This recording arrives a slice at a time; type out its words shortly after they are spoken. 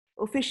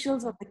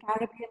officials of the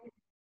Caribbean,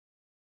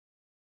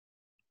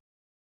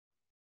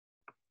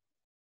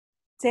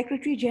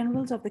 Secretary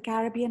Generals of the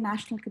Caribbean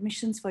National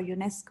Commissions for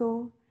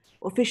UNESCO,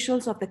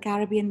 officials of the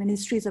Caribbean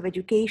Ministries of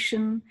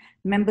Education,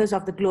 members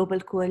of the Global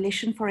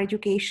Coalition for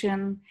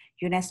Education,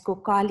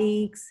 UNESCO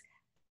colleagues,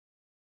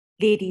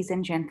 ladies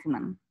and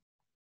gentlemen.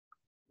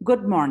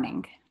 Good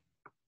morning.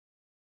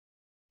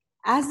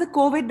 As the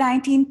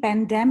COVID-19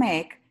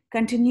 pandemic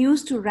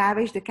continues to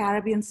ravage the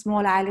Caribbean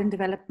small island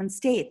development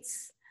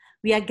states,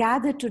 we are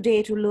gathered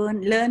today to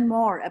learn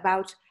more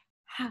about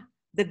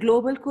the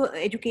Global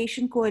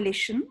Education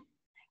Coalition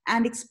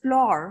and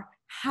explore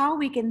how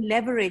we can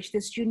leverage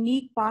this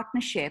unique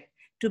partnership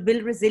to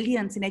build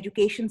resilience in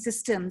education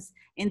systems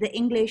in the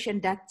English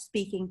and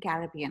Dutch-speaking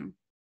Caribbean.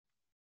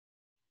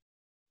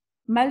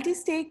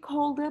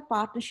 Multi-stakeholder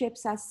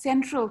partnerships are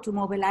central to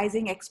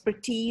mobilizing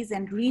expertise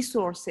and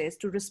resources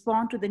to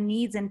respond to the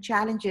needs and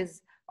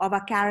challenges of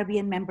our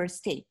Caribbean member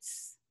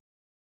states.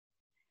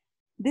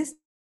 This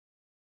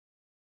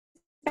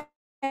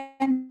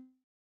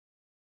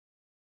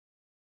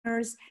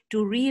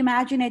to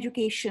reimagine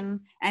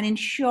education and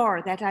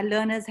ensure that our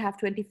learners have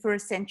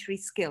 21st century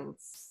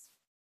skills.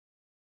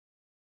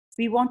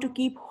 We want to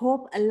keep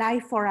hope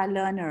alive for our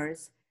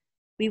learners.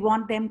 We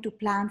want them to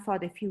plan for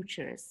their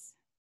futures.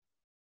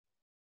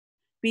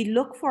 We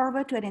look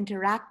forward to an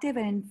interactive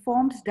and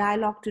informed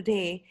dialogue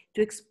today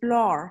to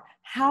explore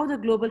how the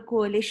Global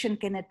Coalition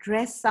can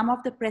address some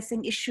of the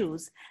pressing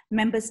issues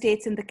member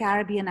states in the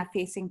Caribbean are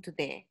facing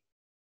today.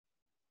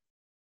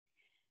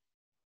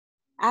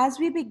 As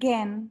we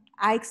begin,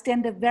 I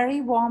extend a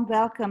very warm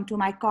welcome to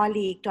my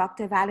colleague,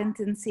 Dr.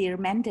 Valentin Cyr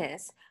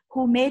Mendes,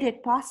 who made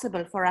it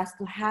possible for us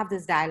to have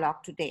this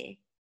dialogue today.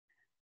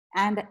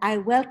 And I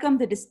welcome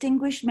the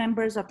distinguished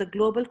members of the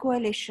Global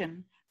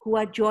Coalition who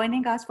are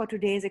joining us for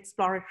today's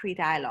exploratory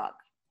dialogue.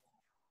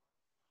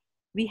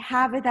 We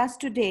have with us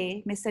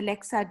today Ms.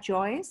 Alexa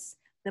Joyce,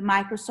 the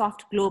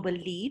Microsoft Global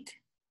Lead,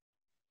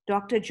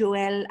 Dr.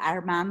 Joel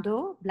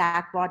Armando,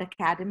 Blackboard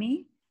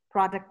Academy,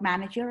 Product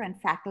Manager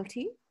and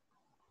Faculty,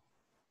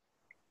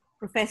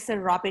 Professor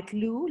Robert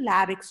Liu,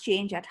 Lab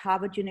Xchange at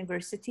Harvard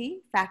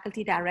University,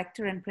 Faculty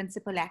Director and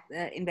Principal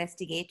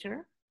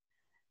Investigator,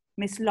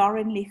 Ms.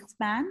 Lauren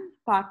Lichsman,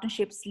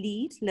 Partnerships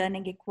Lead,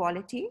 Learning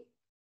Equality,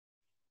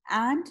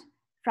 and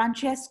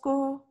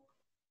Francesco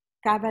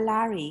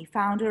Cavallari,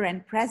 Founder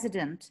and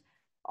President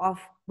of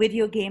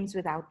Video Games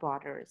Without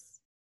Borders.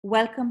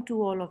 Welcome to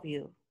all of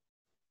you.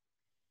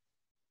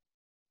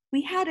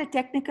 We had a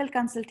technical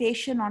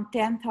consultation on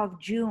 10th of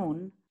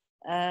June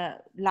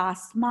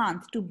last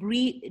month to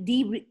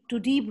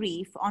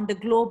debrief on the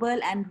Global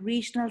and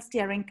Regional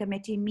Steering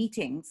Committee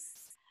meetings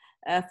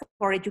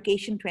for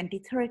Education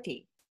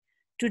 2030.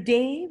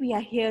 Today, we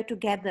are here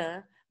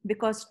together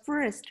because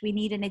first, we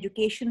need an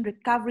education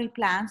recovery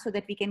plan so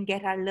that we can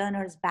get our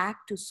learners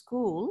back to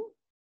school.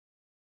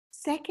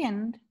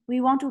 Second,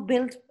 we want to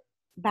build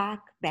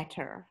back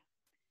better.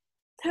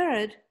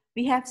 Third,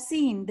 we have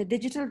seen the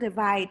digital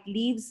divide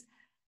leaves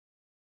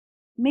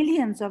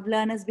millions of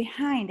learners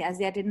behind as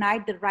they are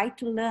denied the right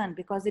to learn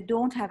because they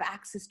don't have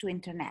access to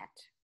internet.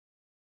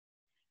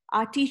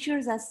 Our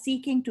teachers are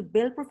seeking to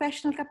build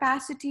professional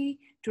capacity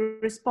to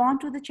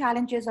respond to the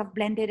challenges of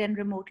blended and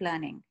remote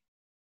learning.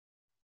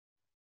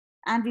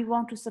 And we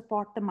want to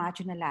support the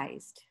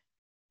marginalized.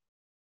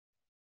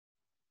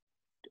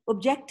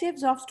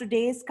 Objectives of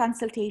today's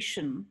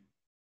consultation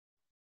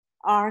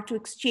are to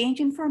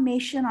exchange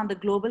information on the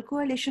Global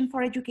Coalition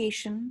for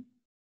Education,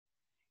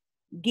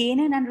 gain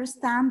an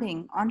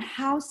understanding on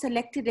how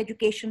selected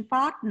education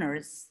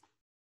partners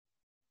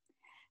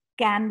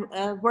can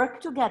work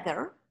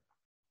together,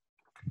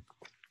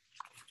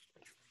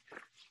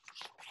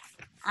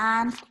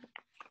 and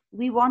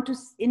we want to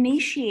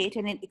initiate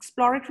an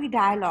exploratory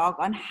dialogue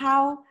on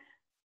how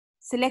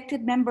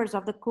selected members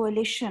of the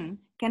coalition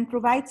can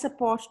provide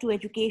support to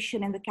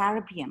education in the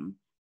Caribbean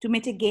to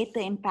mitigate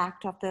the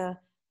impact of the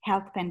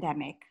health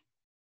pandemic.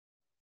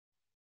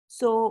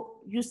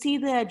 So you see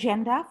the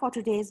agenda for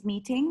today's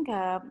meeting.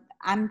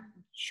 I'm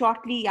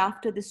shortly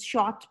after this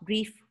short,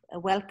 brief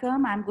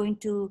welcome, I'm going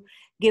to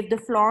give the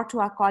floor to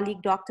our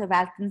colleague, Dr.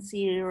 Valentin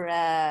Cyr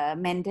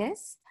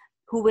Mendes,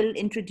 who will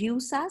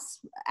introduce us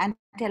and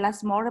tell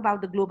us more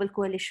about the Global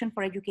Coalition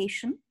for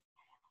Education.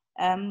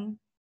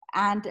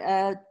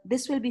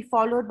 This will be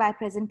followed by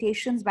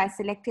presentations by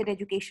selected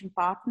education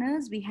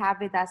partners. We have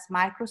with us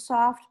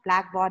Microsoft,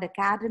 Blackboard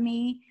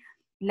Academy,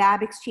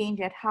 Lab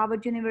Xchange at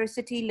Harvard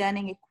University,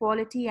 Learning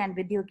Equality, and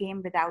Video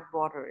Game Without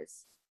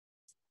Borders.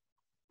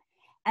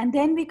 And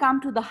then we come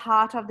to the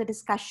heart of the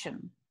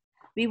discussion.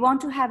 We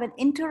want to have an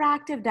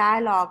interactive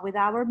dialogue with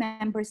our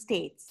member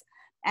states.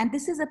 And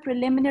this is a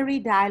preliminary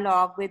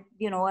dialogue with,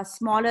 a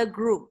smaller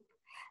group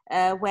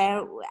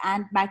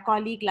and my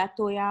colleague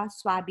Latoya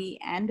Swabi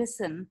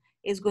Anderson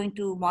is going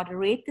to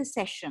moderate the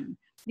session.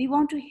 We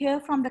want to hear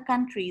from the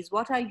countries.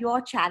 What are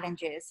your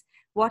challenges?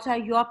 What are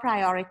your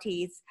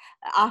priorities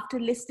after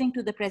listening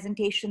to the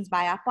presentations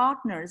by our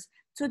partners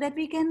so that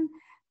we can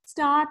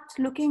start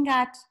looking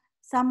at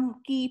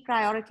some key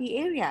priority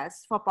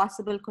areas for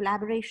possible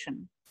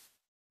collaboration.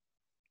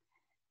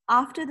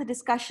 After the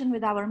discussion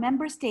with our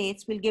member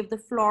states, we'll give the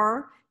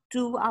floor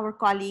to our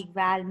colleague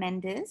Val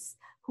Mendes,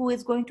 who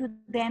is going to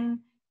then,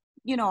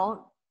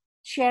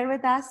 share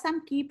with us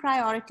some key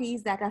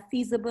priorities that are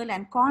feasible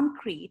and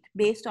concrete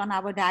based on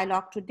our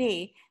dialogue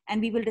today,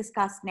 and we will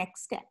discuss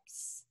next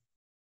steps.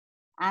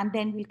 And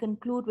then we'll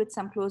conclude with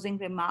some closing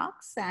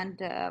remarks, and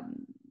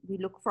we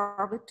look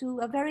forward to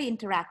a very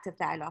interactive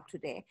dialogue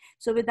today.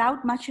 So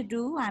without much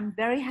ado, I'm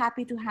very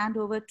happy to hand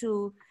over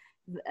to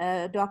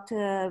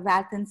Dr.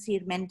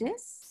 Valtencir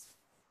Mendes.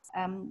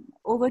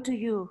 Over to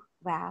you,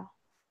 Val.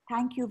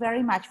 Thank you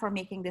very much for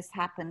making this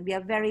happen. We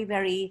are very,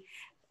 very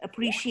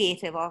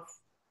appreciative of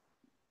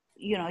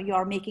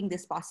your making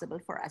this possible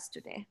for us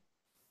today.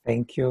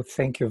 Thank you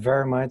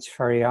very much,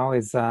 Farial.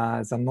 It's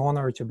an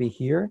honor to be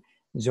here,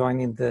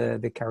 joining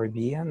the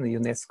Caribbean, the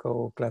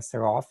UNESCO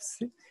Cluster Office,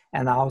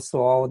 and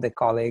also all the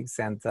colleagues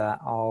and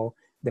all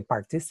the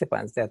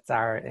participants that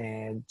are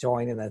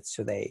joining us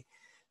today.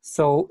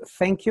 So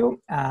thank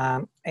you,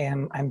 and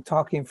I'm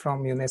talking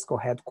from UNESCO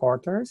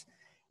headquarters,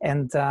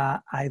 and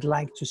I'd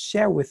like to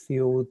share with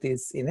you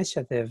this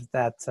initiative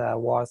that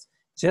was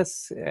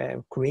just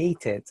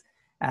created,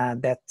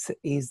 that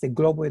is the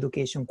Global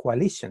Education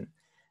Coalition,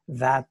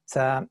 that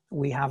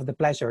we have the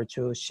pleasure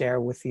to share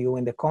with you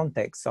in the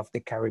context of the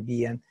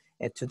Caribbean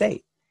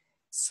today.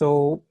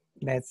 So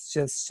let's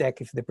just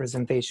check if the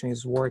presentation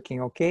is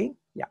working okay.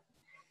 Yeah.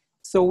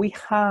 So we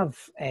have,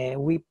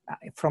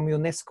 from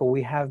UNESCO,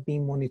 we have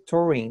been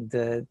monitoring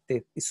the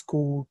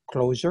school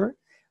closure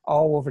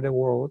all over the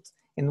world.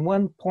 In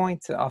one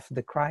point of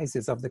the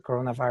crisis of the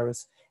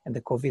coronavirus and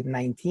the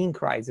COVID-19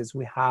 crisis,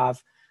 we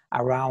have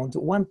around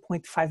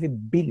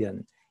 1.5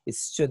 billion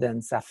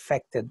students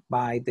affected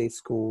by the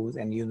schools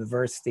and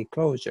university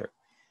closure.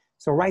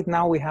 So right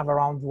now we have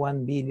around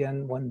 1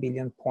 billion, 1.2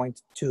 billion,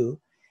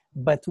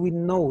 but we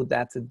know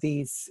that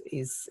this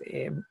is,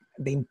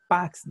 the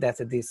impact that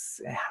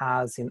this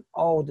has in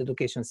all the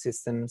education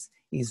systems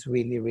is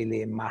really,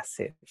 really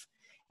massive.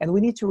 And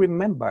we need to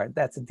remember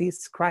that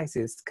this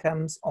crisis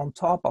comes on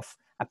top of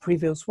a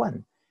previous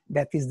one,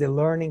 that is the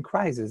learning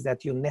crisis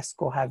that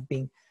UNESCO have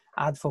been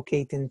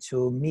advocating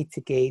to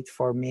mitigate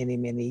for many,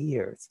 many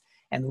years.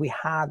 And we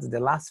had the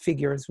last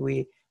figures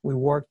we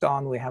worked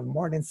on, we have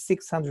more than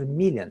 600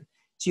 million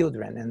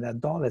children and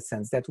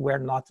adolescents that were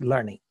not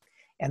learning.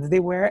 And they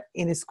were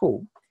in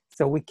school.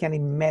 So we can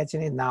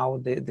imagine it now,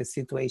 the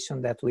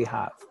situation that we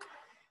have.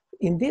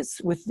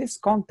 With this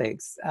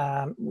context,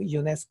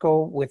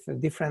 UNESCO, with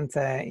different,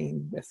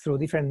 through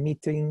different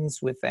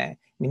meetings with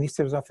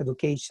ministers of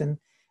education,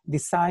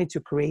 decide to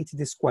create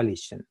this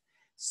coalition.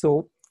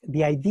 So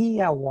the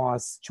idea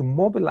was to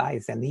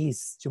mobilize, and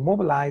is to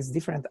mobilize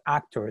different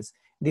actors,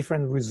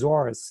 different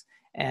resources,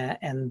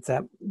 and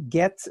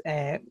get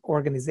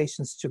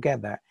organizations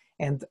together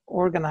and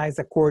organize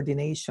a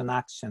coordination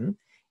action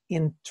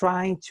in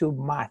trying to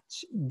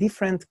match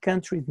different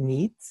country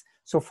needs.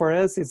 So for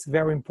us, it's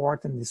very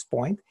important, this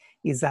point,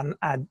 is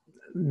a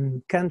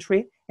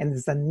country and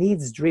it's a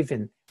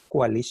needs-driven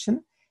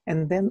coalition.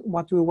 And then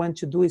what we want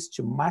to do is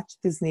to match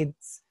these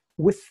needs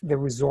with the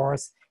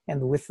resource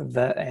and with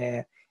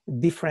the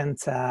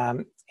different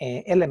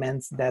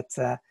elements that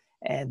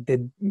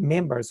the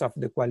members of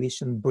the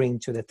coalition bring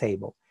to the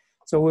table.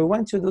 So we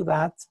want to do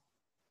that,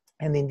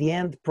 and in the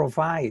end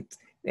provide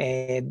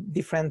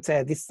different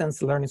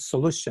distance learning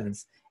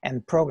solutions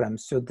and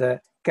programs to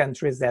the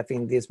countries that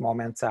in these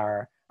moments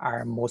are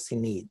most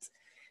in need.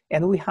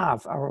 And we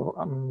have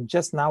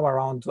just now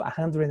around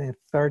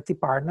 130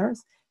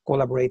 partners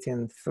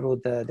collaborating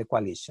through the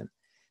coalition.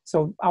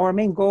 So our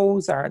main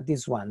goals are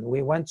this one.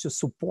 We want to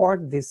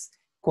support this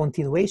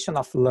continuation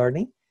of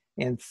learning.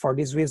 And for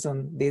this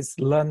reason, this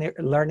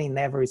learning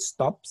never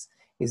stops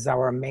is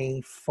our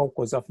main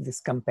focus of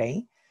this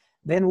campaign.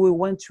 Then we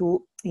want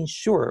to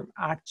ensure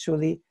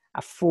actually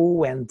a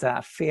full and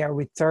fair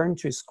return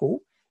to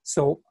school.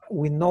 So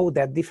we know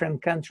that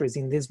different countries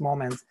in this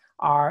moment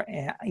are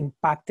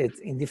impacted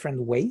in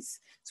different ways.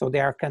 So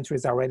there are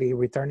countries already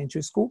returning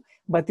to school,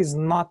 but it's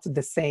not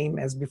the same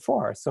as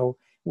before. So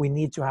we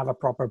need to have a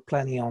proper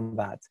planning on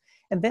that.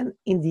 And then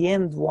in the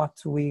end, what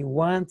we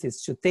want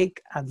is to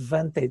take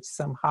advantage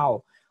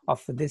somehow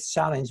of this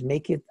challenge,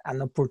 make it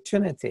an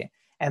opportunity,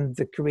 and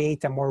to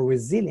create a more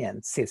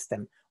resilient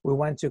system. We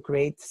want to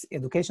create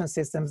education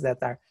systems that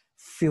are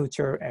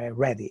future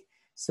ready.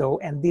 So,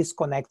 and this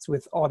connects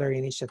with other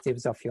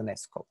initiatives of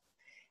UNESCO.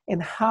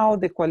 And how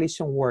the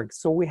coalition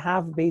works. So we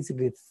have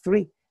basically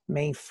three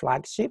main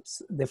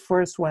flagships. The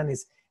first one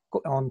is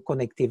on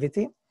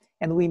connectivity.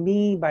 And we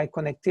mean by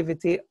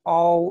connectivity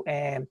all,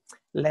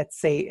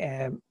 let's say,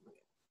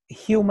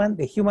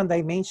 the human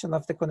dimension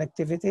of the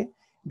connectivity,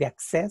 the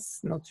access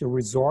to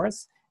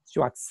resource,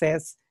 to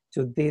access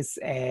to these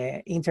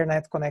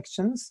internet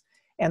connections,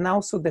 and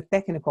also the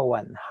technical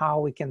one, how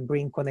we can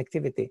bring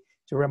connectivity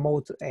to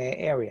remote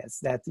areas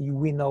that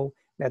we know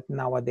that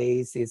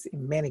nowadays is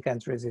in many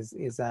countries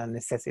is a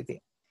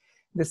necessity.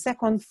 The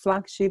second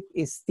flagship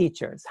is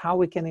teachers, how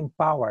we can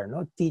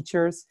empower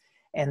teachers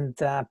and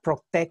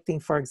protecting,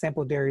 for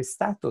example, their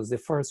status, the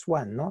first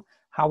one, no?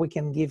 How we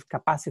can give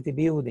capacity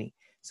building.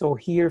 So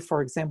here,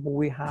 for example,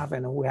 we have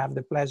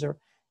the pleasure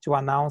to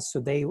announce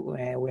today,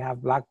 we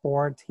have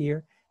Blackboard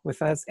here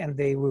with us, and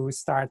they will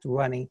start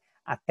running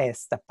a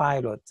test, a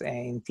pilot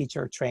in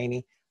teacher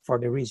training for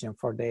the region,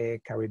 for the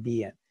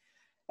Caribbean.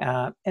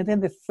 And then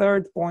the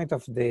third point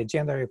of the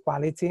gender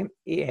equality,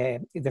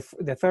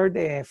 the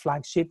third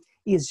flagship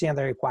is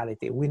gender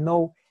equality. We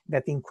know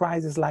that in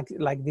crises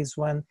like this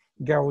one,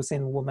 girls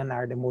and women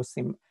are the most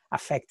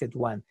affected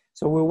one.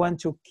 So we want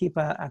to keep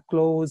a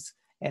close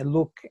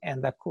look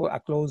and a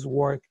close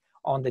work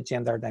on the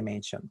gender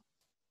dimension.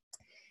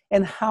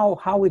 And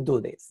how we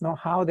do this,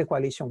 how the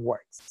coalition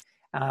works.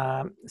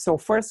 So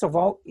first of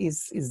all,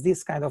 is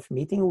this kind of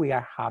meeting we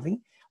are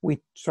having. We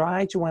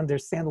try to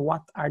understand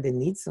what are the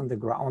needs on the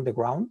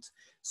ground.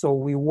 So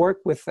we work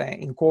with,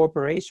 in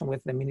cooperation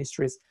with the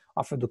Ministries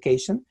of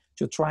Education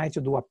to try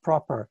to do a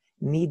proper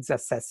needs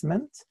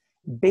assessment.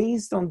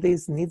 Based on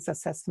this needs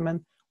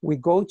assessment, we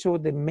go to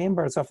the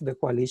members of the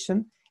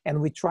coalition and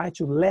we try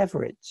to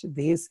leverage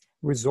this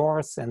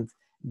resource and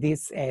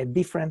these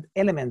different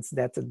elements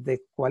that the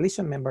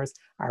coalition members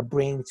are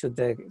bringing to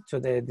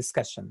the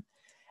discussion.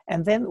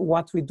 And then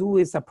what we do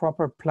is a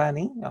proper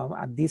planning,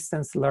 a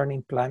distance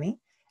learning planning,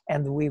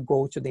 and we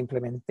go to the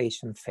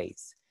implementation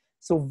phase.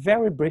 So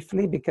very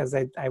briefly, because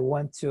I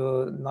want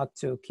to not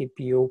to keep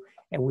you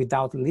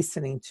without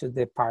listening to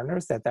the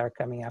partners that are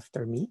coming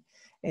after me,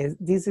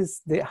 this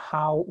is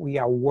how we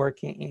are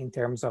working in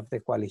terms of the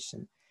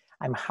coalition.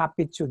 I'm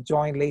happy to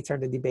join later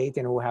the debate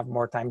and we'll have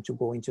more time to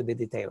go into the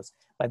details,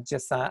 but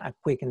just a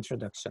quick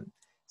introduction.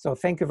 So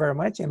thank you very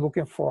much and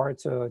looking forward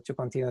to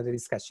continue the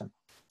discussion.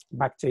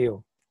 Back to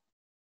you.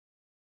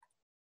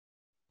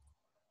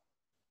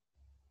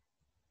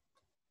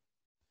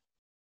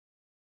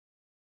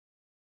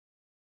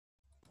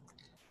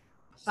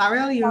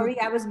 Sorry,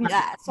 I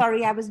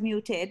was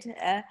muted.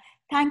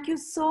 Thank you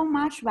so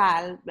much,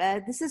 Val.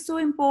 This is so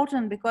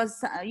important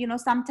because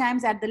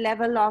sometimes at the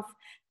level of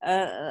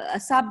a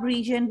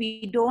sub-region,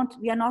 we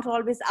are not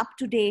always up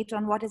to date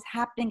on what is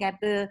happening at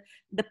the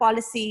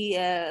policy,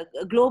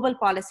 global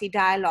policy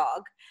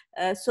dialogue.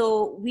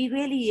 So we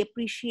really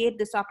appreciate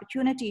this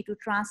opportunity to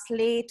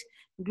translate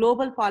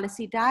global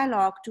policy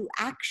dialogue to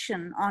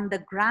action on the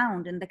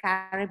ground in the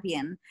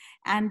Caribbean.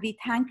 And we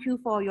thank you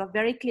for your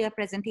very clear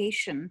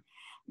presentation.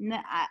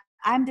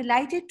 I'm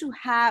delighted to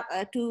have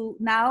to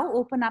now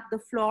open up the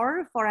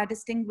floor for our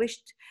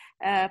distinguished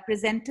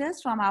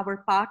presenters from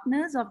our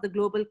partners of the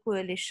Global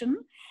Coalition.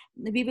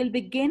 We will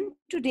begin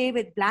today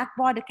with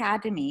Blackboard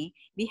Academy.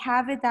 We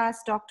have with us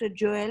Dr.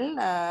 Joel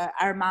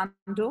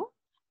Armando,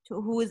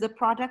 who is a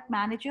product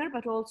manager,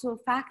 but also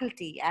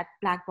faculty at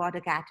Blackboard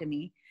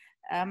Academy.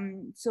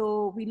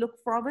 So we look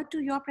forward to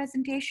your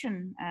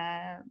presentation,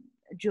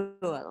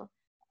 Joel.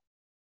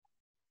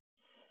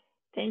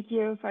 Thank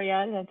you,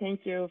 Faryal, and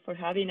thank you for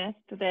having us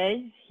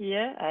today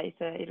here.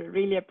 It's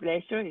really a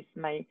pleasure. It's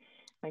my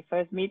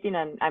first meeting,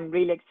 and I'm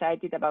really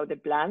excited about the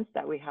plans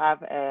that we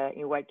have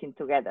in working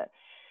together.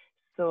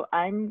 So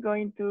I'm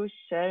going to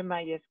share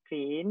my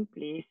screen.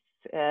 Please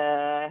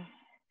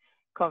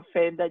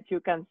confirm that you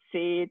can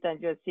see it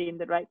and you're seeing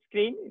the right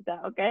screen. Is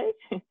that okay?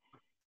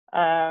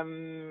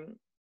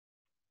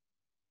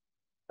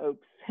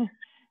 Oops.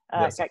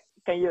 Yes.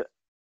 Can you?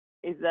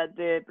 Is that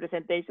the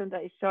presentation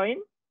that is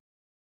showing?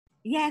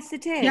 Yes,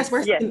 it is. Yes,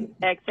 we're yes,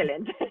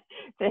 excellent.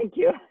 Thank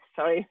you.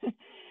 Sorry.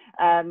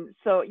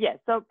 So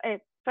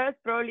first,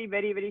 probably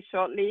very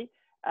shortly,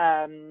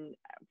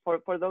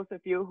 for those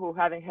of you who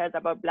haven't heard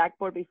about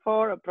Blackboard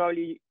before, or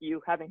probably you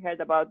haven't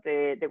heard about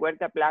the work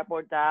that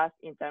Blackboard does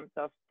in terms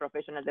of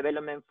professional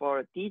development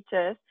for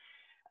teachers.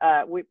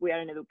 We are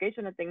an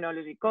educational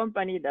technology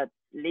company that's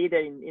leader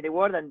in the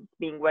world and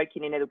been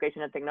working in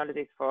educational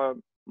technologies for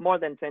more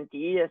than 20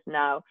 years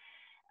now.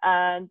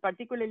 And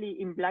particularly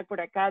in Blackboard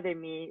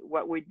Academy,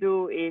 what we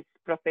do is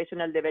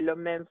professional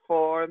development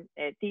for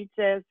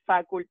teachers,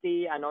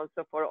 faculty, and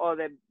also for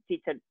other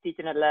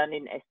teaching and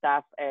learning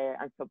staff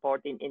and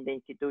supporting in the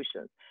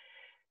institutions.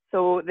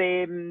 So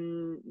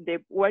the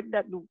work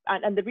that,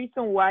 and the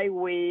reason why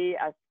we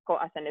as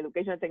an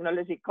educational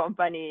technology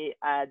company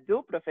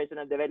do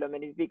professional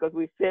development is because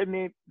we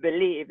firmly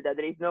believe that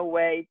there is no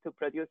way to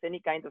produce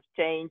any kind of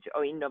change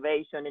or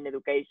innovation in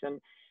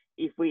education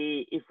if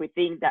we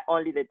think that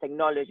only the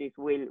technologies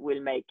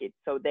will make it.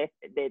 So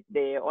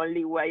the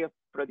only way of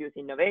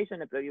producing innovation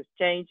and produce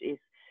change is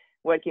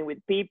working with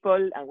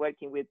people and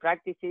working with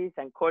practices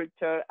and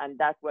culture, and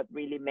that's what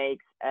really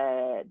makes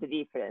the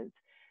difference.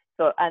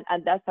 So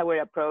and that's our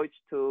approach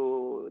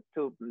to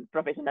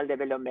professional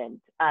development.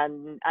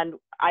 And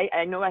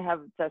I know I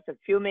have just a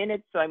few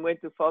minutes, so I'm going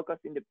to focus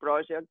in the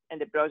project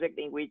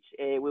in which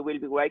we will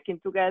be working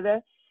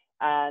together.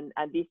 And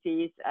this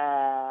is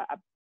a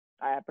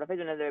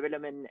professional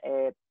development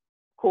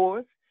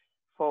course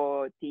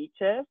for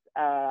teachers,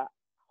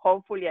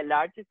 hopefully a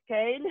large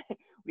scale.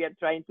 We are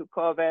trying to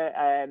cover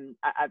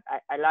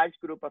a large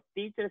group of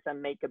teachers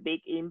and make a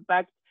big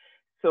impact.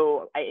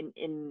 So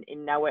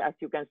in our, as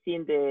you can see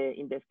in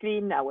the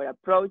screen, our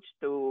approach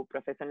to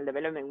professional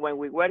development when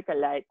we work at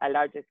a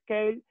larger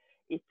scale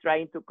is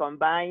trying to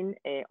combine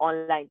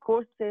online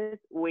courses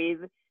with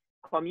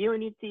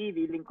community,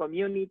 building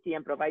community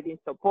and providing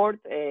support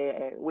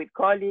with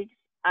colleagues,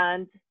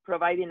 and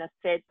providing a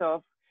set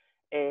of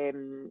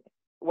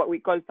what we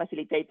call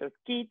facilitators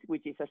kit,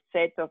 which is a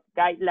set of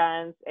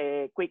guidelines,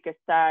 quick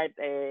start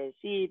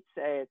sheets,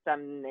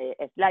 some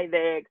slide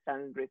decks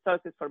and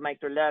resources for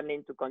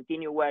microlearning to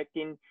continue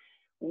working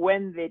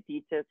when the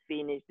teachers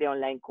finish the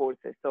online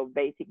courses. So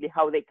basically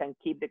how they can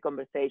keep the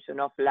conversation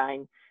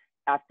offline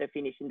after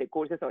finishing the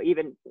courses or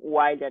even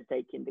while they're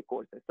taking the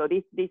courses. So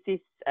this is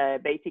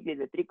basically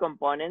the three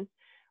components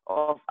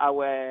of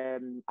our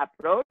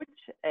approach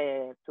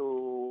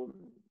to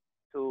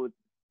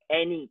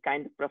any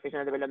kind of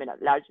professional development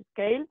at large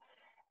scale.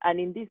 And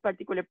in this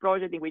particular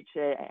project, in which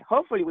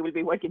hopefully we will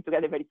be working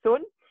together very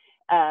soon,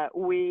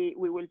 we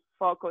will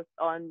focus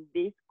on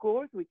this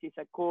course, which is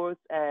a course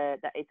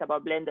that is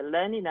about blended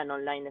learning and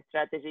online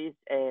strategies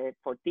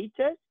for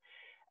teachers.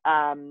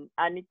 And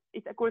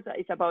it's a course that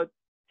is about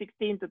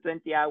 16 to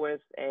 20 hours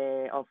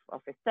of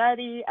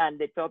study, and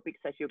the topics,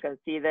 as you can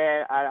see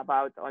there, are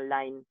about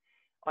online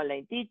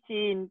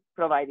teaching,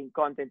 providing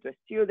content to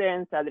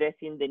students,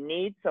 addressing the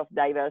needs of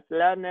diverse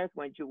learners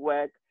when you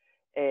work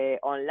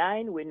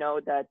online. We know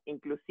that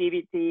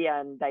inclusivity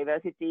and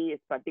diversity is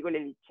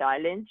particularly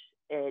challenging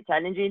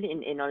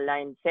in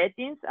online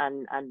settings,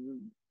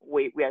 and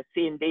we are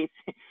seeing this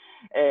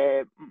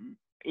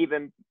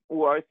even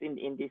worse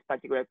in this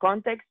particular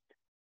context.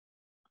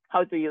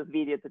 How to use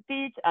video to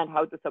teach and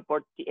how to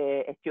support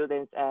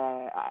students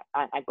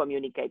and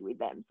communicate with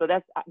them. So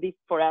these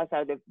for us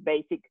are the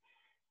basic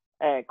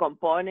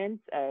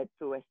components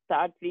to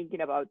start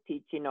thinking about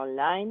teaching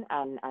online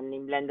and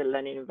in blended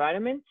learning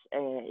environments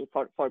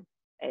for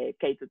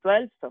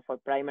K-12, so for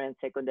primary and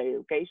secondary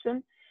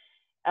education.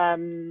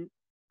 And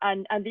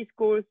this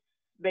course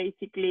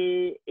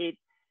basically it's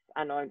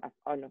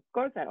of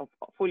course a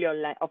fully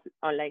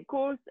online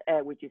course,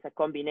 which is a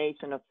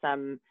combination of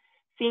some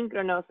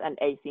synchronous and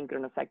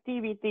asynchronous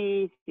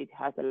activities. It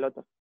has a lot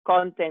of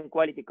content,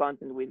 quality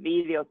content with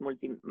videos,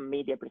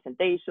 multimedia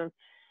presentations,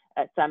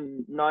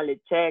 some knowledge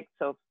checks,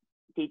 so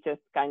teachers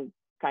can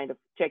kind of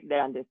check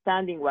their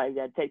understanding while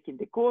they're taking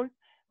the course,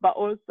 but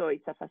also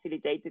it's a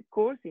facilitated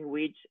course in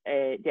which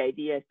the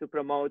idea is to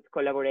promote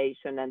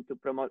collaboration and to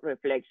promote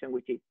reflection,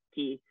 which is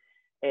key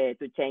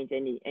to change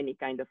any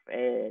kind of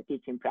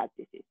teaching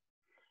practices.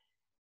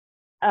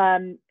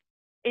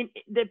 In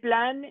the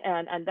plan,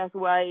 and that's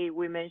why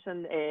we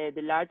mentioned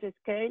the larger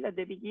scale at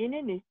the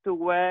beginning, is to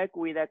work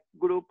with a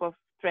group of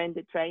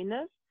trained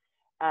trainers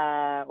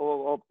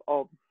or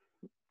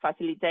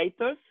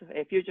facilitators,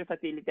 future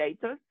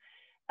facilitators,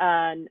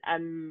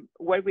 and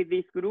work with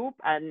this group,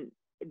 and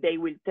they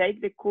will take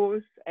the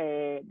course.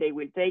 They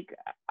will take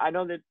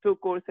another 2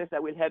 courses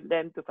that will help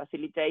them to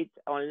facilitate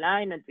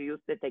online and to use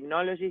the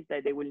technologies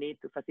that they will need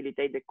to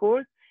facilitate the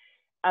course.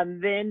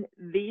 And then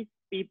these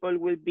people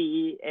will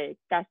be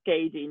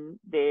cascading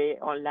the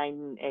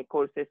online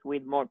courses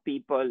with more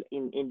people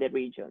in the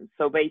region.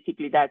 So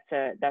basically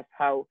that's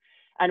how,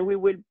 and we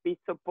will be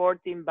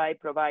supporting by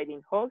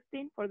providing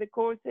hosting for the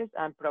courses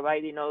and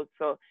providing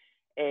also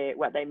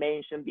what I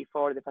mentioned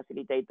before, the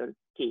facilitator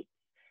kit.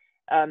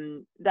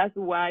 That's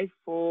why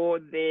for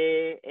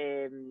the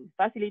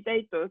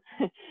facilitators,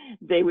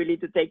 they will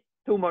need to take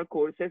 2 more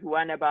courses,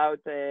 one about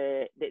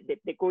the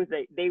course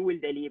that they will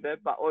deliver,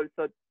 but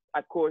also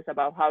a course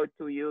about how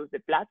to use the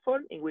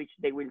platform in which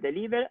they will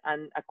deliver,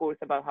 and a course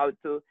about how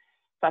to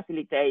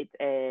facilitate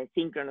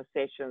synchronous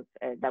sessions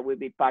that will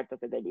be part of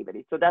the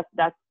delivery. So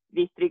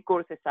these 3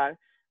 courses are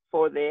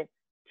for the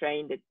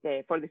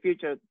for the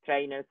future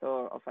trainers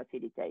or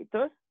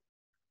facilitators.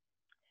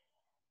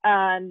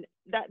 And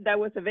that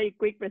was a very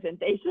quick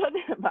presentation,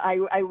 but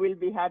I will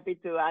be happy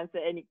to answer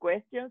any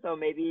questions, or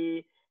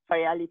maybe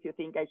Fayal, if you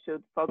think I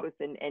should focus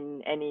in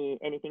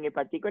anything in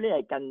particular,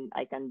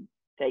 I can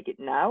take it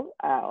now.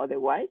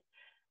 Otherwise,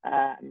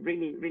 I'm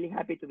really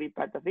happy to be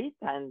part of it,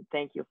 and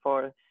thank you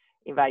for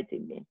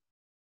inviting me.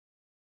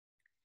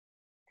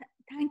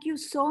 Thank you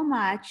so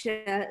much.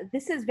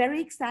 This is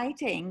very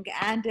exciting,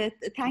 and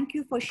thank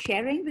you for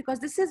sharing, because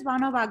this is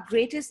one of our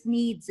greatest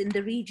needs in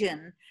the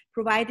region,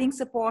 providing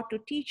support to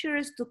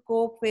teachers to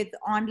cope with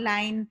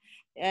online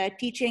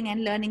teaching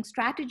and learning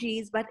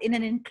strategies, but in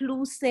an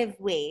inclusive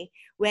way,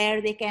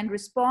 where they can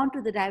respond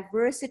to the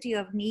diversity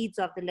of needs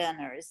of the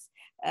learners,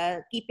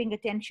 keeping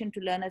attention to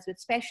learners with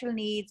special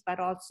needs, but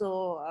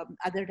also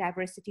other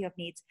diversity of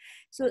needs.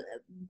 So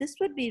this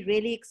would be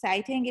really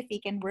exciting if we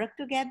can work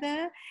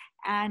together.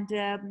 And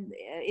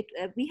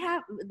we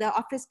have, the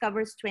office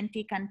covers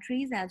 20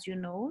 countries, as you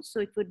know, so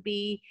it would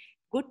be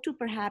good to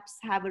perhaps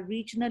have a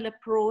regional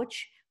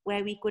approach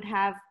where we could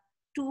have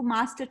 2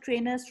 master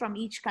trainers from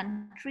each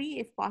country,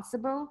 if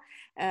possible,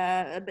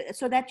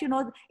 so that, you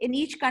know, in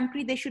each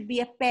country there should be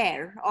a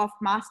pair of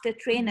master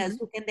trainers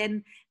who can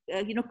then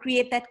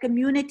create that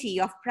community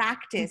of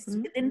practice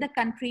within the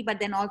country, but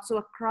then also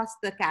across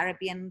the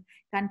Caribbean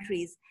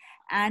countries.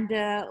 And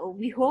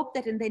we hope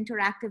that in the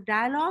interactive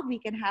dialogue, we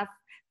can have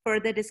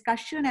further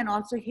discussion and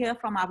also hear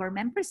from our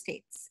member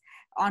states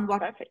on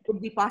what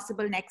would be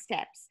possible next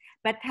steps.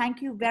 But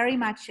thank you very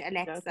much,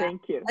 Alexa. No,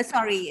 thank you.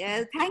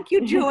 Thank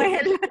you, Joel.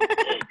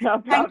 No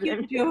problem.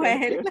 Thank you,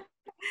 Joel.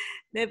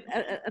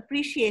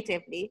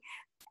 Appreciatively.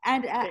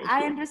 And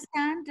I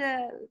understand,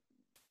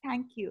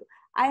 thank you.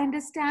 I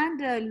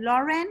understand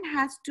Lauren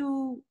has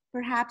to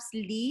perhaps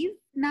leave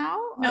now.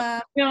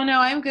 No,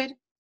 I'm good.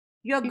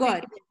 You're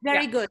good.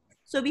 Very good.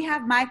 So we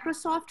have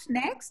Microsoft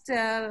next.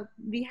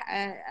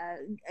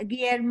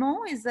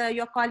 Guillermo is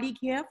your colleague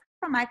here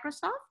from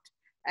Microsoft.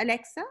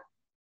 Alexa?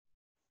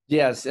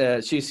 Yes,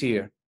 she's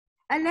here.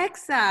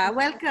 Alexa,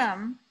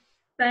 welcome.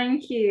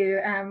 Thank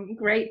you.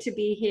 Great to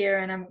be here,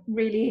 and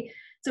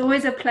it's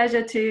always a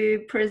pleasure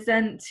to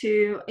present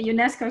to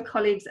UNESCO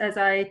colleagues.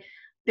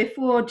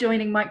 Before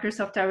joining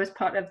Microsoft, I was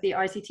part of the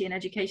ICT and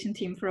education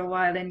team for a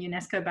while in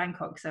UNESCO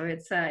Bangkok. So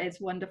it's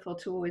wonderful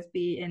to always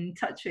be in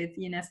touch with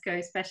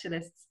UNESCO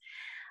specialists.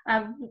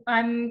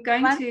 I'm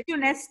going to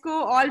UNESCO,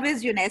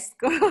 always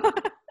UNESCO.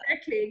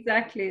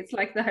 Exactly. It's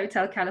like the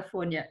Hotel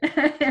California,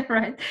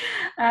 right?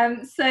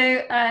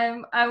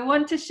 I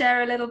want to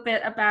share a little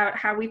bit about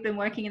how we've been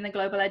working in the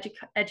Global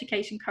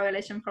Education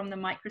Coalition from the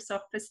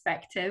Microsoft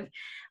perspective.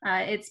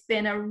 It's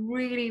been a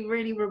really,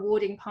 really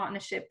rewarding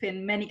partnership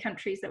in many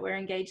countries that we're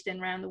engaged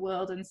in around the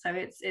world. And so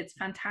it's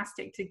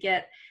fantastic to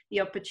get the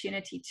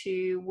opportunity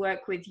to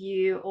work with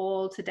you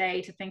all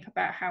today to think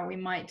about how we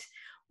might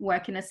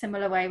work in a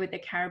similar way with the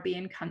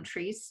Caribbean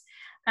countries.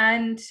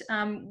 And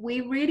we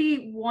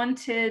really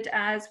wanted,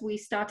 as we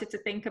started to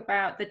think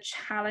about the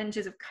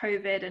challenges of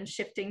COVID and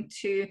shifting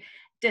to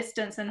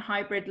distance and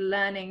hybrid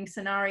learning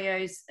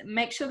scenarios,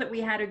 make sure that we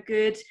had a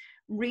good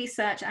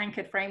research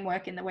anchored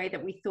framework in the way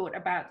that we thought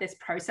about this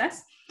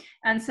process.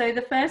 And so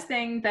the first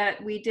thing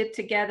that we did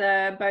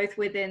together, both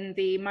within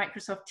the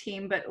Microsoft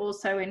team, but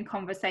also in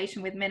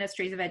conversation with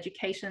ministries of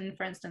education,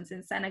 for instance,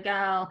 in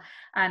Senegal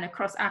and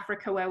across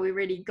Africa, where we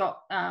really got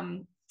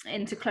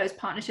into close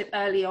partnership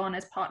early on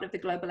as part of the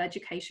Global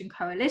Education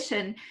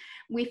Coalition,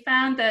 we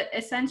found that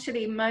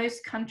essentially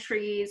most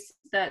countries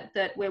that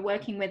we're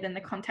working with in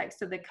the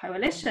context of the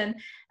coalition,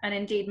 and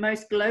indeed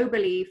most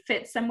globally,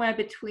 fit somewhere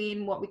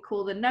between what we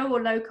call the no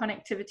or low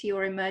connectivity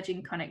or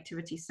emerging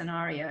connectivity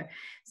scenario.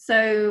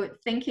 So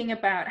thinking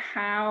about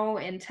how,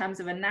 in terms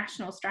of a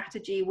national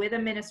strategy with a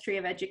Ministry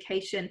of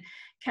Education,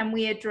 can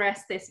we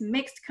address this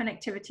mixed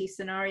connectivity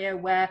scenario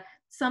where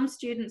some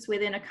students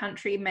within a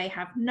country may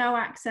have no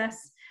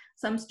access,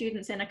 some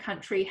students in a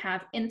country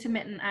have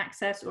intermittent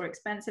access or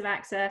expensive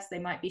access. They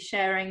might be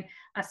sharing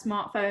a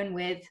smartphone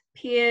with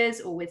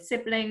peers or with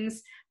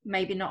siblings,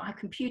 maybe not a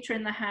computer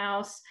in the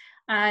house.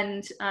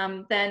 And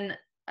then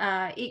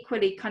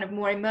equally kind of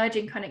more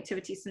emerging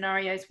connectivity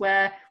scenarios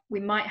where we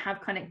might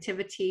have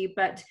connectivity,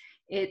 but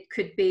it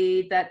could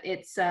be that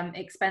it's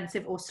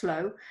expensive or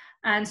slow.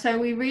 And so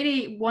we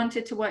really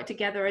wanted to work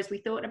together as we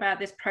thought about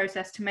this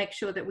process to make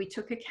sure that we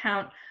took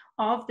account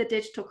of the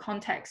digital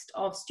context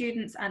of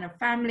students and of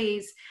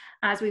families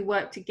as we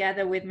work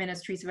together with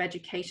ministries of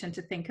education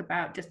to think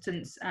about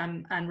distance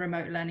and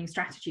remote learning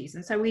strategies.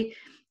 And so we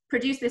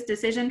produced this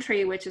decision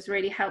tree, which has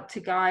really helped to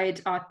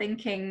guide our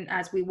thinking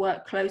as we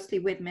work closely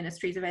with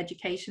ministries of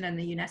education and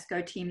the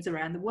UNESCO teams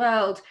around the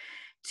world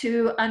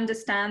to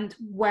understand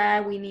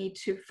where we need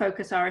to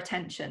focus our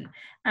attention.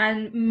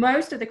 And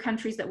most of the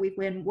countries that we've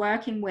been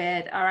working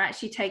with are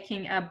actually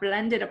taking a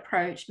blended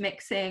approach,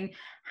 mixing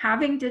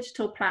having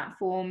digital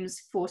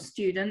platforms for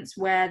students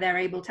where they're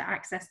able to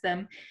access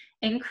them,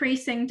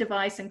 increasing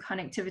device and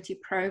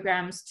connectivity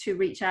programs to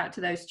reach out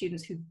to those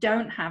students who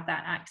don't have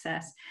that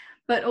access,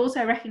 but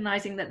also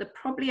recognizing that there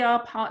probably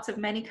are parts of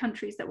many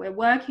countries that we're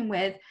working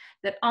with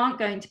that aren't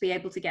going to be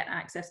able to get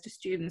access to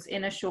students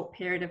in a short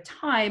period of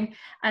time.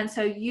 And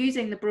so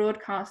using the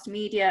broadcast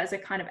media as a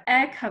kind of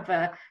air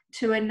cover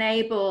to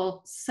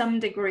enable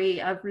some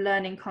degree of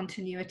learning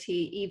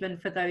continuity, even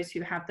for those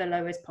who have the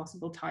lowest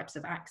possible types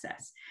of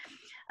access.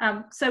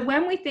 So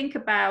when we think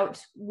about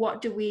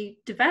what do we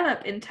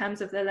develop in terms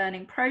of the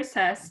learning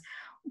process,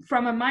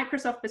 from a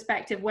Microsoft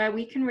perspective, where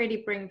we can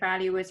really bring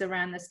value is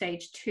around the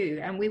stage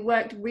 2. And we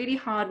worked really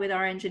hard with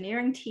our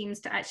engineering teams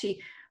to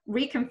actually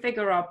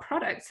reconfigure our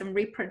products and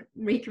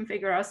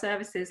reconfigure our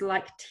services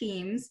like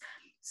Teams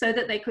so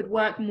that they could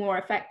work more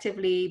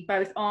effectively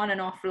both on and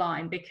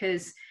offline,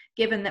 because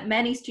given that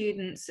many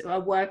students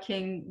are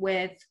working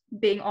with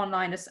being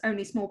online as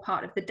only a small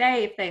part of the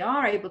day, if they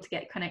are able to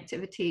get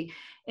connectivity,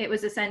 it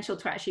was essential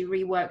to actually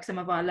rework some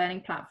of our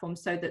learning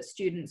platforms so that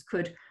students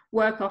could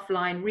work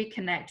offline,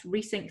 reconnect,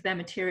 resync their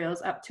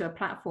materials up to a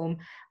platform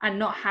and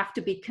not have to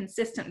be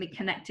consistently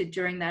connected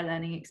during their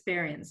learning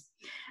experience.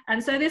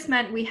 And so this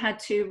meant we had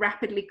to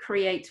rapidly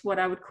create what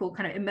I would call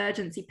kind of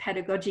emergency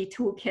pedagogy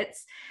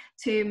toolkits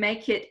to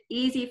make it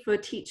easy for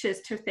teachers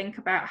to think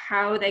about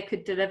how they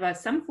could deliver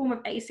some form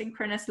of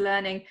asynchronous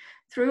learning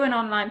through an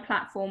online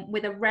platform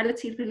with a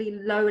relatively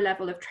low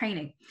level of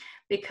training.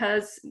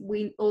 Because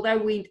although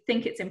we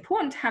think it's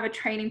important to have a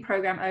training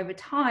program over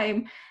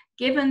time,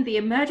 given the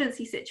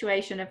emergency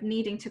situation of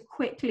needing to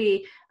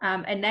quickly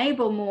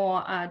enable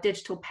more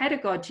digital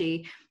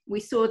pedagogy, we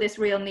saw this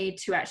real need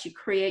to actually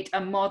create a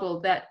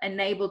model that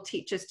enabled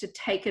teachers to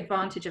take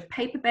advantage of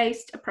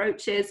paper-based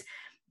approaches,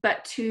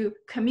 but to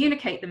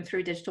communicate them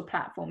through digital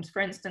platforms,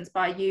 for instance,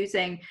 by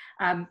using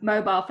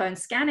mobile phone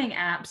scanning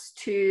apps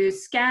to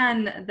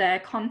scan their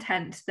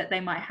content that they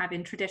might have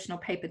in traditional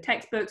paper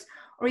textbooks,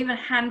 or even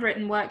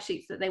handwritten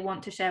worksheets that they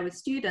want to share with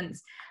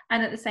students.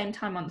 And at the same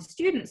time, on the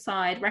student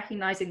side,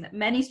 recognizing that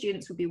many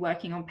students will be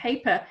working on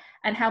paper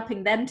and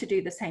helping them to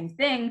do the same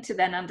thing, to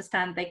then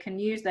understand they can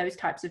use those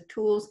types of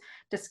tools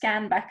to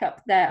scan back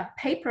up their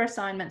paper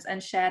assignments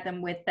and share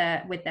them with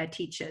their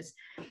teachers.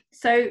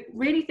 So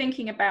really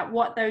thinking about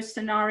what those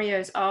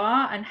scenarios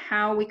are and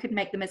how we could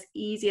make them as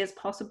easy as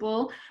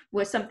possible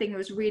was something that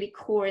was really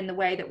core in the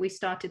way that we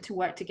started to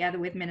work together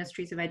with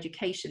ministries of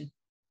education.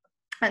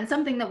 And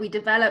something that we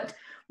developed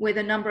with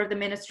a number of the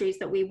ministries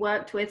that we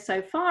worked with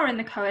so far in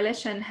the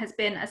coalition has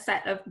been a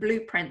set of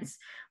blueprints,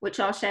 which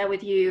I'll share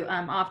with you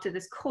after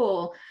this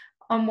call.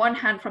 On one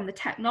hand, from the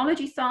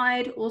technology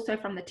side, also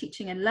from the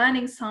teaching and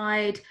learning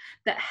side,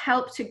 that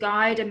help to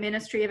guide a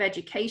Ministry of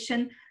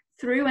Education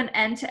through an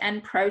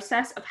end-to-end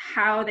process of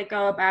how they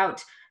go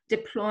about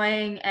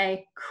deploying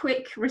a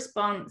quick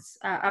response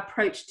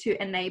approach to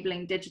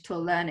enabling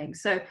digital learning.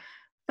 So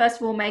first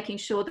of all, making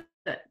sure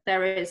that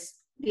there is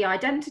the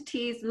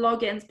identities,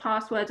 logins,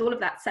 passwords, all of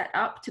that set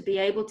up to be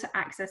able to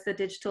access the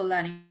digital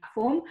learning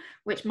platform,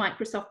 which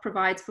Microsoft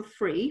provides for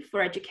free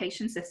for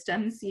education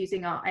systems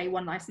using our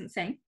A1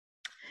 licensing.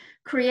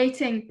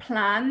 Creating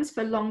plans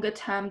for longer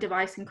term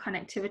device and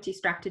connectivity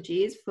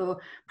strategies for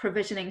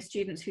provisioning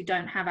students who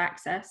don't have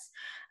access,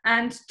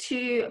 and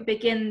to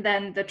begin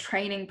then the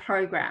training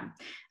program.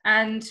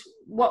 And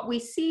what we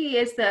see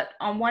is that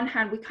on one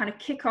hand, we kind of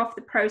kick off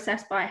the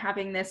process by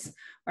having this,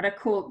 what I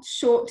call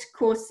short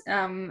course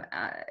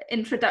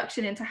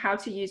introduction into how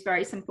to use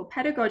very simple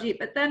pedagogy,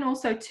 but then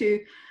also to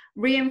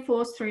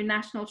reinforce through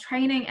national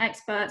training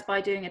experts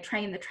by doing a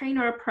train the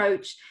trainer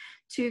approach,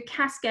 to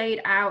cascade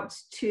out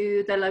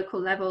to the local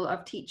level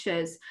of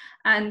teachers.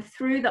 And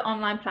through the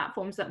online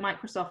platforms that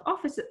Microsoft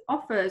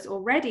offers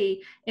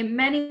already in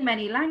many,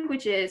 many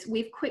languages,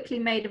 we've quickly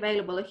made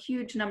available a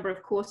huge number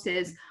of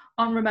courses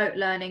on remote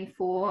learning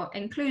for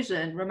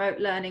inclusion, remote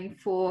learning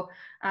for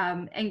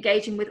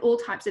engaging with all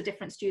types of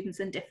different students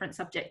in different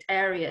subject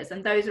areas.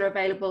 And those are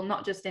available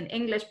not just in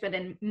English, but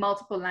in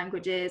multiple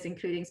languages,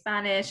 including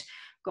Spanish,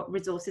 got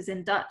resources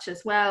in Dutch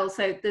as well.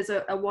 So there's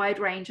a wide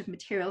range of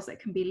materials that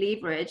can be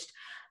leveraged,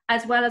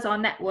 as well as our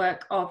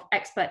network of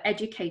expert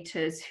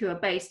educators who are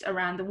based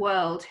around the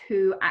world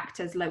who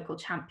act as local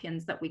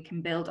champions that we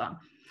can build on.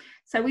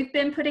 So we've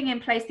been putting in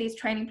place these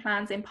training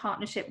plans in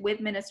partnership with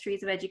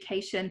ministries of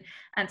education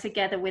and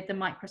together with the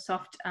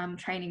Microsoft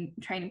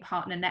training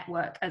partner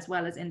network, as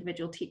well as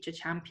individual teacher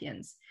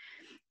champions.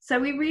 So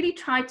we really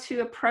try to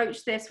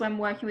approach this when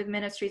working with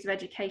ministries of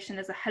education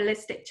as a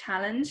holistic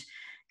challenge,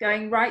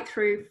 going right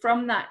through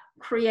from that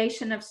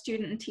creation of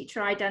student and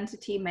teacher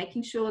identity,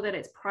 making sure that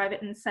it's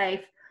private and safe,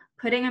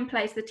 putting in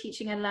place the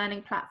teaching and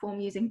learning platform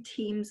using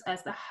Teams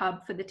as the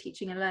hub for the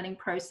teaching and learning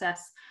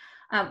process,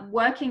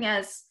 working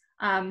as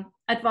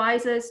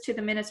advisors to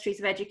the ministries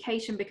of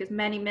education, because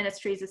many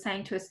ministries are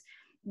saying to us,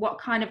 what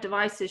kind of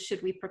devices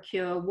should we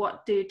procure?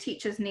 What do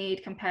teachers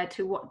need compared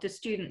to what do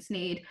students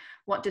need?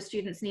 What do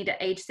students need at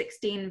age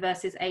 16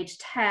 versus age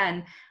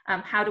 10?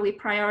 How do we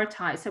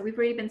prioritize? So we've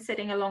really been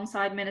sitting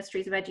alongside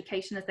ministries of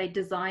education as they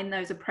design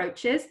those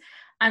approaches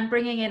and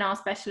bringing in our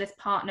specialist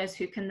partners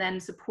who can then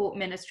support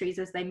ministries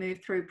as they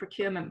move through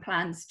procurement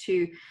plans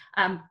to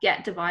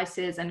get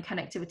devices and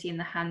connectivity in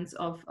the hands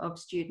of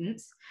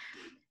students.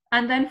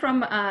 And then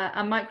from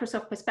a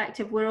Microsoft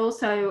perspective, we're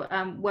also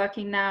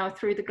working now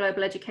through the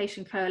Global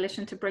Education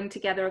Coalition to bring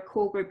together a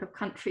core group of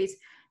countries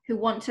who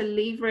want to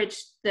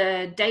leverage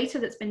the data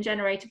that's been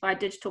generated by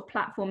digital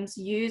platforms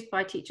used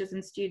by teachers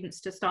and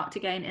students to start to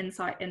gain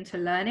insight into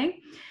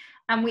learning.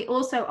 And we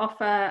also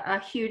offer a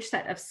huge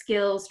set of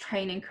skills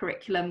training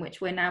curriculum,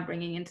 which we're now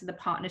bringing into the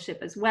partnership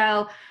as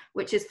well,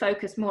 which is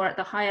focused more at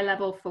the higher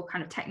level for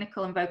kind of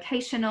technical and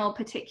vocational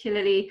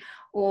particularly,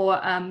 or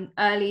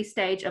early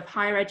stage of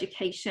higher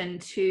education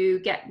to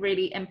get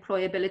really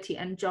employability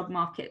and job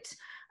market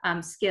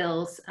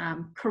skills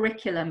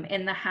curriculum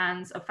in the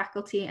hands of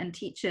faculty and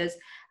teachers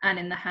and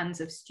in the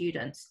hands of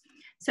students.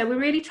 So we're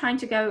really trying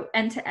to go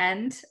end to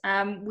end.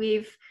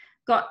 We've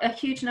got a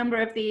huge number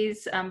of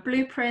these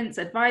blueprints,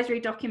 advisory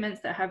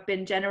documents that have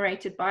been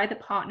generated by the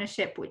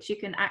partnership, which you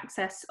can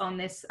access on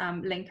this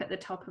link at the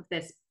top of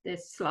this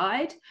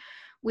slide.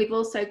 We've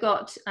also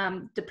got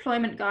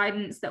deployment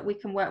guidance that we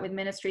can work with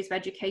ministries of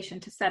education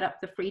to set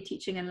up the free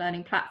teaching and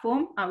learning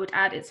platform. I would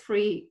add it's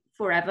free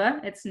forever.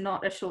 It's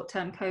not a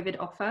short-term COVID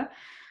offer.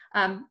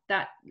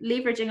 That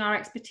leveraging our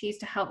expertise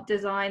to help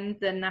design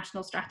the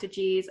national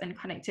strategies and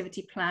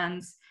connectivity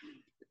plans,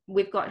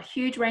 We've got a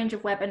huge range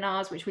of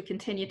webinars, which we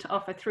continue to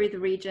offer through the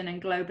region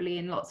and globally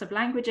in lots of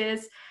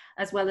languages,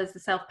 as well as the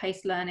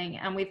self-paced learning.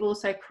 And we've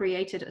also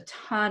created a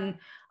ton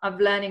of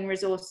learning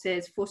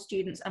resources for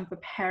students and for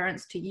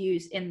parents to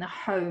use in the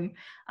home,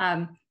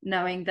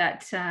 knowing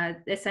that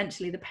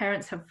essentially the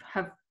parents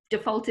have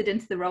defaulted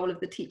into the role of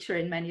the teacher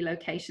in many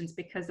locations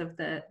because of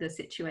the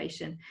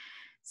situation.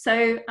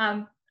 So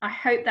I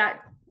hope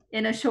that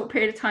in a short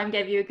period of time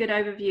gave you a good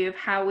overview of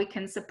how we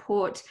can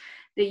support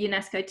the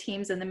UNESCO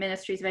teams and the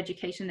ministries of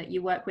education that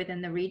you work with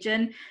in the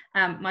region.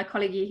 My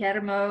colleague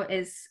Guillermo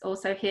is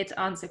also here to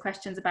answer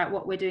questions about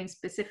what we're doing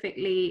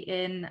specifically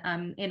in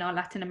our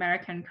Latin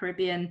American,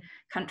 Caribbean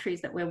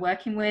countries that we're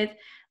working with,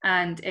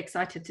 and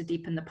excited to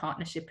deepen the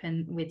partnership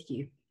with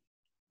you.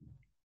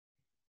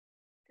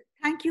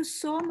 Thank you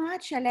so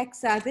much,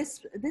 Alexa.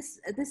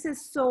 This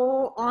is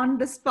so on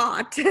the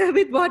spot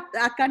with what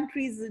our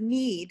countries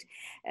need.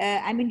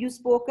 I mean, you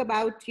spoke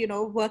about, you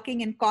know,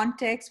 working in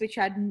contexts which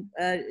are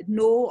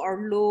no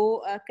or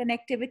low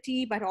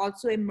connectivity, but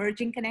also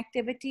emerging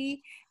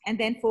connectivity, and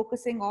then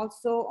focusing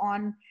also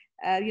on,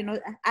 you know,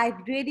 I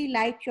really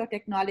liked your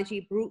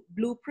technology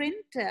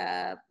blueprint,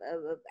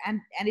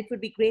 and it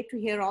would be great to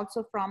hear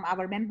also from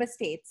our member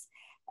states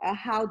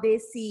how they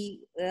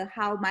see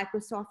how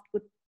Microsoft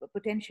could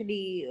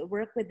potentially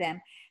work with them,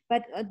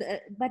 but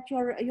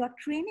your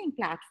training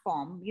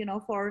platform, you know,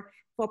 for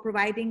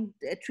providing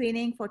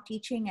training for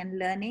teaching and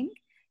learning,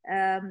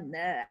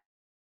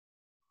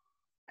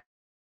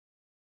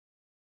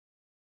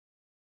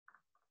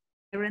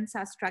 parents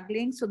are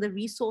struggling, so the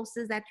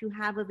resources that you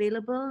have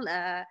available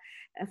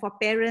for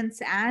parents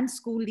and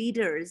school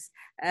leaders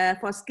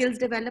for skills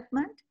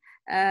development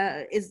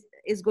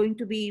is going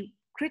to be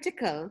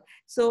critical.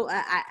 So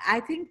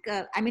I think,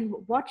 I mean,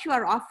 what you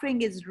are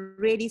offering is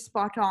really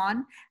spot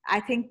on. I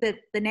think that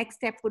the next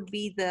step would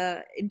be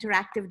the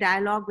interactive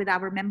dialogue with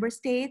our member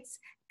states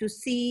to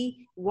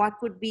see what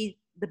would be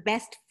the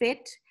best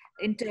fit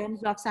in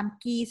terms of some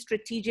key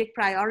strategic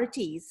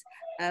priorities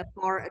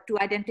to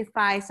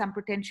identify some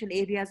potential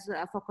areas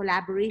for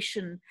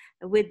collaboration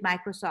with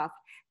Microsoft.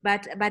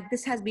 But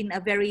this has been a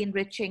very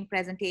enriching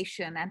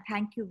presentation, and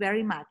thank you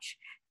very much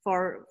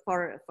for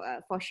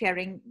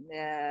sharing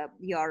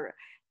your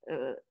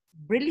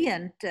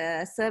brilliant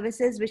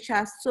services, which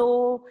are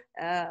so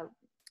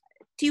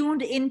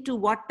tuned into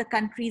what the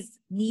countries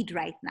need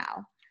right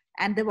now,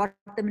 and what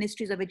the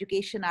ministries of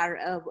education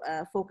are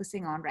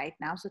focusing on right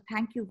now. So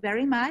thank you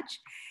very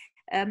much.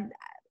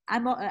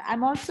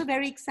 I'm also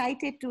very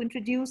excited to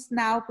introduce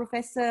now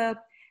Professor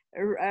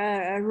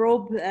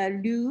Rob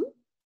Liu,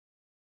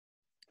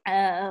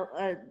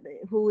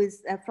 who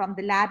is from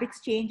the Lab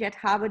Xchange at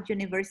Harvard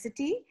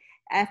University,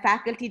 a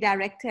faculty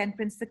director and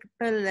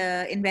principal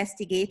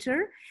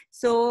investigator.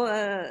 So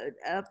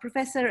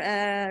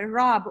Professor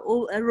Rob,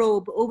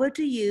 over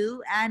to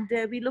you, and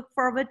we look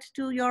forward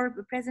to your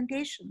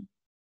presentation.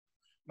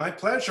 My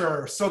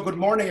pleasure. So good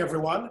morning,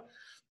 everyone.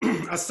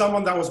 As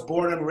someone that was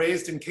born and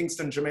raised in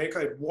Kingston, Jamaica,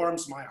 it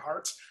warms my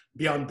heart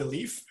beyond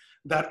belief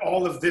that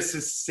all of this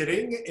is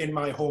sitting in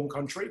my home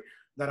country,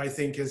 that I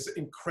think is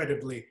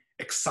incredibly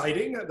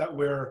exciting, that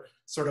we're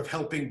sort of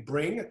helping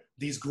bring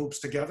these groups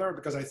together,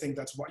 because I think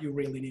that's what you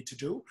really need to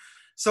do.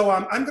 So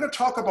I'm going to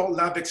talk about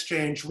Lab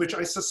Xchange, which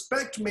I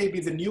suspect may be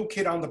the new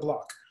kid on the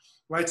block,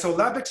 right? So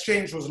Lab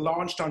Xchange was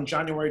launched on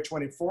January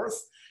 24th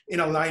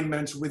in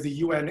alignment with the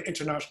UN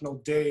International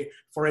Day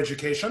for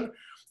Education.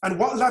 And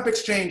what Lab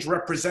Xchange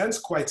represents,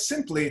 quite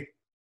simply,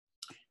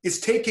 is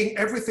taking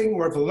everything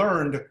we've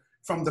learned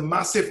from the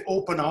massive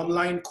open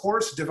online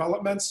course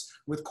developments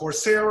with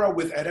Coursera,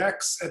 with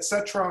edX,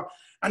 etc.,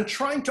 and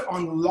trying to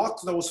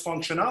unlock those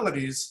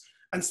functionalities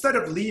instead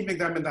of leaving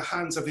them in the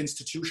hands of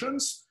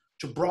institutions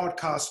to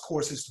broadcast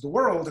courses to the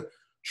world.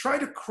 Try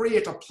to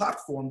create a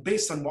platform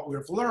based on what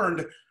we've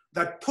learned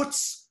that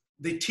puts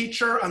the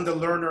teacher and the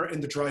learner in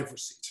the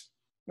driver's seat.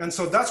 And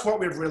so that's what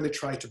we've really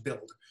tried to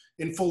build.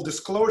 In full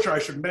disclosure, I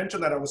should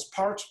mention that I was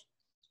part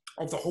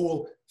of the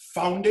whole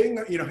founding,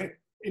 you know,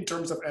 in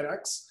terms of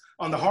edX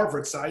on the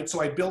Harvard side.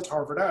 So I built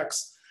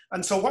HarvardX.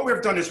 And so what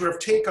we've done is we've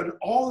taken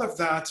all of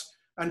that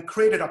and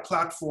created a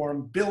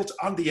platform built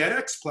on the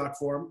edX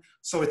platform.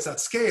 So it's at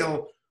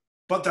scale,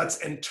 but that's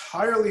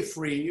entirely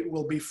free,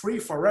 will be free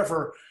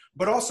forever,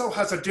 but also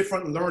has a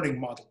different learning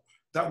model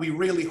that we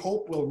really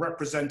hope will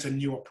represent a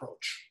new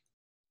approach.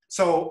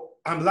 So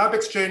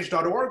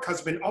labxchange.org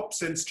has been up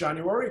since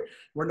January.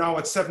 We're now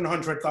at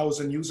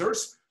 700,000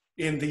 users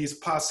in these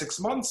past 6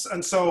 months.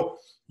 And so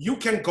you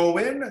can go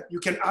in, you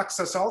can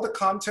access all the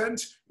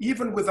content,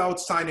 even without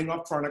signing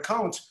up for an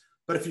account.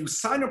 But if you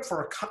sign up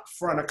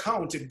for an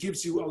account, it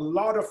gives you a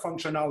lot of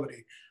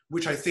functionality,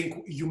 which I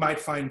think you might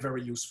find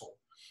very useful.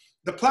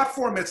 The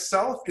platform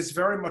itself is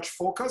very much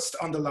focused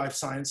on the life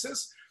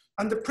sciences.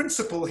 And the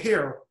principle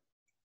here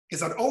is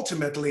that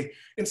ultimately,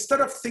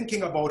 instead of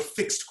thinking about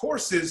fixed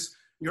courses,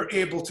 you're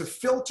able to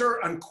filter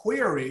and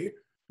query,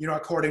 you know,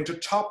 according to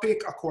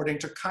topic, according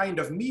to kind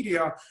of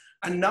media,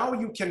 and now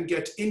you can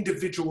get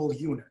individual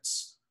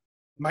units.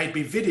 Might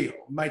be video,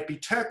 might be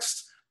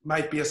text,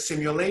 might be a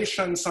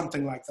simulation,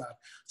 something like that.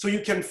 So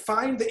you can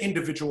find the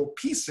individual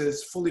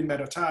pieces fully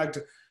meta tagged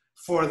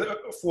for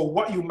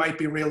what you might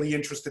be really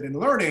interested in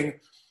learning.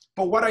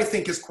 But what I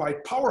think is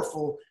quite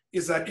powerful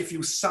is that if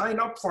you sign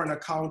up for an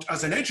account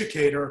as an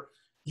educator,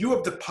 you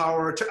have the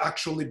power to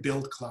actually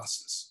build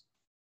classes.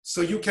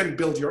 So you can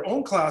build your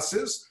own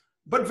classes,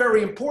 but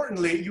very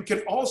importantly, you can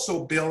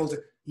also build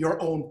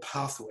your own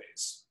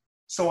pathways.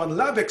 So on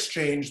Lab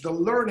Xchange, the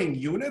learning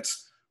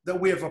units that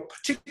we have a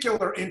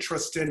particular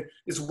interest in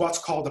is what's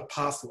called a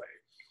pathway.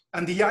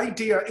 And the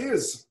idea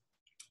is,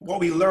 what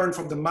we learned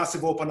from the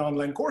massive open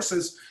online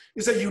courses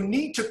is that you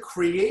need to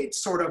create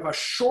sort of a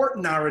short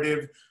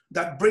narrative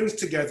that brings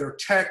together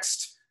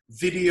text,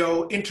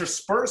 video,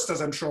 interspersed,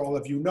 as I'm sure all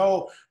of you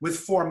know, with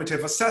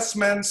formative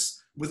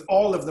assessments, with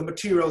all of the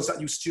materials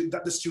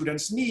that the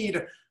students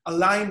need,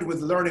 aligned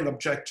with learning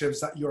objectives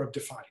that you have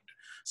defined.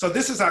 So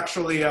this is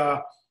actually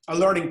a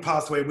learning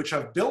pathway which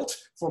I've built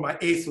for my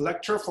 8th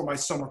lecture for my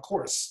summer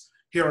course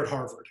here at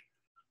Harvard.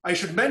 I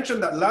should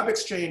mention that Lab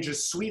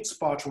Xchange's sweet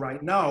spot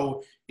right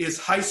now is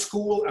high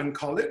school and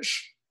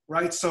college,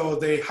 right? So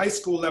the high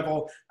school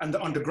level and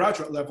the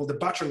undergraduate level, the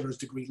bachelor's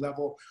degree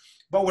level,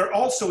 but we're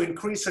also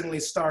increasingly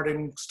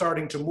starting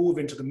to move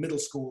into the middle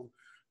school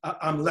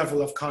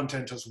level of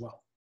content as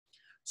well.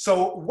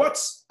 So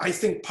what's, I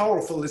think,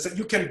 powerful is that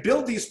you can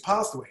build these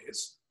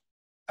pathways,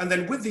 and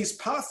then with these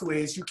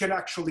pathways, you can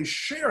actually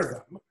share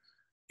them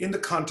in the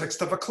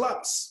context of a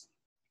class.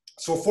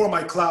 So for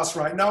my class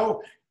right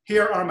now,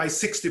 here are my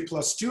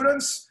 60+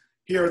 students.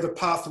 Here are the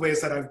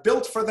pathways that I've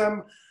built for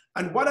them.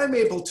 And what I'm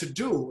able to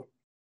do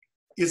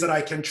is that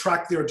I can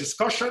track their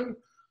discussion.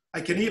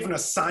 I can even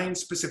assign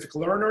specific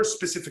learners,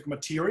 specific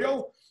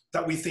material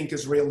that we think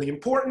is really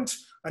important,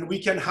 and we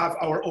can have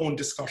our own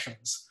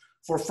discussions.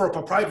 For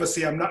FERPA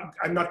privacy, I'm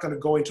not going to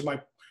go into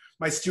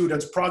my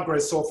students'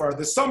 progress so far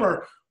this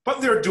summer, but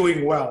they're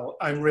doing well,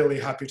 I'm really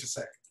happy to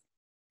say.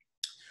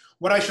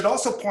 What I should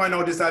also point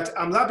out is that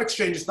Lab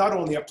Xchange is not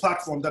only a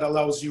platform that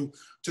allows you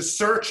to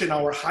search in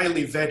our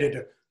highly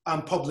vetted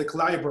public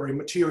library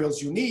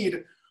materials you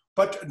need,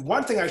 but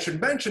one thing I should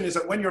mention is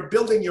that when you're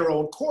building your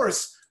own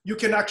course, you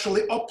can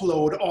actually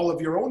upload all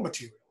of your own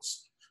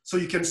materials. So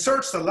you can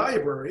search the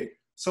library.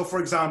 So for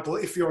example,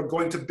 if you're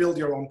going to build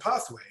your own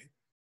pathway,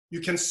 you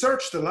can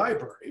search the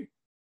library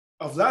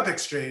of Lab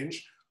Xchange,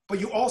 but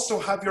you also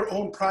have your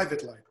own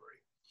private library.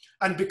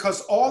 And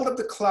because all of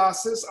the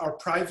classes are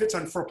private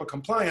and FERPA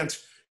compliant,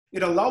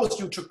 it allows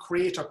you to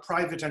create a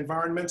private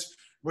environment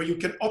where you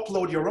can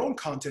upload your own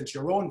content,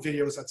 your own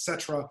videos,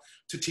 etc.,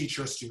 to teach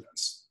your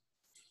students.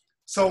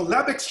 So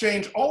Lab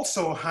Xchange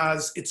also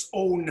has its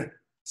own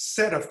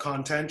set of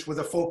content with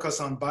a focus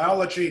on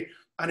biology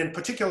and in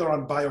particular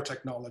on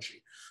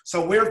biotechnology.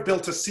 So we've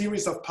built a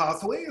series of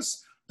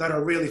pathways that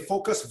are really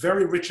focused,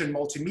 very rich in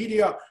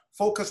multimedia,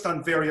 focused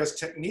on various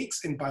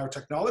techniques in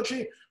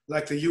biotechnology,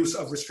 like the use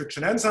of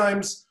restriction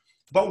enzymes.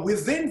 But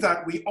within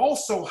that, we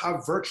also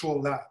have virtual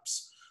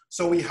labs.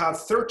 So we have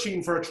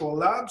 13 virtual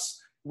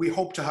labs. We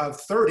hope to have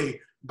 30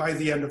 by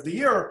the end of the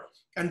year.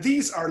 And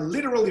these are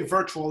literally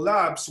virtual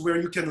labs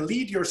where you can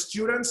lead your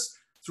students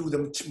through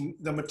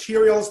the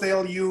materials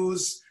they'll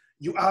use.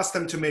 You ask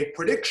them to make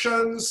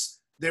predictions,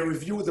 they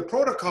review the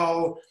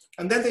protocol,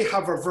 and then they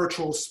have a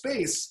virtual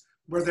space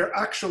where they're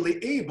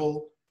actually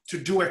able to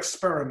do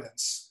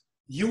experiments,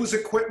 use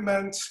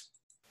equipment,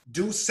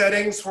 do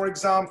settings, for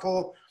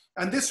example.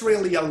 And this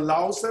really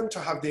allows them to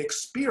have the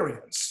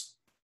experience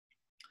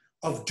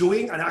of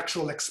doing an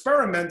actual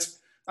experiment.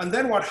 And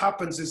then what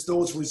happens is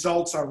those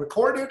results are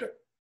recorded.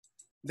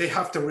 They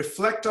have to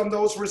reflect on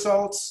those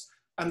results,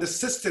 and the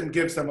system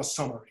gives them a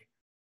summary.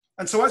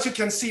 And so as you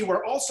can see,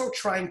 we're also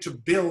trying to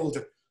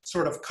build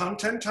sort of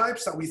content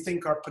types that we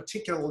think are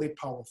particularly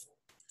powerful.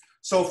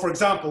 So for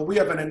example, we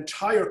have an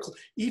entire,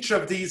 each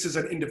of these is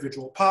an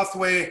individual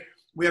pathway.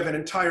 We have an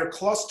entire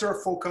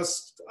cluster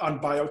focused on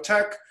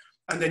biotech.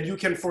 And then you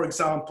can, for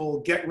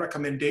example, get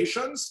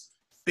recommendations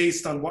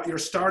based on what your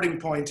starting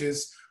point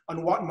is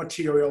on what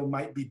material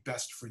might be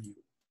best for you.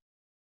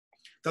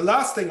 The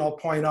last thing I'll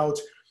point out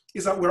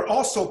is that we're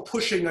also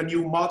pushing a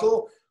new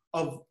model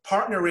of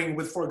partnering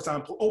with, for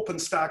example,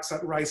 OpenStax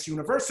at Rice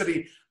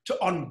University to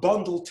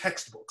unbundle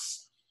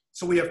textbooks.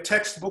 So we have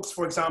textbooks,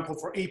 for example,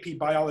 for AP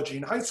Biology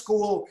in high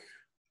school.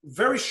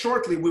 Very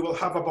shortly, we will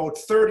have about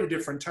 30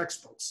 different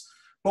textbooks.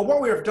 But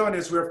what we have done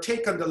is we have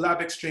taken the Lab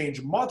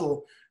Xchange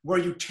model where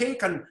you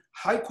take a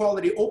high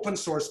quality open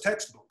source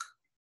textbook,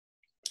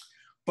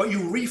 but you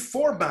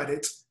reformat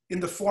it in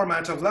the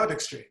format of Lab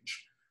Xchange.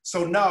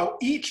 So now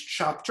each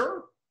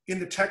chapter in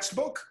the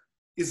textbook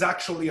is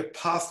actually a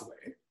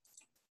pathway.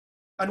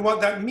 And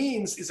what that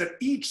means is that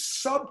each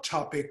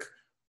subtopic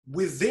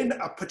within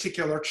a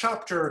particular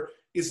chapter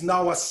is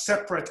now a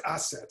separate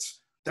asset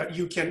that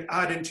you can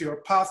add into your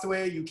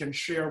pathway, you can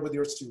share with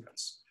your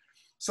students.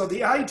 So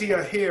the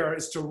idea here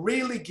is to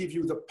really give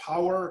you the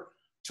power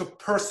to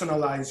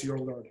personalize your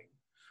learning.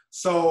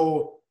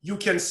 So you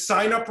can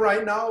sign up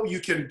right now, you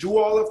can do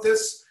all of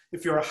this.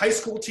 If you're a high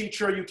school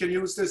teacher, you can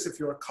use this. If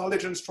you're a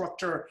college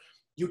instructor,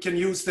 you can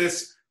use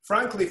this.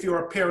 frankly, if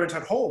you're a parent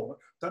at home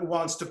that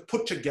wants to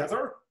put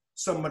together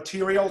some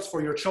materials for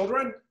your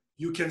children,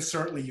 you can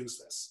certainly use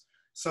this.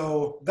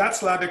 So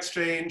that's Lab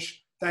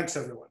Exchange. Thanks,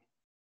 everyone.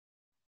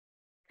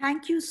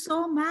 Thank you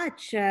so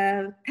much.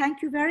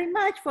 Thank you very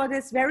much for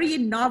this very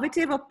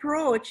innovative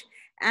approach.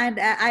 And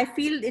I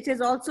feel it is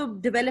also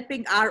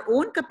developing our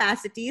own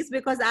capacities,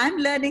 because I'm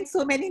learning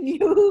so many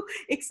new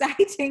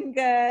exciting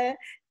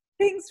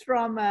things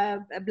from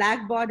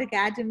Blackboard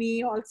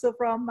Academy, also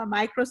from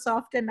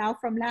Microsoft, and now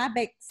from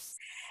LabX.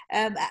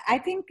 I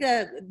think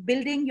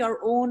building your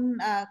own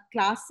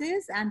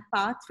classes and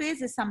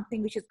pathways is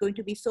something which is going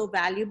to be so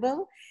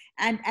valuable.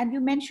 And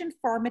you mentioned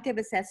formative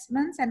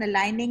assessments and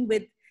aligning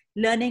with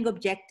learning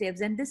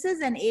objectives. And this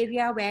is an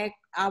area where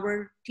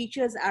our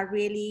teachers are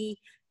really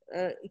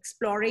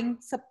exploring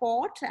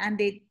support.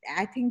 And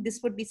I think this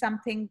would be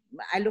something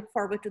I look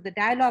forward to the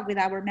dialogue with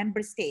our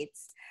member states.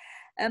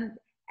 And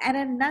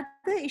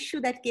another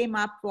issue that came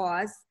up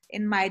was,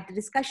 in my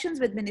discussions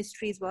with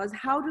ministries, was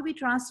how do we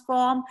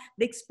transform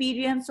the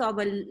experience of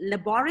a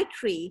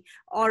laboratory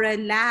or a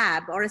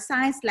lab or a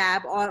science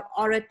lab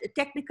or a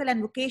technical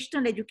and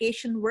vocational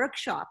education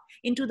workshop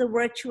into the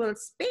virtual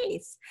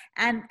space.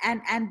 And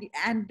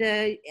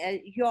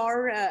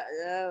your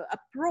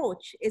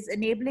approach is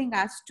enabling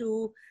us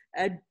to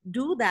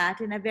do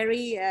that in a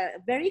very,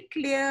 very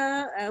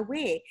clear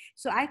way.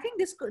 So I think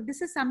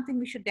this is something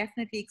we should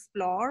definitely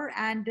explore.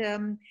 And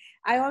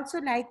I also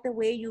like the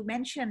way you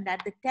mentioned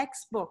that the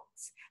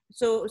textbooks,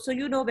 so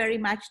you know very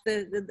much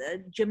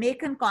the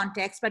Jamaican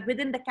context, but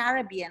within the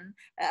Caribbean,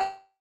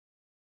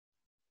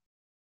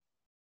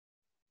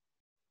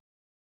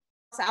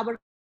 our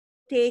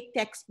take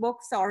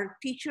textbooks, or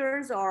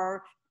teachers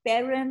or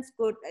parents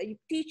could,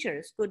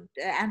 teachers could,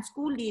 and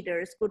school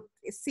leaders could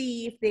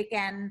see if they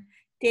can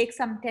take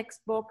some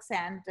textbooks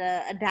and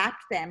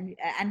adapt them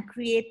and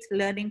create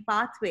learning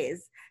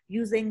pathways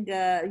using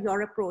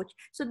your approach.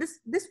 So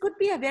this could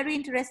be a very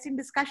interesting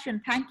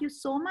discussion. Thank you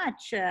so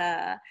much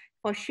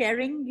for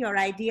sharing your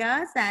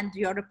ideas and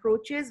your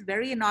approaches,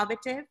 very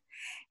innovative.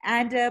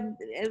 And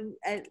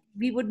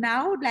we would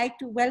now like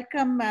to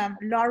welcome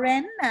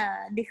Lauren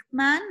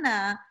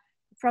Lichtman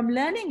from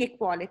Learning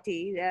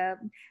Equality.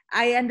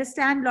 I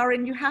understand,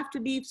 Lauren, you have to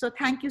leave, so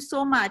thank you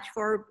so much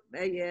for,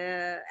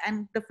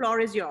 and the floor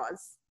is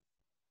yours.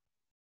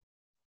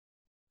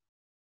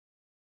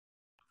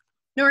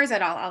 No worries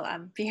at all.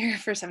 I'll be here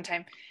for some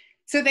time.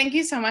 So thank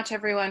you so much,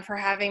 everyone, for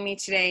having me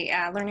today.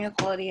 Learning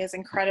Equality is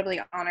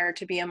incredibly honored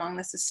to be among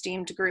this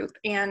esteemed group.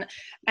 And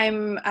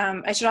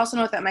I should also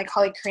note that my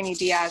colleague, Karini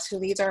Diaz, who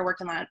leads our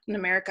work in Latin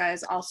America,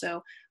 is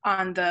also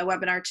on the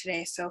webinar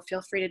today. So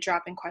feel free to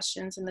drop in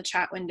questions in the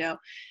chat window.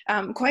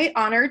 Quite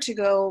honored to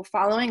go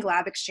following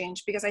Lab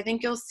Exchange, because I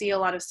think you'll see a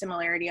lot of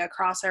similarity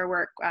across our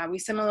work. We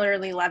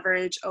similarly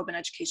leverage open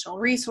educational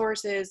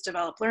resources,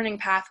 develop learning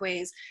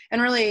pathways,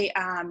 and really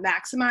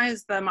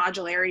maximize the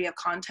modularity of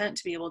content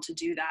to be able to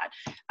do that.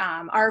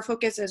 Our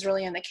focus is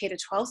really in the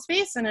K-12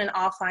 space and in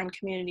offline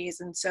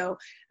communities, and so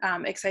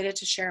excited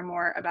to share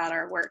more about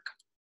our work.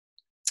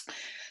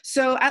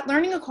 So at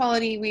Learning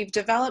Equality, we've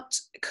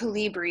developed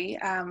Colibri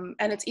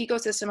and its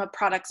ecosystem of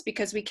products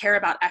because we care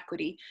about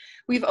equity.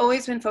 We've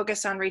always been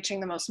focused on reaching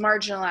the most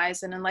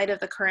marginalized, and in light of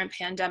the current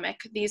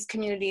pandemic, these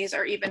communities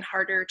are even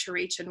harder to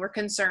reach, and we're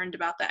concerned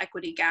about the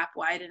equity gap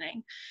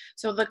widening.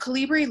 So the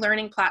Colibri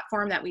learning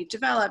platform that we've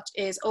developed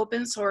is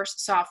open source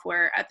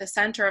software at the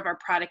center of our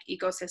product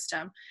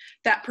ecosystem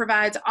that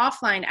provides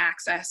offline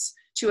access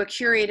to a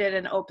curated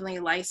and openly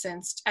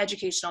licensed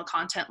educational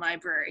content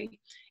library.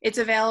 It's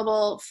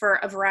available for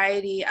a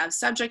variety of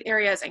subject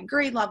areas and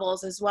grade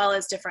levels, as well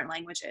as different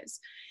languages.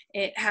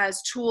 It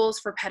has tools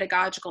for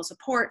pedagogical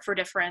support for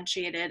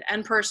differentiated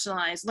and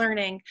personalized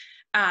learning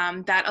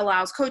that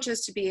allows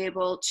coaches to be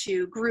able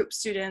to group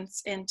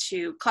students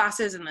into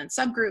classes and then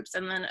subgroups,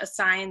 and then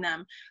assign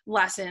them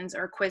lessons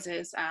or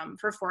quizzes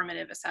for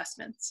formative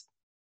assessments.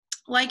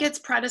 Like its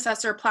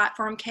predecessor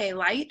platform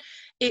K-Lite,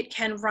 it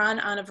can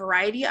run on a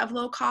variety of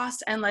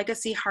low-cost and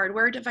legacy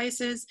hardware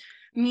devices,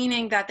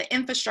 meaning that the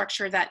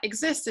infrastructure that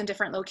exists in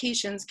different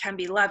locations can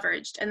be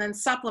leveraged and then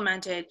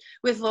supplemented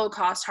with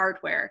low-cost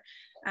hardware.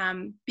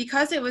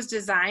 Because it was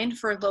designed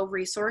for low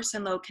resource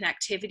and low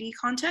connectivity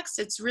context,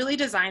 it's really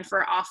designed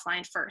for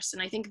offline first.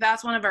 And I think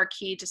that's one of our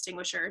key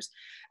distinguishers.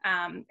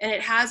 And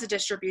it has a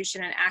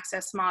distribution and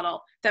access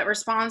model that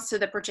responds to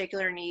the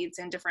particular needs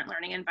in different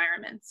learning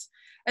environments.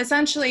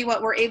 Essentially,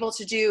 what we're able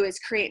to do is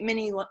create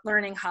mini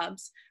learning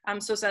hubs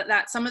so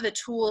that some of the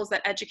tools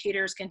that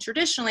educators can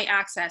traditionally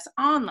access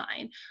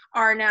online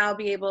are now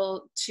be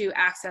able to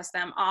access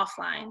them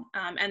offline.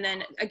 And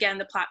then again,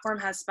 the platform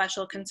has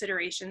special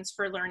considerations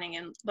for learning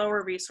in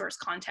lower resource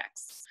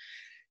contexts.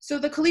 So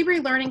the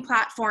Colibri learning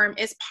platform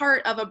is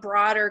part of a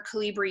broader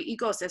Colibri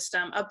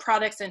ecosystem of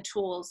products and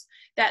tools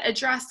that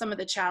address some of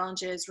the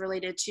challenges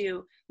related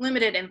to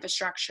limited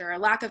infrastructure,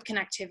 lack of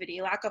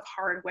connectivity, lack of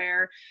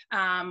hardware,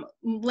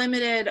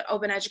 limited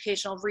open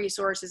educational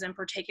resources in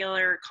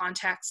particular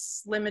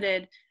contexts,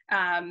 limited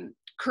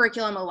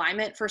curriculum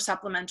alignment for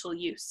supplemental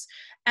use.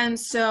 And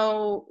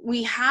so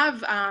we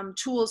have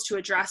tools to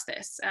address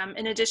this.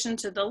 In addition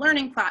to the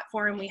learning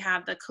platform, we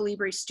have the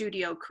Calibri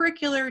Studio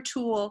curricular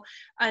tool,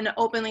 an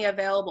openly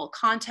available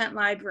content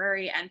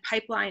library and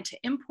pipeline to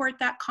import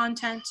that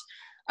content,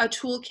 a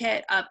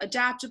toolkit of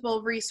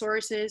adaptable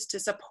resources to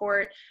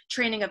support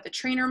training of the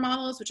trainer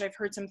models, which I've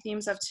heard some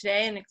themes of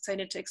today and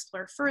excited to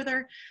explore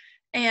further,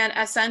 and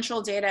a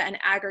central data and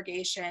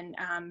aggregation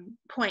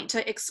point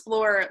to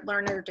explore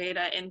learner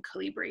data in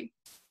Calibri.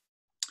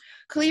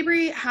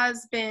 Calibri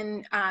has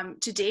been,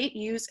 to date,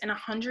 used in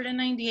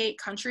 198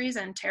 countries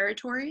and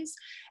territories,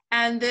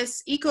 and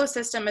this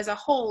ecosystem as a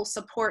whole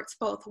supports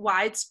both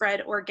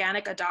widespread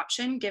organic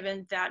adoption,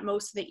 given that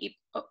most of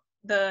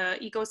the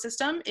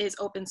ecosystem is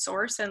open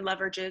source and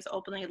leverages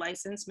openly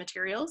licensed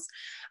materials,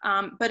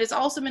 but it's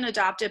also been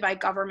adopted by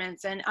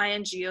governments and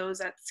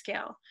INGOs at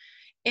scale.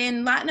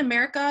 In Latin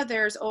America,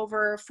 there's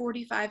over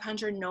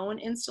 4,500 known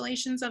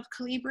installations of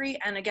Calibri.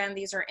 And again,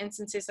 these are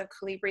instances of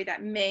Calibri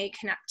that may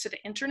connect to the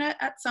internet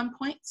at some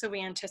point. So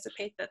we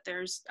anticipate that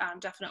there's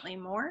definitely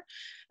more,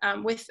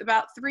 with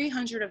about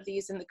 300 of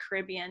these in the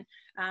Caribbean,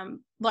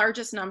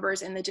 largest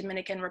numbers in the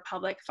Dominican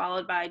Republic,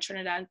 followed by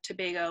Trinidad,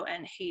 Tobago,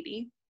 and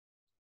Haiti.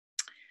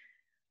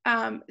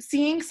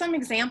 Seeing some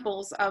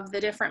examples of the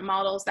different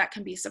models that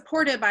can be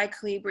supported by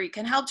Calibri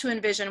can help to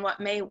envision what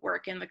may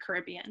work in the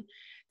Caribbean.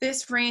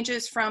 This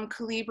ranges from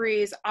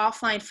Calibri's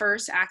offline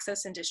first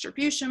access and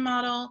distribution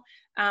model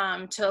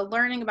to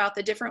learning about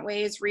the different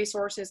ways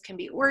resources can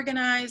be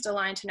organized,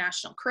 aligned to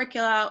national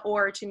curricula,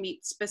 or to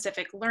meet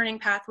specific learning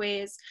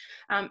pathways,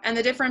 and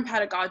the different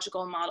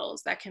pedagogical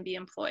models that can be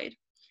employed.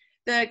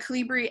 The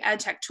Calibri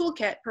EdTech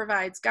Toolkit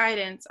provides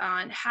guidance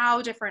on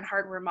how different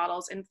hardware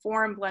models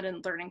inform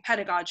blended learning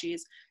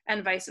pedagogies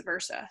and vice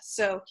versa.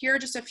 So here are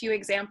just a few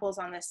examples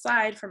on this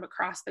slide from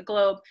across the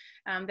globe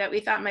that we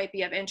thought might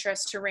be of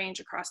interest to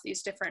range across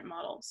these different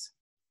models.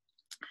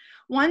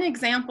 One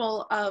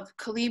example of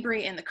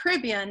Calibri in the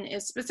Caribbean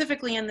is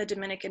specifically in the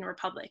Dominican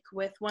Republic,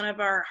 with one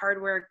of our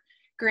hardware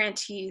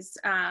grantees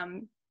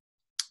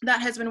that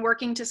has been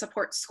working to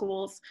support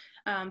schools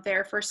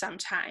there for some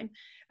time.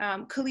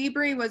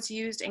 Calibri was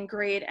used in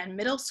grade and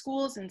middle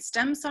schools in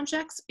STEM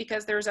subjects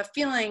because there was a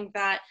feeling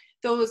that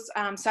those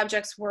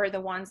subjects were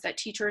the ones that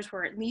teachers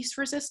were at least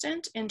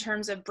resistant in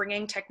terms of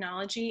bringing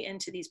technology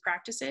into these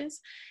practices.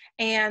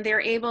 And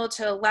they're able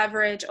to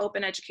leverage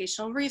open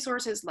educational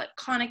resources like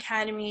Khan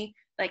Academy,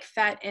 like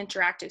PhET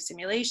interactive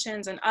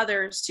simulations, and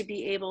others to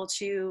be able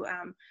to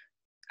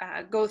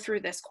go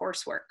through this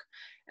coursework.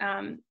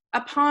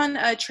 Upon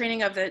a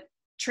training of the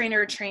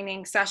trainer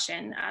training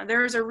session,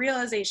 there is a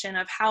realization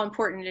of how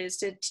important it is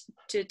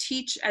to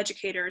teach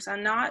educators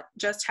on not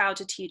just how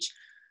to teach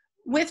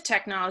with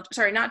technology,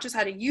 not just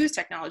how to use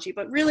technology,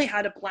 but really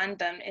how to blend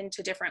them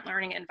into different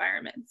learning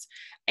environments.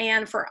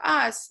 And for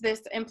us,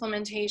 this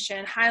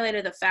implementation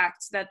highlighted the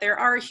fact that there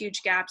are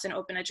huge gaps in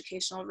open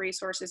educational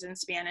resources in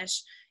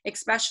Spanish,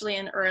 especially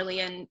in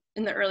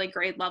the early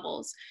grade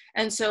levels.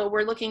 And so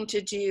we're looking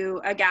to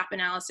do a gap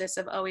analysis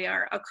of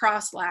OER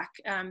across LAC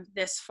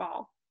this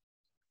fall.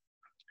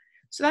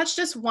 So that's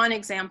just one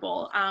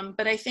example,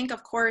 but I think,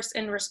 of course,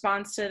 in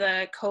response to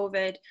the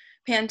COVID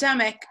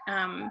pandemic,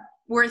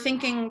 we're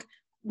thinking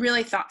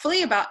really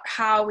thoughtfully about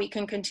how we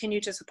can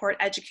continue to support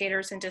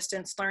educators in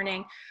distance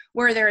learning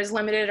where there is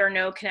limited or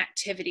no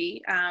connectivity,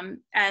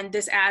 and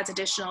this adds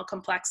additional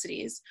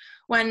complexities.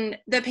 When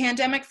the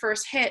pandemic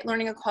first hit,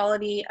 Learning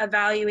Equality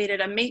evaluated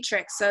a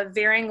matrix of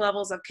varying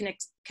levels of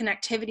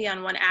connectivity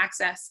on one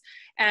axis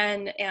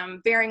and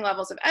varying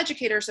levels of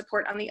educator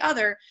support on the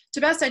other to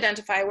best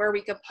identify where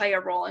we could play a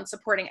role in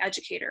supporting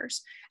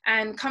educators.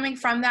 And coming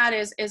from that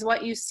is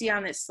what you see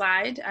on this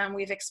slide.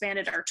 We've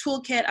expanded our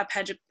toolkit of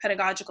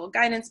pedagogical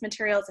guidance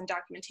materials and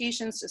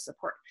documentations to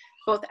support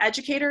both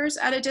educators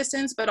at a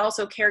distance, but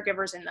also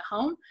caregivers in the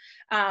home.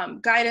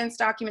 Guidance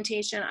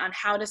documentation on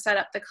how to set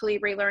up the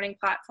Calibri learning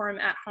platform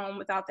at home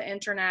without the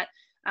internet,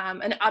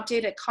 an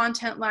updated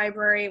content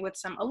library with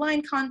some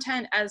aligned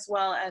content, as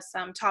well as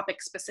some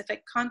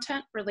topic-specific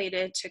content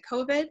related to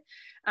COVID,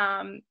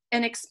 an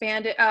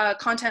expanded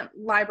content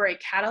library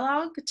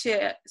catalog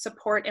to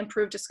support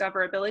improved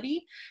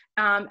discoverability,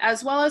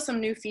 as well as some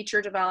new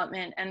feature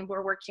development. And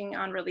we're working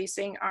on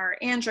releasing our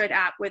Android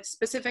app with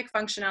specific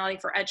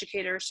functionality for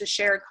educators to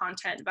share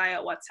content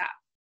via WhatsApp.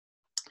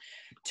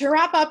 To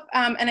wrap up,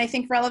 and I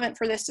think relevant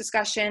for this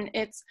discussion,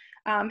 it's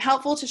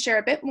helpful to share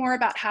a bit more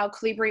about how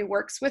Calibri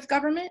works with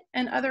government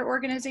and other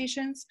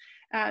organizations,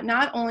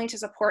 not only to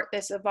support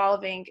this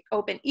evolving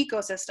open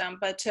ecosystem,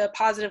 but to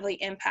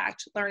positively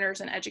impact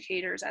learners and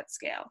educators at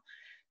scale.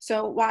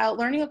 So while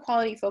Learning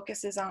Equality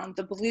focuses on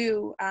the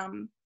blue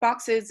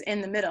boxes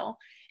in the middle,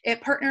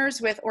 it partners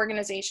with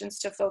organizations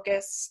to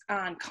focus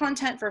on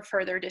content for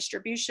further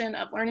distribution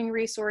of learning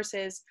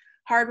resources,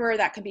 hardware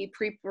that can be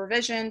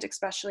pre-provisioned,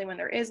 especially when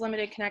there is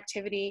limited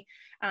connectivity,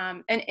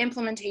 and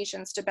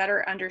implementations to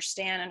better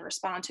understand and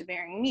respond to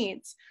varying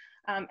needs.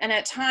 And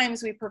at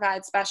times we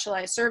provide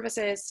specialized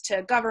services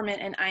to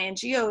government and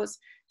INGOs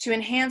to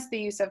enhance the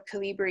use of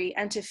Calibri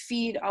and to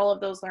feed all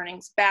of those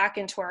learnings back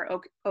into our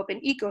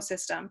open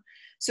ecosystem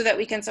so that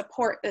we can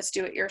support this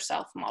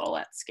do-it-yourself model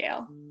at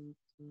scale.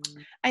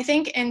 I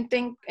think in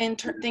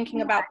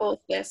thinking about both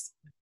this,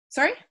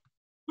 sorry?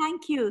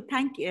 Thank you.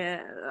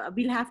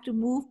 We'll have to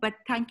move, but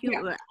thank you.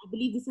 Yeah. I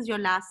believe this is your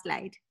last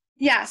slide.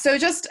 Yeah, so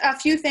just a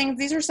few things.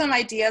 These are some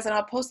ideas, and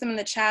I'll post them in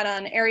the chat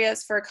on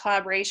areas for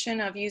collaboration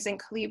of using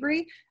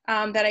Calibri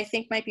that I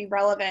think might be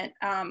relevant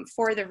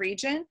for the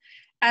region,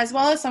 as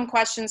well as some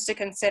questions to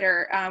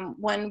consider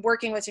when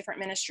working with different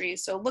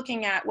ministries. So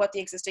looking at what the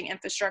existing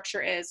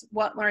infrastructure is,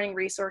 what learning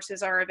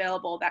resources are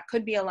available that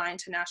could be aligned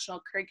to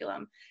national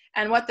curriculum,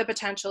 and what the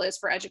potential is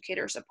for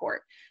educator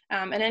support.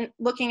 And in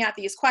looking at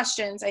these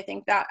questions, I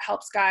think that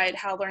helps guide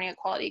how learning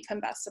equality can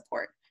best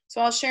support. So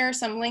I'll share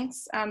some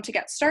links to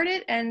get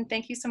started, and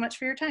thank you so much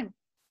for your time.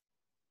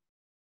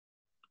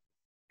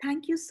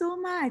 Thank you so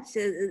much.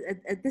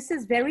 This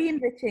is very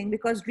enriching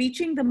because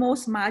reaching the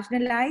most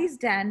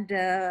marginalized and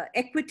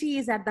equity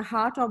is at the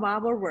heart of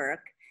our work.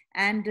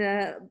 And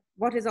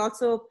what is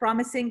also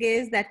promising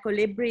is that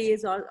Calibri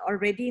is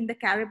already in the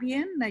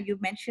Caribbean. You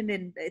mentioned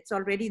it's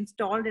already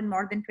installed in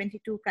more than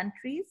 22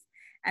 countries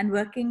and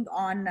working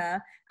on,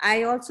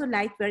 I also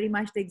like very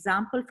much the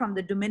example from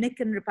the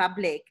Dominican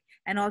Republic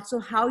and also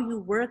how you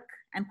work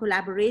and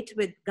collaborate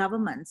with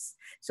governments.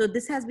 So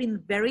this has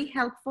been very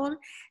helpful.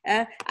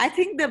 I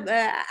think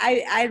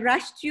I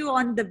rushed you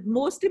on the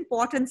most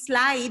important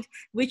slide,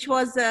 which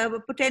was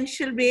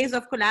potential ways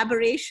of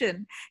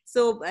collaboration.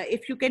 So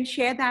if you can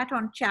share that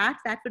on chat,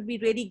 that would be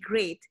really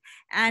great.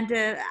 And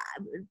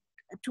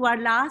to our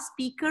last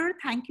speaker,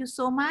 thank you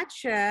so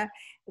much.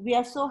 We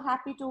are so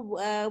happy to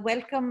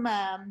welcome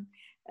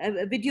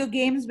Video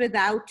Games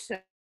Without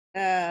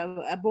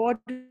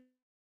Borders,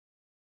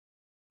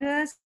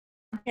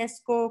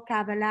 Francesco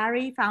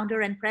Cavallari,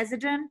 founder and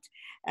president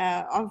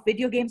of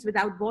Video Games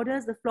Without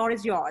Borders. The floor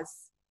is yours.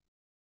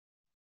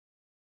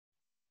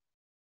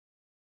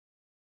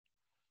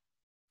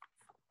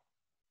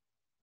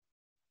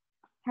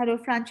 Hello,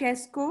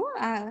 Francesco.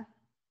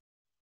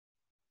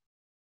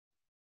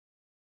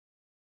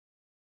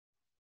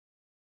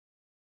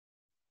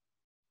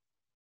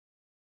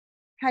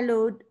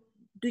 Hello,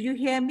 do you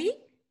hear me?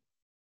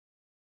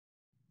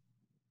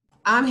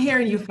 I'm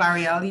hearing you,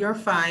 Fariel. You're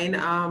fine.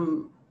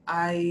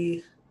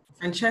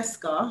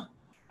 Francesca,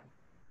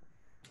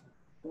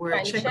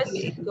 we're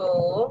checking.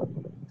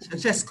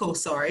 Francesco,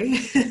 sorry.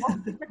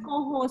 The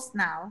co-host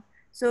now.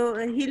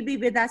 So he'll be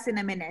with us in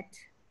a minute.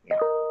 Yeah.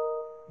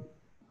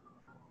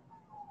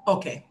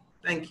 Okay,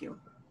 thank you.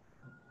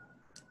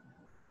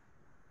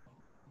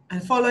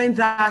 And following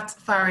that,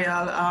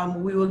 Fariel,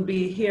 we will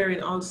be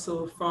hearing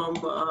also from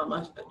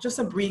just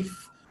a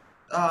brief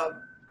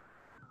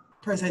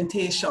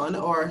presentation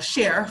or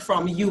share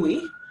from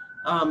Yui.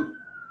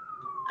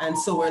 And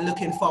so we're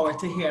looking forward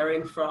to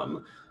hearing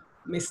from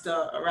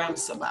Mr.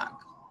 Ramsabak.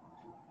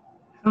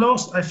 Hello,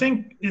 I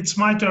think it's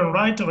my turn,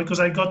 right? Because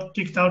I got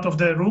kicked out of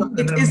the room.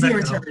 It is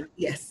your turn,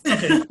 yes.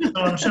 Okay, so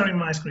I'm sharing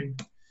my screen.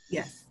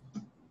 Yes.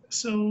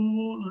 So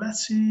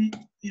let's see,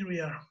 here we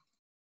are.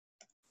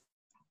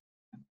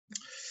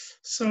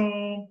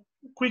 So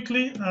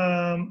quickly,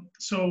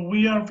 so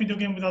we are Video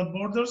Game Without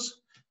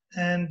Borders,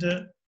 and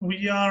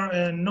we are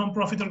a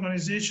non-profit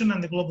organization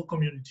and the global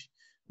community.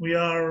 We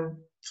are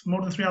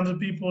more than 300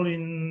 people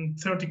in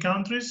 30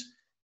 countries,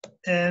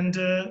 and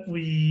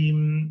we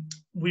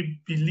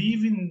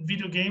believe in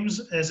video games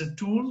as a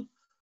tool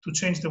to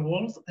change the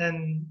world,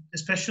 and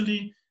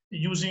especially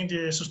using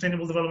the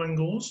Sustainable Development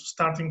Goals,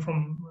 starting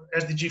from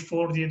SDG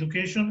 4, the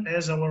education,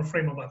 as our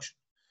frame of action.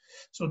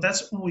 So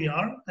that's who we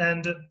are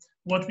and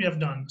what we have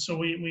done.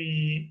 So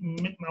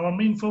our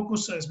main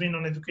focus has been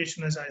on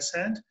education, as I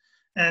said,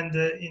 and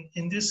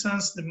in this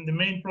sense, the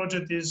main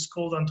project is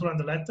called Until and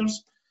the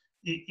Letters.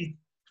 It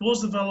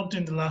was developed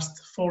in the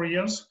last 4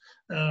 years,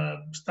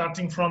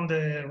 starting from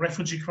the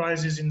refugee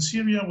crisis in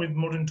Syria with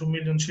more than 2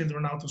 million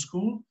children out of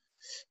school.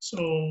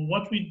 So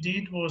what we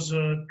did was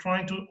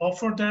trying to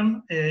offer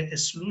them a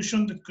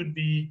solution that could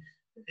be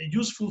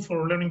useful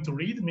for learning to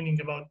read,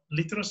 meaning about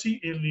literacy,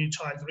 early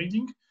child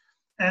reading,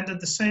 and at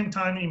the same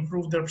time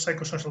improve their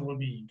psychosocial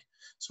well-being.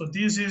 So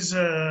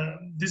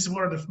this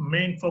were the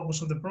main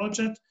focus of the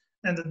project.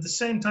 And at the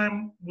same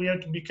time, we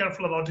have to be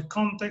careful about the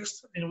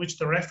context in which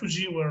the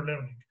refugee were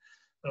learning.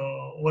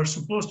 We're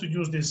supposed to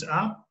use this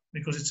app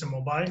because it's a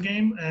mobile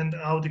game and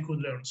how they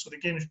could learn. So the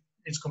game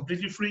is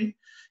completely free.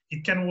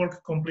 It can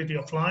work completely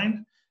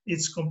offline.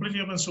 It's completely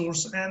open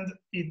source, and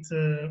it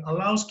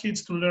allows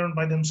kids to learn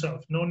by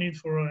themselves. No need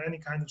for any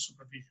kind of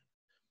supervision.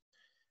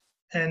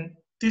 And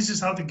this is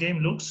how the game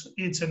looks.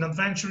 It's an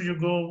adventure. You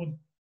go,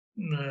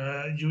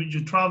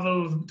 you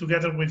travel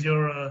together with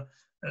your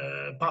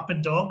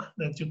puppet dog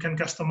that you can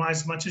customize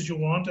as much as you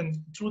want. And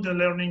through the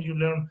learning, you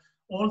learn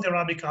all the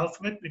Arabic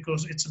alphabet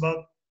because it's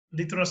about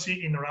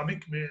literacy in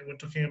Arabic. We're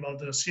talking about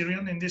the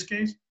Syrian in this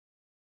case.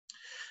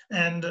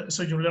 And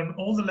so you learn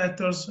all the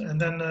letters and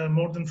then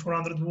more than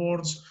 400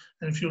 words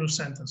and a few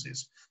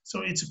sentences.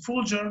 So it's a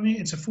full journey,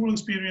 it's a full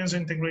experience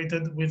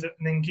integrated with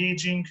an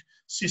engaging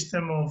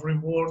system of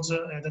rewards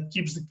that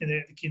keeps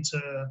the kids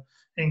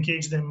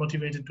engaged and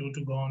motivated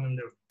to go on and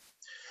learn.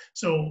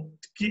 So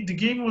the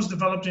game was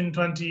developed in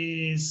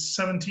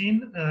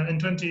 2017, in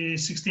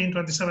 2016,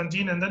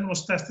 2017, and then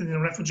was tested in a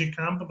refugee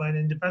camp by an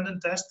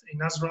independent test in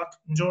Azraq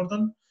in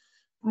Jordan,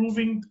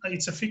 proving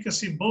its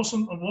efficacy both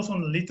on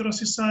the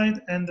literacy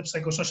side and the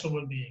psychosocial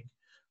well-being.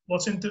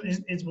 What's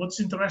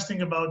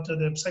interesting about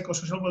the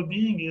psychosocial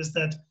well-being is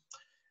that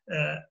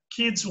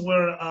kids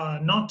were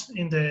not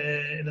in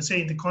the, let's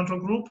say, in the control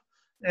group,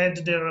 and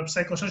their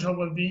psychosocial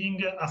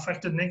well-being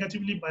affected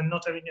negatively by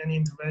not having any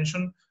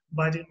intervention.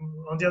 But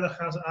on the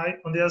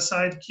other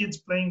side, kids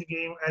playing the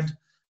game had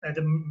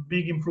a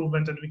big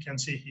improvement that we can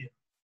see here.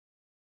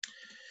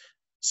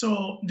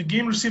 So the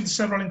game received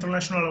several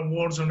international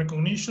awards and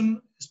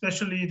recognition,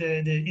 especially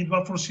the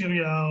IDWA for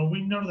Syria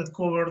winner that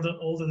covered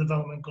all the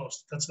development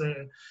costs. That's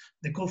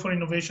the call for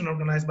innovation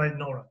organized by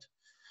NORAD.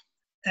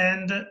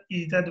 And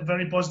it had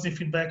very positive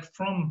feedback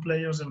from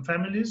players and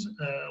families.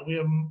 We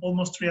have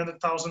almost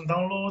 300,000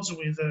 downloads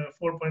with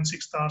 4.6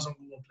 stars on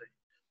Google Play.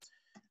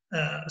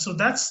 So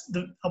that's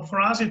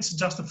for us, it's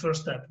just the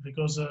first step,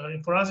 because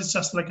for us, it's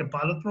just like a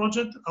pilot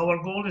project.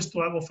 Our goal is to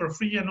offer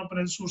free and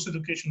open source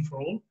education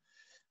for all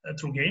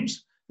through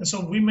games. And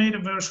so we made a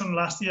version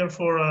last year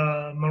for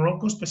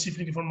Morocco,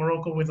 specifically for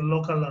Morocco, with a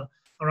local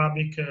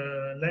Arabic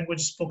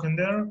language spoken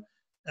there.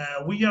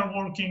 We are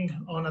working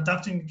on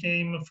adapting the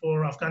game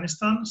for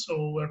Afghanistan.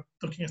 So we're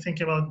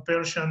thinking about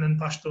Persian and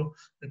Pashto,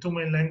 the two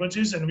main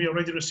languages, and we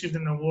already received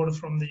an award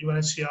from the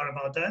UNHCR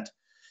about that.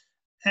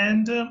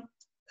 And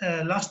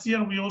last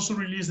year, we also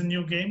released a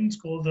new game. It's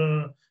called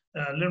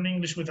Learn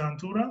English with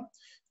Aventura.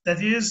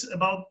 That is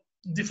about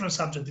different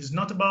subjects. It's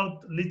not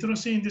about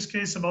literacy, in this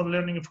case, about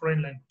learning a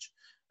foreign language.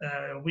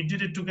 We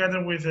did it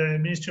together with the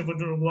Ministry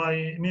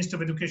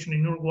of Education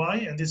in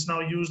Uruguay, and it's now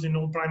used in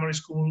all primary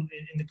schools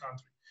in the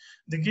country.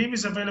 The game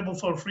is available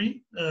for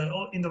free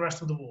in the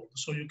rest of the world,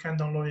 so you can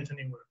download it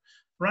anywhere.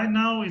 Right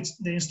now,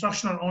 the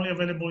instructions are only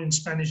available in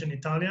Spanish and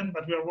Italian,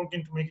 but we are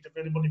working to make it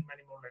available in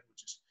many more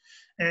languages.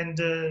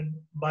 And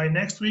by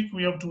next week,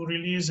 we hope to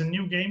release a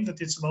new game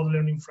that is about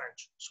learning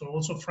French. So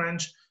also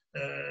French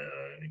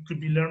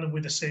could be learned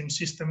with the same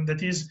system.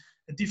 That is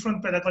a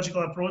different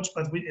pedagogical approach,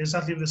 but with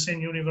exactly the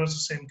same universe,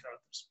 the same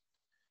characters.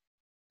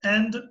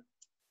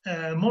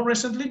 And more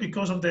recently,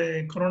 because of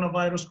the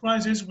coronavirus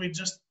crisis, we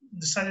just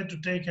decided to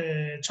take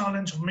a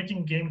challenge of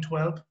making game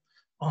 12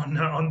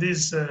 on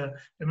this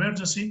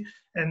emergency,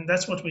 and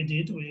that's what we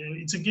did.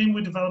 It's a game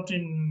we developed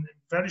in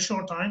a very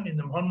short time, in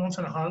 1 month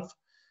and a half,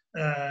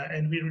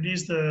 and we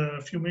released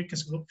a few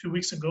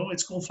weeks ago.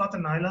 It's called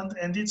Flatten Island,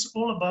 and it's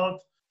all about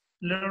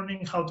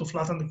learning how to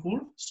flatten the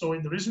curve. So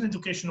there is an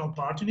educational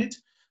part in it,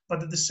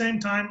 but at the same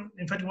time,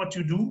 in fact, what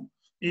you do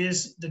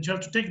is that you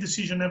have to take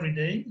decision every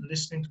day,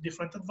 listening to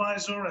different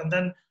advisors, and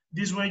then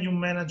this way you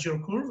manage your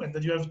curve, and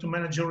that you have to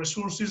manage your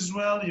resources as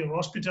well, your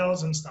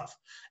hospitals and stuff,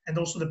 and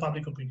also the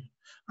public opinion,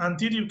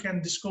 until you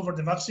can discover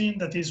the vaccine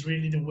that is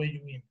really the way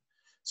you win.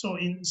 So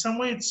in some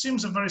way, it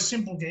seems a very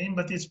simple game,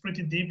 but it's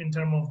pretty deep in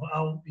terms of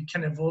how it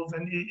can evolve,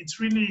 and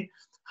it's really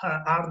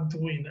hard to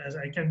win, as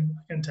I can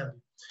tell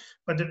you.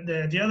 But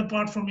the other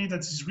part for me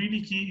that is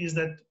really key is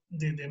that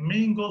the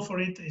main goal for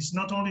it is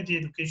not only the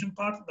education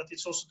part, but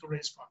it's also to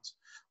raise funds.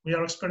 We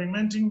are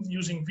experimenting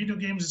using video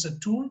games as a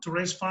tool to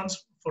raise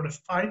funds for the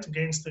fight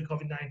against the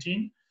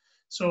COVID-19.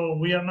 So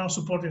we are now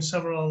supporting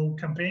several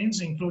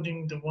campaigns,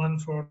 including the one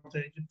from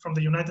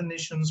the United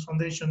Nations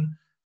Foundation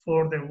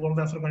for the World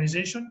Health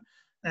Organization.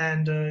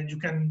 And you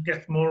can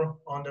get more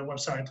on the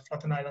website,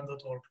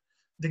 flattenisland.org.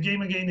 The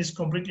game, again, is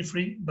completely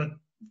free, but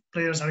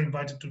players are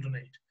invited to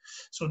donate.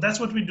 So that's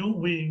what we do.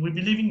 We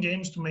believe in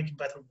games to make a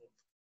better world.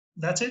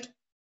 That's it.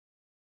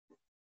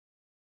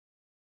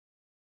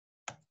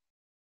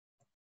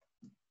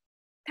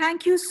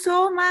 Thank you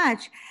so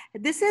much.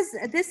 This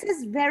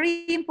is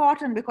very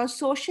important, because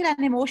social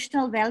and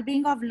emotional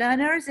well-being of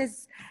learners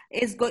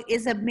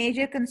is a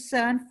major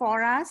concern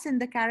for us in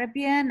the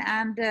Caribbean,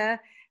 and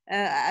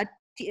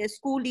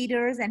school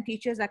leaders and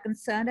teachers are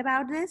concerned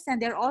about this.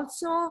 And they're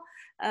also,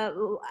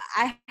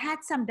 I had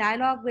some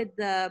dialogue with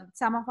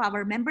some of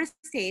our member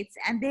states,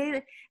 and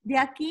they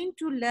are keen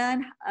to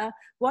learn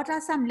what are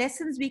some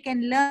lessons we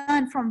can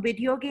learn from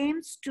video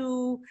games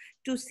to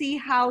see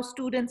how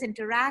students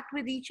interact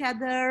with each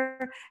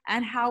other,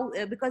 and how,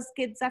 because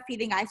kids are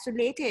feeling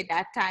isolated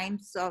at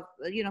times of,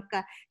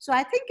 so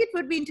I think it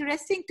would be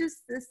interesting to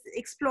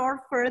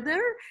explore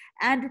further.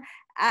 And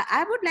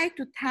I would like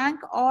to thank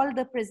all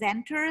the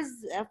presenters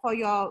for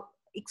your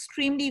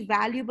extremely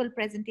valuable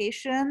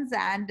presentations,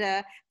 and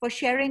for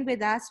sharing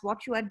with us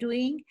what you are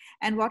doing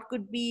and what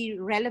could be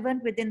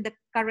relevant within the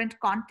current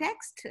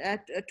context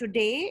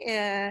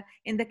today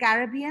in the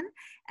Caribbean.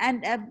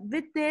 And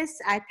with this,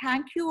 I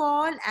thank you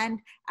all, and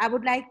I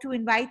would like to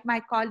invite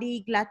my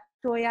colleague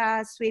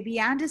Latoya Swaby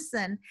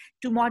Anderson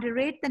to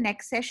moderate the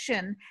next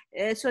session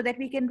so that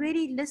we can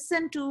really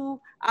listen to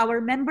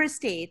our member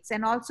states.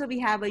 And also we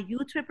have a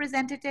youth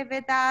representative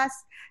with us.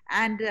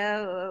 And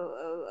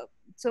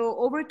so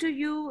over to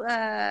you,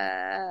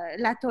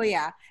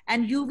 Latoya.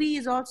 And UV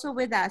is also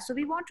with us. So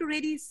we want to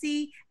really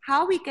see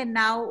how we can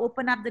now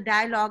open up the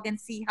dialogue and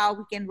see how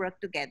we can work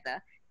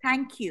together.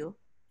 Thank you.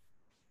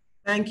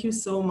 Thank you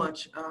so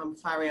much,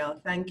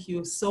 Fariel. Thank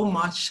you so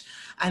much.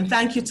 And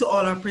thank you to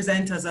all our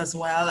presenters as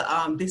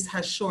well. This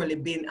has surely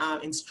been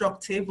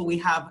instructive. We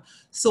have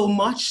so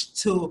much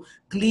to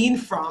glean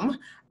from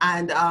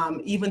and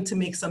even to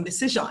make some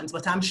decisions.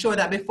 But I'm sure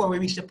that before we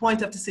reach the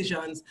point of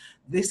decisions,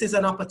 this is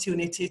an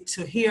opportunity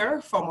to hear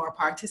from our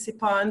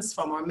participants,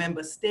 from our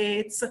member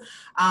states,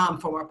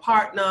 from our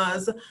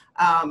partners,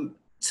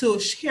 to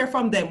hear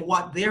from them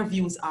what their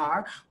views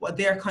are, what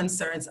their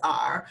concerns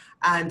are,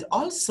 and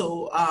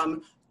also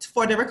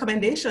for the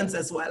recommendations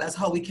as well as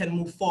how we can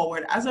move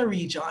forward as a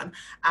region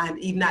and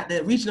even at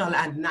the regional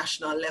and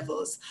national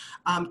levels.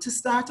 To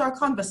start our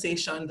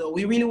conversation though,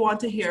 we really want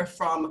to hear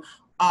from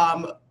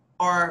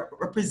our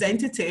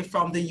representative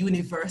from the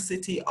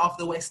University of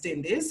the West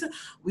Indies.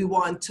 We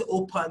want to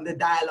open the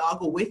dialogue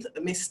with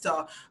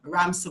Mr.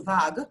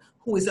 Ramsubag,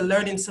 who is a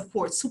learning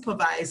support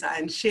supervisor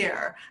and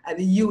chair at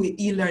the UE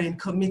e-learning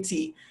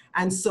committee.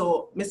 And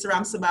so, Mr.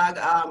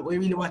 Ramsubag, we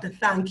really want to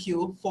thank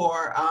you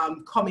for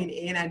coming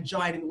in and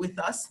joining with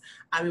us.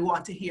 And we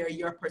want to hear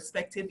your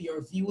perspective,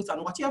 your views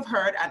on what you have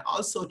heard, and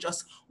also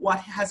just what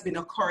has been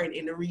occurring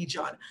in the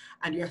region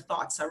and your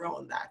thoughts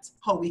around that,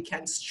 how we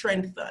can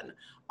strengthen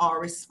our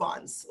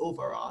response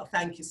overall.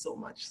 Thank you so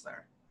much,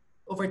 sir.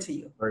 Over to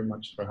you. Very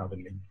much for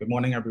having me. Good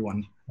morning,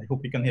 everyone. I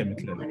hope you can hear me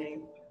clearly. Good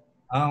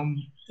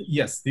morning.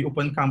 Yes, the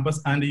Open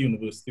Campus and the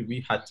university,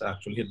 we had to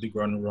actually hit the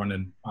ground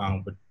running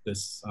with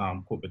this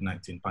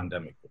COVID-19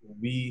 pandemic.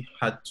 We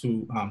had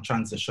to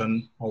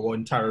transition our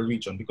entire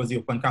region because the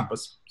Open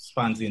Campus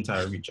spans the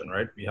entire region,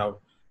 right? We have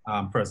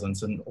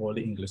presence in all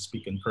the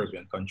English-speaking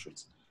Caribbean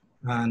countries.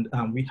 And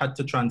we had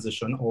to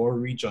transition our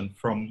region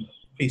from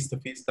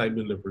face-to-face type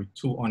delivery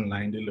to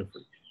online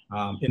delivery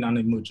in an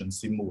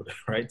emergency mode,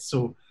 right?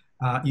 So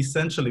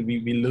essentially,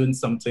 we learned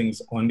some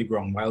things on the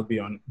ground while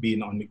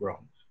being on the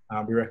ground.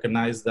 We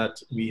recognize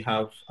that we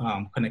have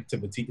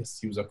connectivity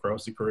issues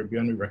across the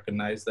Caribbean. We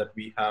recognize that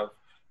we have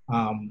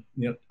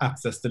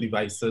access to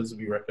devices.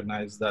 We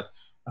recognize that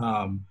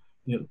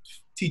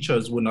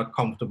teachers were not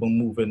comfortable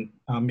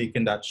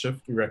making that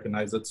shift. We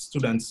recognize that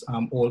students,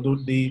 although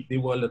they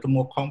were a little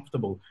more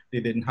comfortable, they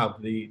didn't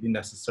have the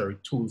necessary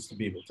tools to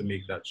be able to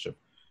make that shift.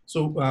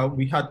 So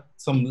we had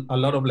a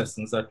lot of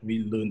lessons that we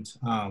learned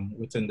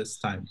within this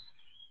time.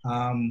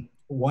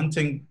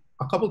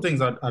 A couple of things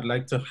I'd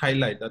like to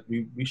highlight that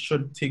we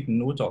should take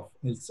note of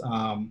is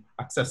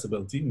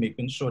accessibility,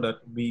 making sure that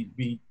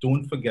we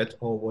don't forget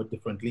our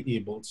differently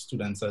abled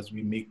students as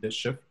we make this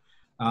shift.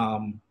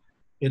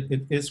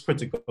 It is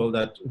critical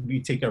that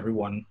we take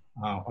everyone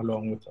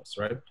along with us,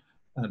 right?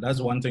 That's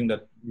one thing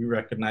that we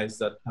recognize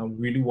that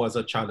really was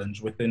a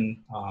challenge within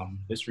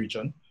this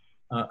region.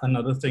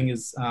 Another thing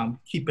is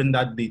keeping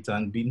that data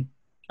and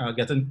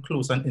getting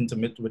close and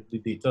intimate with the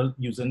data,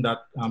 using that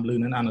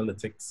learning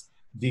analytics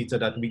data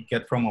that we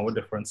get from our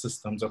different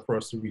systems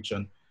across the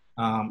region.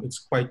 It's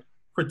quite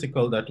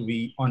critical that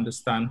we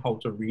understand how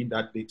to read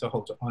that data,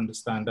 how to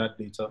understand that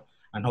data,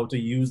 and how to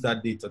use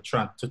that data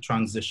to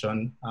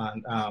transition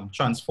and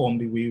transform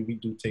the way we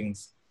do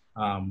things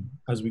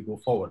as we go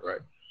forward,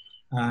 right?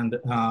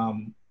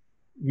 And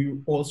we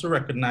also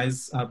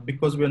recognize,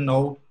 because we're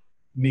now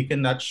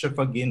making that shift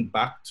again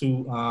back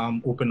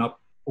to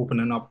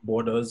opening up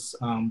borders,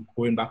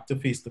 going back to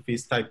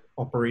face-to-face type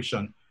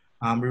operation,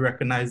 we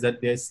recognize that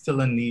there's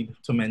still a need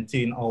to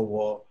maintain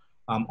our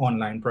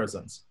online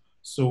presence.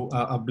 So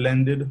a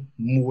blended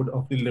mode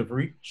of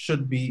delivery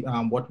should be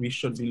what we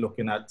should be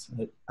looking at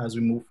as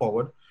we move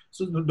forward.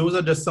 So those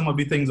are just some of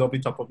the things off the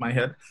top of my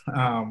head,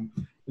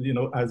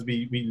 as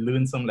we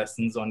learn some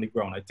lessons on the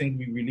ground. I think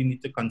we really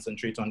need to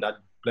concentrate on that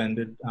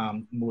blended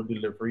mode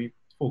delivery,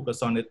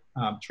 focus on it,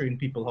 train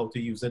people how to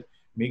use it,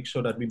 make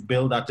sure that we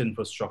build that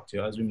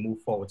infrastructure as we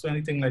move forward. So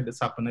anything like this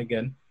happen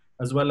again,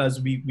 as well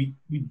as we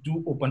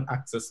do open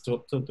access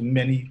to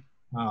many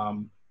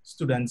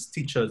students,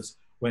 teachers,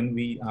 when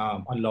we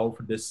allow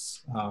for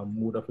this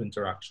mode of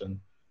interaction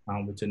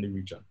within the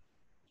region.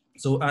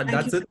 So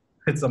that's it.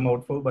 It's a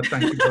mouthful, but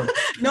thank you very much.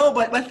 No,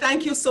 but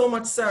thank you so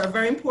much, sir.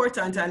 Very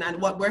important.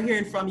 And what we're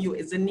hearing from you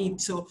is the need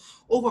to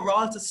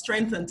overall to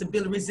strengthen, to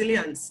build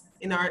resilience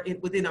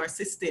within our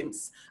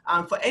systems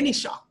for any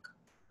shock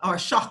or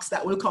shocks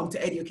that will come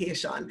to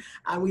education.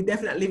 And we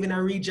definitely live in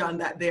a region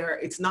that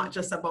it's not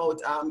just about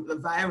the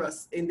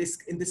virus in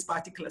this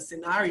particular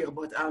scenario,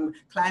 but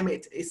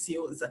climate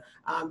issues,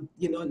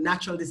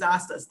 natural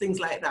disasters, things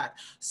like that.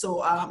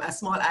 So as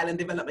small island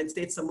development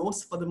states,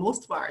 for the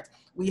most part,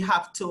 we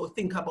have to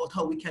think about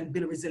how we can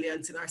build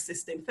resilience in our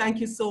system. Thank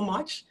you so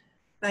much.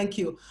 Thank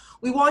you.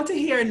 We want to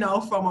hear now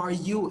from our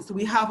youth.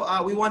 We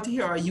want to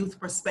hear our youth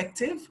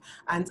perspective.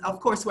 And of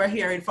course, we're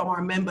hearing from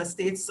our member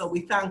states. So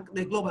we thank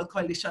the Global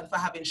Coalition for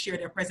having shared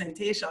their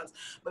presentations.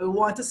 But we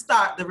want to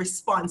start the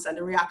response and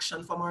the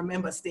reaction from our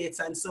member states.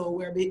 And so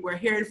we're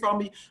hearing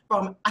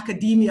from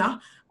academia,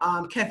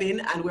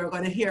 Kevin, and we're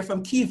going to hear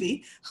from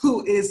Kiwi,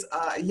 who is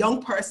a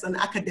young person,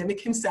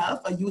 academic himself,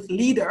 a youth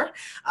leader.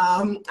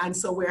 And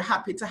so we're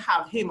happy to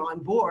have him on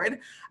board,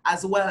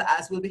 as well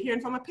as we'll be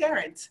hearing from a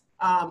parent.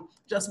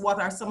 Just what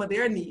are some of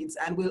their needs,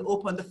 and we'll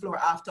open the floor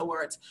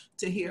afterwards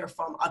to hear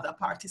from other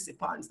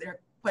participants,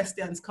 their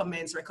questions,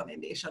 comments,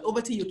 recommendation. Over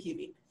to you,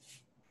 Kiwi.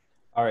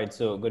 All right,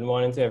 so good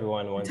morning to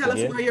everyone once again.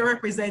 Tell us where you're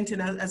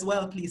representing as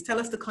well, please. Tell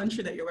us the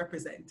country that you're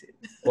representing.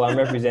 Well, I'm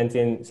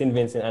representing St.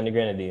 Vincent and the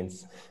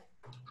Grenadines.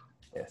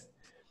 Yes.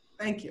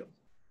 Thank you.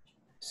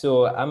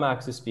 So I'm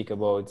asked to speak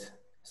about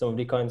some of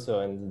the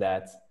concerns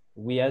that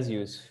we as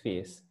youth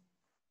face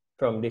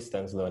from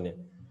distance learning.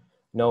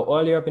 Now,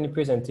 earlier up in the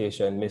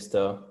presentation,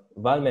 Mr.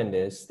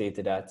 Valmendez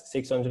stated that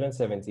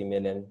 670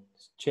 million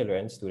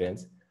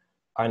students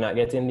are not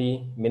getting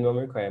the minimum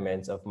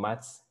requirements of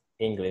maths,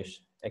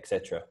 English,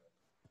 etc.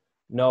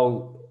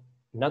 Now,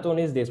 not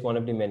only is this one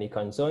of the many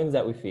concerns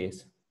that we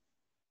face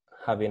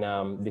having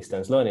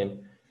distance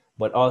learning,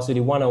 but also the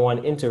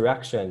one-on-one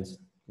interactions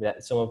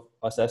that some of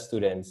us as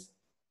students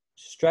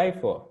strive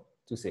for,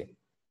 to say.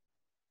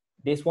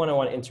 This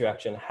one-on-one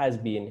interaction has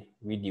been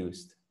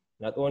reduced.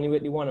 Not only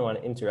with the one-on-one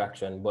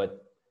interaction,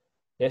 but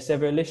there are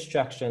several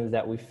distractions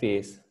that we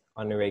face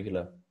on a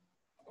regular.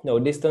 Now,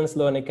 distance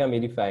learning can be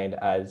defined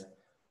as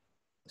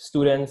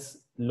students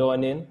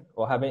learning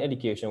or having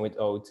education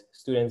without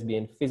students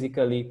being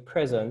physically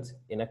present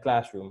in a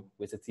classroom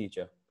with a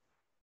teacher.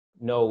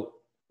 Now,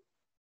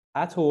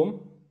 at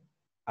home,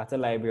 at a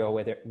library or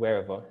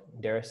wherever,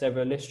 there are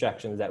several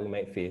distractions that we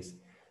might face.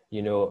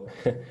 You know,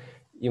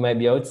 you might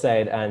be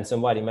outside and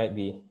somebody might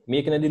be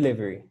making a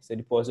delivery. So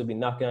the person will be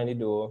knocking on the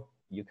door.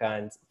 You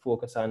can't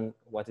focus on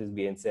what is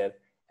being said,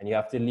 and you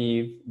have to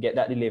leave, get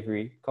that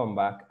delivery, come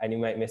back, and you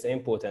might miss an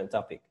important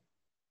topic.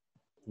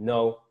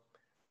 Now,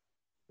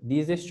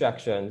 these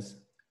distractions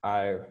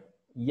are,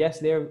 yes,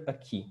 they're a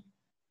key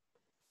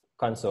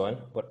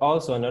concern, but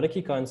also another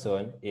key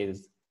concern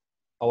is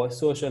our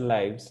social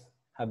lives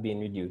have been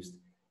reduced.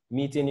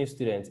 Meeting new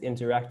students,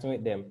 interacting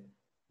with them,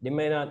 they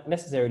may not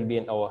necessarily be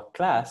in our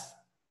class,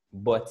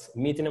 but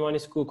meeting them on the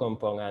school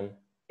compound and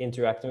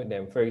interacting with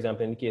them. For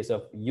example, in the case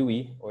of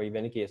UE, or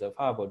even in the case of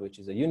Harvard, which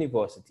is a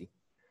university,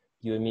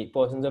 you will meet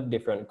persons of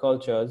different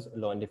cultures,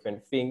 learn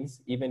different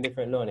things, even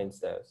different learning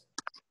styles.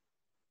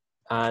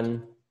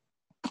 And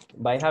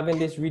by having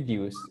this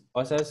reduced,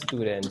 us as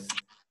students,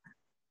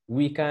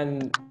 we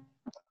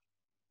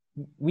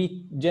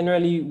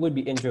generally would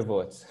be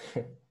introverts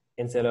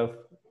instead of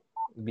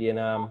being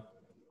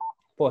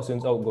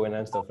persons outgoing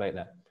and stuff like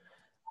that.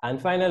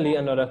 And finally,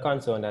 another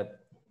concern that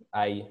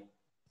I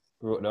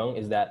wrote down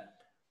is that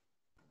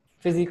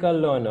physical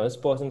learners,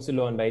 persons who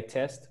learn by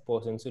test,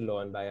 persons who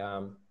learn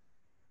by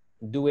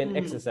doing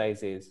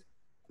exercises,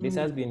 this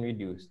has been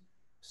reduced.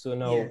 So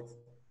now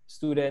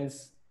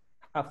students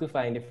have to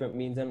find different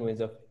means and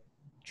ways of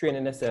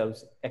training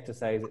themselves,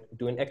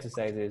 doing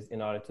exercises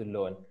in order to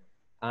learn.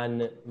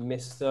 And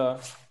Mr.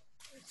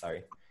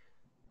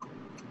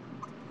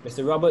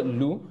 Robert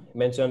Liu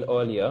mentioned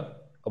earlier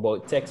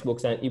about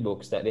textbooks and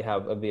ebooks that they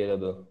have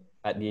available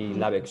at the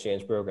Lab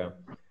Xchange program.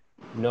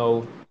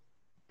 Now,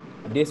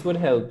 this would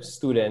help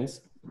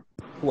students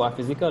who are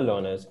physical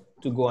learners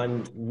to go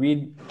and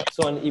read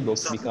some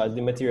ebooks because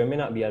the material may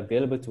not be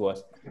available to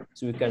us.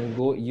 So we can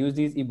go use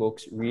these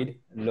ebooks, read,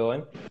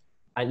 learn,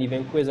 and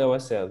even quiz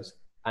ourselves.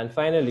 And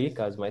finally,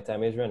 because my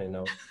time is running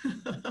now,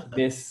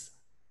 this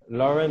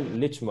Lauren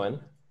Lichman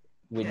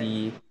with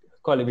the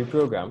Colibri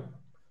program,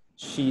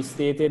 she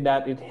stated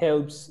that it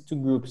helps to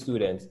group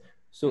students.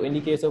 So in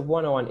the case of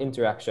one-on-one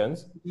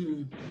interactions,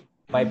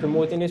 by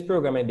promoting this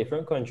program in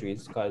different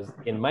countries, because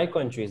in my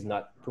country it's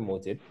not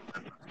promoted,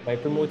 by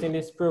promoting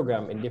this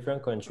program in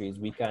different countries,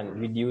 we can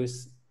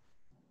reduce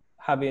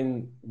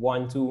having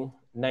 1 to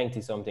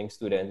 90-something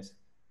students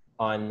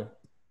on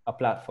a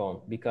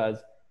platform,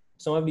 because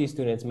some of these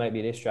students might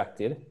be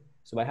distracted.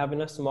 So by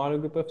having a smaller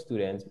group of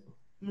students,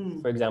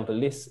 for example,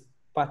 this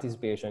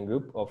participation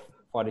group of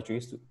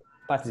 43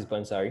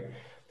 participants,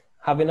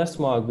 having a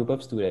small group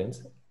of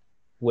students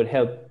would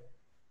help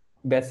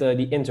better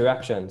the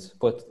interactions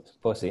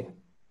per se.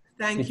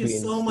 Thank you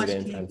so much.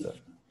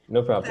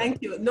 No problem.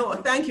 Thank you. No,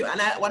 thank you. And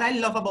what I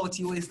love about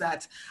you is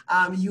that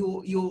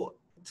you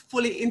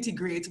fully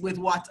integrate with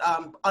what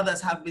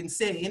others have been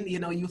saying. You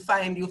know, you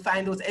find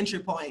those entry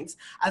points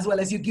as well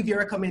as you give your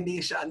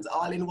recommendations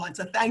all in one.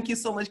 So thank you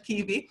so much,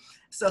 Kiwi.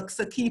 So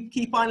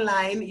keep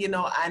online, you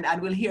know,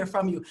 and we'll hear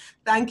from you.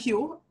 Thank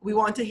you. We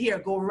want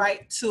to go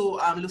right to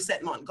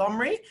Lucette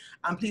Montgomery.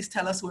 Please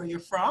tell us where you're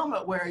from,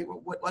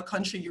 what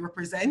country you're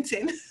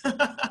representing.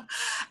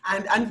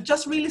 And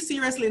just really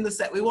seriously in the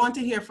set, we want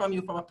to hear from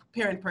you from a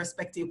parent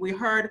perspective. We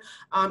heard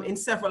in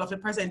several of the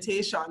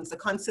presentations, the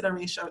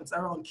considerations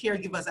around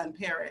caregivers and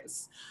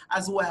parents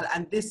as well.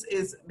 And this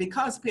is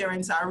because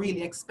parents are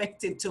really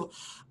expected to,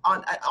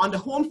 on the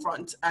home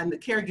front, and the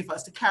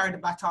caregivers to carry the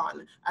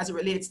baton as it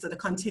relates to the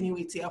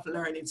continuity of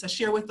learning. So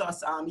share with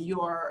us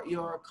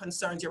your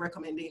concerns, your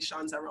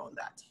recommendations around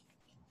that.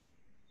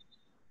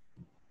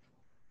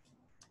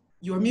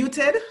 You're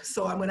muted,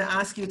 so I'm going to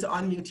ask you to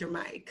unmute your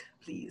mic,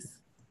 please.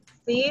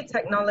 See,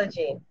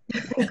 technology.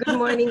 Good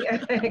morning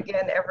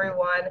again,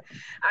 everyone.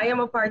 I am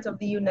a part of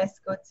the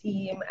UNESCO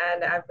team,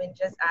 and I've been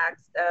just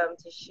asked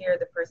to share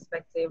the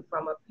perspective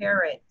from a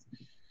parent.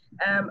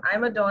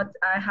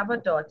 I have a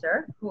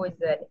daughter who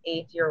is an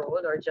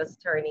 8-year-old or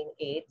just turning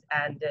 8,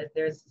 and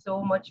there's so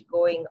much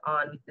going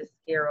on with the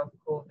scare of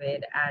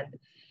COVID, and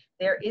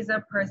there is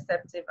a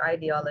perceptive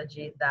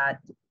ideology that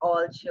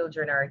all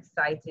children are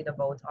excited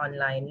about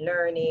online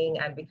learning,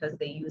 and because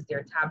they use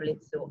their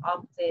tablets so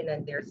often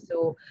and they're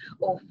so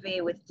au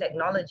fait with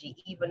technology,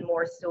 even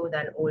more so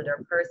than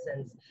older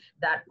persons,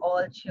 that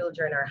all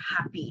children are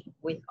happy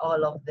with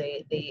all of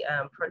the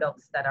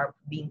products that are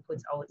being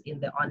put out in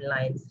the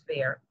online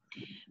sphere.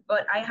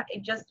 But I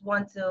just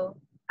want to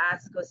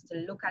ask us to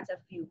look at a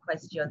few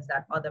questions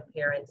that other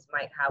parents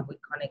might have with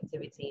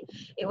connectivity.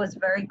 It was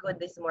very good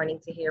this morning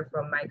to hear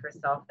from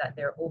Microsoft that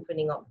they're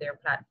opening up their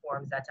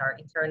platforms that are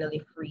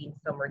eternally free in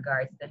some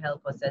regards to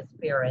help us as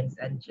parents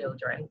and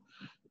children.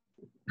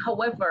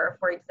 However,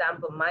 for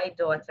example, my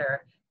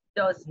daughter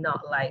does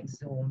not like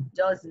Zoom,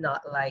 does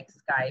not like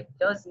Skype,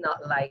 does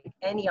not like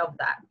any of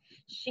that.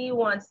 She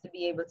wants to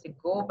be able to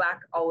go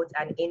back out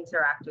and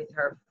interact with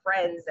her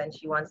friends, and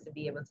she wants to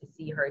be able to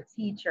see her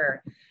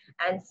teacher.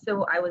 And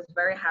so I was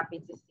very happy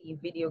to see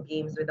Video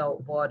Games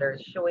Without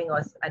Borders showing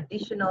us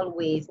additional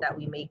ways that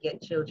we may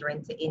get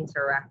children to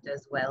interact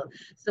as well,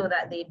 so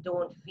that they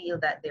don't feel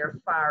that they're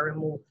far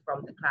removed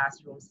from the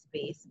classroom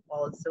space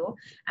also,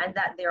 and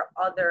that there are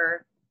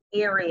other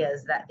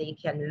areas that they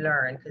can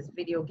learn, because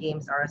video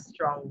games are a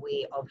strong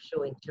way of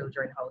showing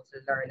children how to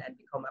learn and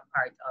become a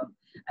part of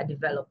a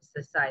developed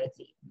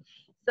society.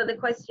 So the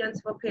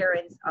questions for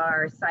parents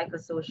are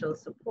psychosocial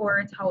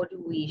support. How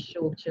do we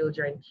show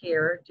children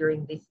care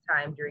during this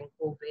time, during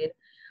COVID?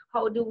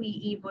 How do we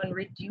even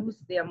reduce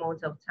the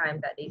amount of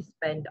time that they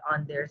spend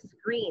on their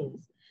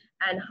screens?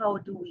 And how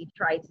do we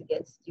try to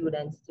get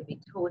students to be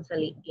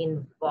totally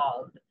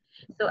involved?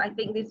 So I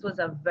think this was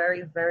a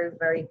very, very,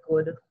 very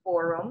good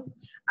forum.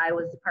 I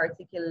was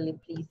particularly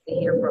pleased to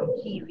hear from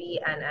TV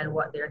and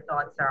what their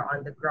thoughts are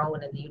on the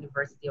ground at the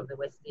University of the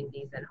West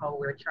Indies and how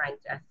we're trying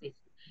to assist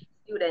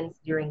students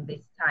during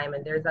this time.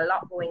 And there's a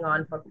lot going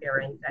on for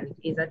parents, and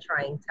it is a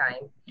trying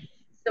time.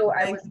 So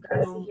I was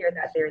glad to hear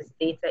that there's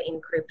data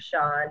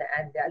encryption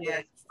and that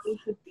there's going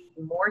to be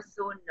more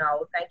so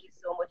now. Thank you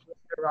so much,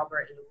 Mr.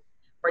 Robert Liu,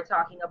 for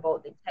talking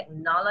about the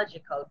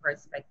technological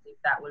perspective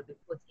that will be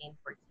put in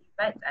for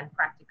TVET and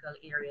practical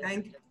areas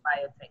such as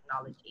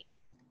biotechnology.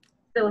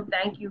 So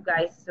thank you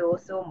guys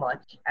so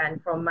much.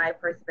 And from my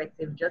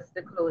perspective, just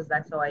to close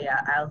that,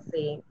 I'll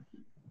say,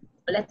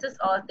 let us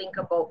all think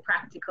about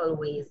practical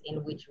ways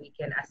in which we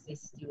can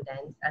assist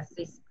students,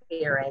 assist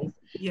parents.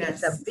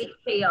 Yes. It's a bit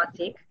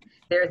chaotic.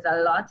 There's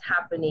a lot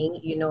happening,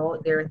 you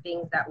know, there are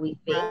things that we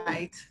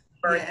think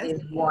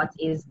versus what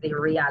is the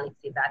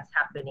reality that's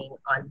happening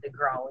on the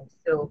ground.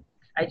 So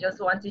I just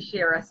want to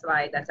share a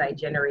slide that I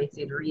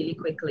generated really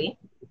quickly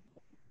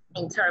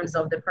in terms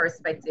of the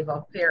perspective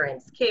of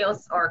parents,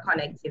 chaos or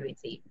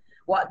connectivity.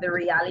 What the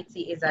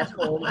reality is at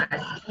home,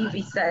 as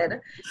Evie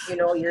said, you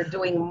know, you're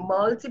doing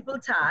multiple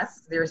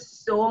tasks, there's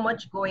so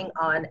much going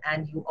on,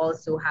 and you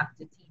also have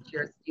to teach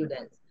your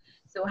students.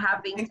 So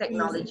having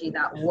technology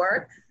that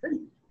works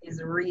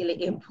is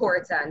really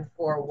important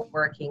for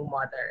working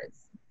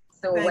mothers.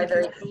 So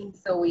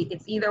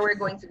it's either we're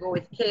going to go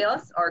with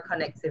chaos or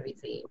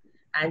connectivity.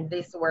 And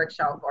this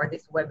workshop or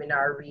this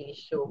webinar really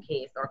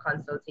showcased, or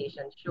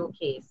consultation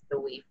showcased, the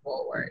way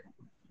forward.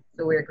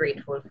 So we're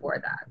grateful for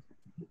that.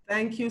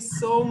 Thank you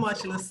so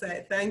much,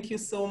 Lucette. Thank you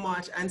so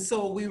much. And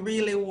so we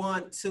really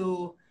want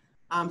to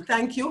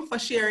thank you for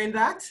sharing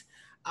that.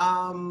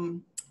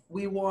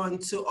 We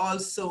want to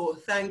also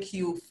thank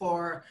you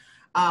for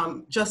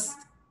just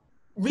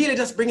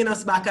bringing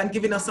us back and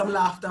giving us some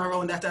laughter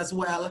around that as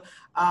well.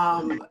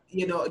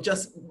 You know,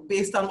 just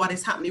based on what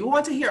is happening. We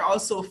want to hear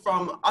also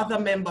from other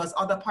members,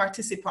 other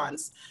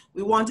participants.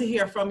 We want to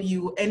hear from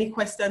you, any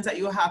questions that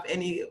you have,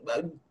 any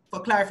for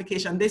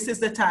clarification. This is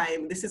the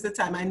time. This is the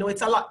time. I know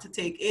it's a lot to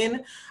take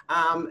in.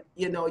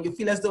 You know, you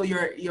feel as though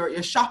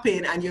you're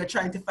shopping and you're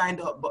trying to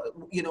find out,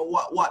 you know,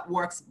 what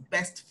works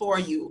best for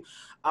you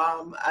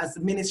as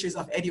ministries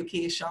of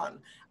education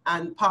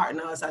and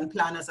partners and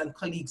planners and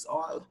colleagues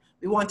all.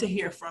 We want to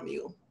hear from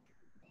you.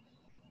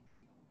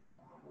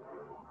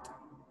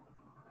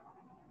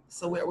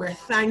 So we're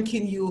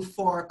thanking you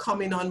for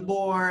coming on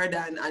board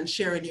and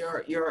sharing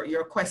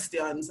your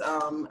questions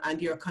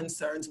and your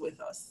concerns with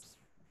us.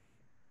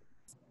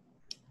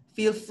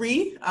 Feel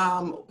free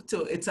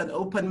it's an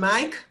open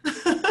mic.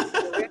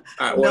 We're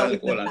Hold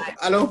on.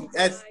 Hello,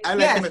 yes, I'd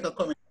like to make a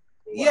comment.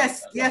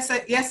 Yes,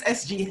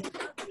 SG.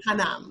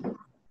 Hanam.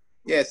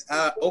 Yes,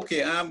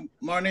 okay,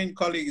 morning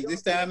colleagues.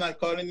 This time I'm not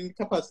calling in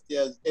capacity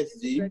as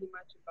SG.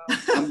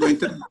 I'm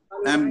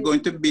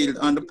going to build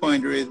on the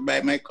point raised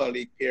by my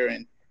colleague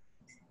parent,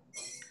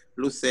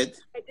 Lucette.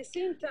 At the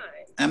same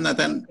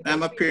time,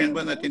 I'm a parent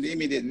but not in the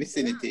immediate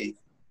vicinity,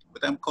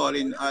 but I'm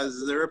calling as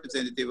the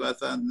representative of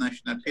the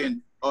National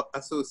Parent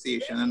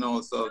Association and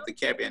also the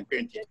Caribbean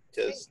Parent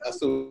Teachers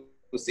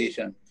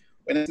Association.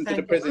 When I listen to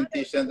the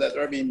presentations that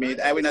are being made,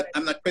 I'm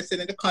not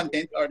questioning the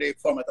content or the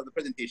format of the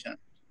presentation,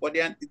 but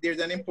there's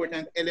an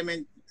important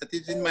element that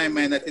is in my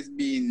mind that is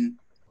being,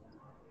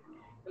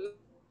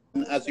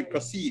 as we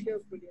proceed.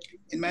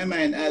 In my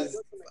mind, as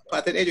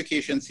part of the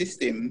education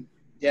system,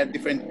 there are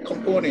different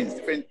components,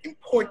 different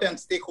important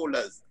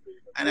stakeholders.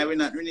 And I will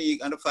not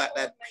renege on the fact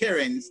that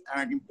parents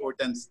are an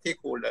important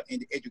stakeholder in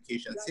the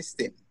education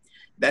system.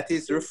 That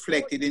is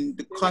reflected in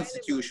the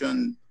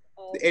Constitution,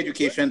 the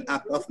Education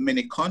Act of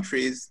many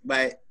countries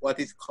by what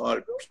is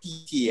called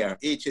PTA,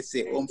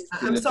 HSA.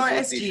 I'm sorry,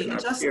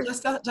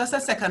 SG, just a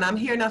second. I'm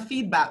hearing a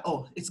feedback.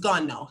 Oh, it's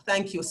gone now.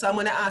 Thank you. So I'm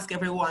going to ask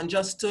everyone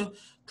just to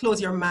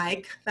close your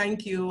mic.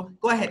 Thank you.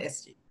 Go ahead,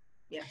 SG.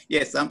 Yeah.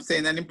 Yes, I'm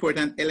saying an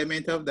important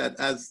element of that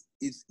as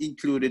is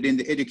included in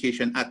the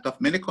Education Act of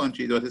many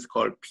countries, what is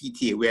called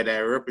PTA, where they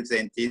are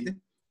represented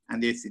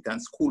and they sit on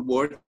school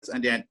boards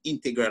and they're an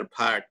integral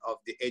part of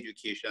the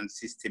education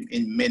system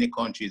in many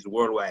countries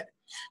worldwide.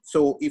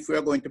 So if we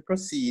are going to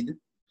proceed,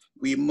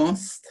 we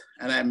must,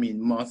 and I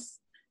mean must,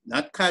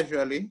 not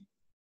casually,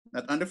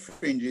 not on the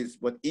fringes,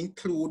 but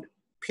include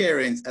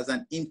parents as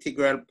an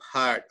integral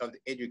part of the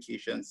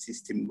education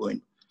system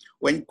going.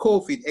 When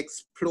COVID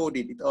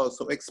exploded, it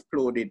also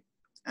exploded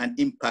and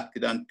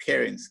impacted on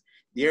parents.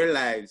 Their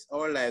lives,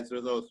 our lives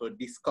was also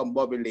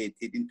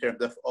discombobulated in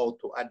terms of how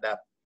to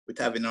adapt with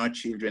having our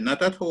children,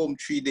 not at home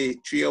 3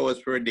 hours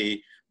per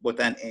day, but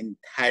an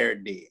entire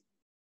day.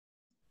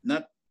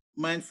 Not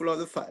mindful of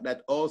the fact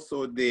that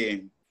also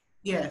the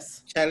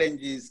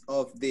challenges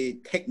of the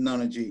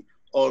technology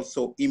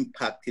also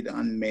impacted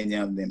on many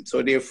of them.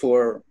 So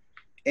therefore,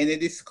 any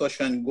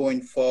discussion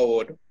going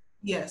forward,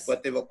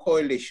 whatever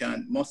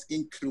coalition must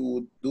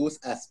include those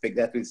aspects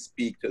that will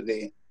speak to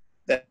the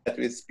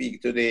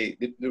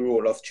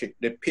role of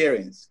the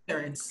parents.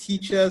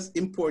 Teachers,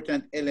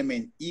 important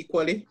element,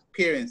 equally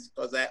parents,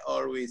 because I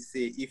always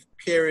say if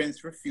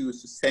parents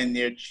refuse to send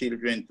their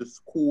children to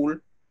school,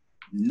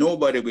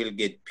 nobody will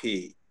get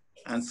paid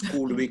and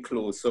school will be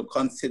closed. So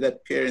consider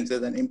parents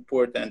as an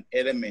important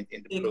element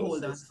in the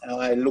process.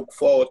 And I look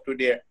forward to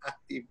their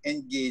active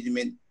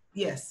engagement.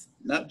 Yes.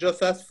 Not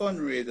just as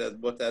fundraisers,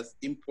 but as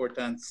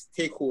important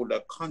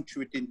stakeholders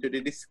contributing to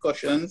the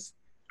discussions,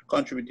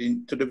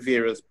 contributing to the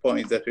various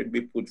points that will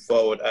be put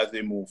forward as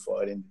we move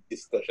forward in the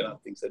discussion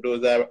of things. So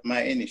those are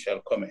my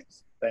initial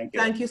comments. Thank you.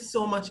 Thank you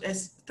so much.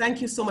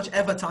 Thank you so much,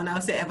 Everton.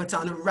 I'll say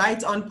Everton,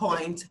 right on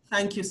point.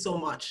 Thank you so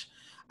much.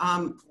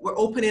 We're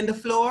opening the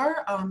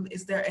floor.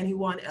 Is there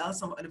anyone else,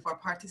 some of our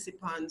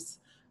participants,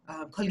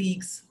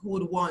 colleagues who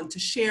would want to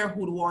share, who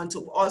would want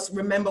to also,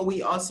 remember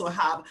we also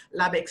have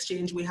Lab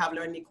Exchange, we have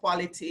Learning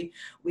Equality,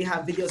 we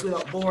have Videos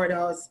Without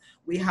Borders,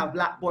 we have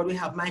Blackboard, we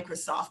have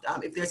Microsoft.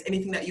 If there's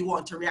anything that you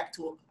want to react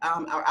to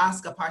or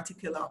ask a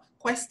particular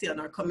question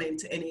or comment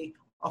to any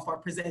of our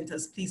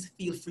presenters, please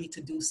feel free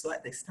to do so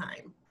at this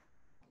time.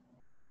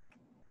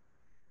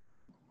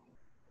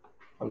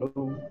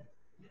 Hello.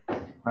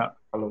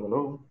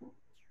 Hello.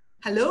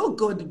 Hello,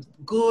 good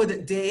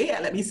day.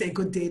 Let me say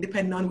good day,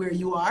 depending on where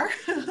you are.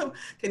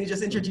 Can you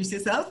just introduce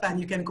yourself and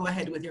you can go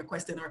ahead with your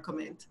question or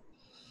comment?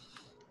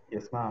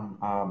 Yes, ma'am.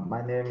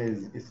 My name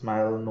is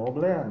Ismail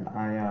Noble and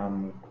I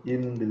am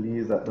in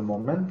Belize at the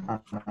moment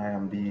and I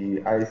am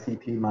the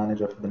ICT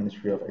manager for the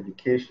Ministry of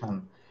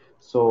Education.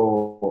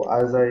 So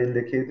as I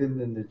indicated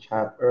in the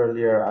chat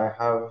earlier, I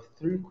have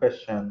 3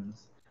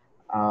 questions.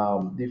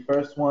 The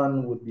first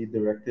one would be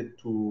directed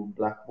to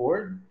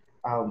Blackboard.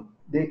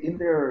 In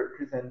their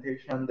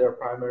presentation, their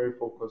primary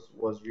focus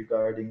was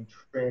regarding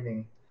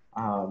training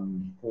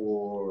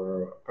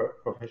for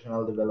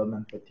professional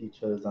development for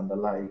teachers and the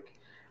like.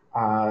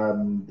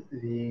 And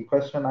the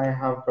question I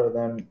have for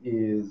them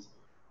is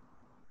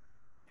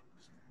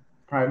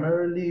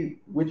primarily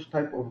which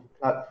type of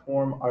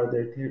platform are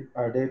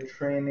they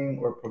training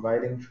or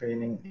providing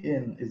training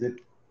in? Is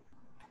it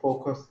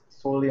focused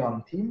solely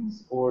on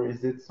Teams, or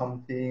is it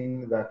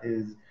something that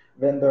is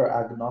vendor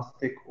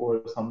agnostic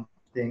or something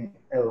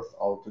else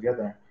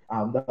altogether?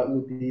 That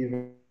would be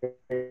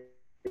very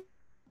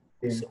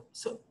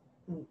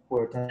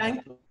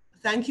important.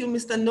 Thank you,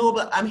 Mr.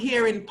 Noble. I'm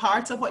hearing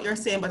parts of what you're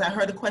saying, but I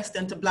heard a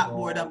question to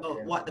Blackboard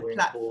about what the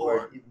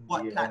platform,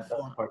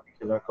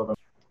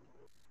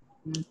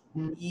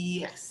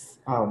 Yes.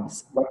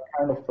 What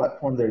kind of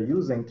platform they're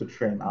using to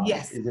train on?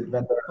 Yes. Is it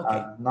vendor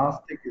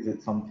agnostic? Is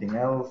it something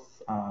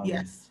else?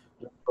 Yes.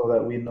 So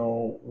that we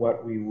know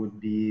what we would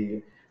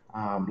be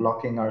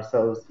locking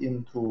ourselves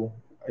into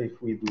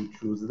if we do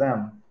choose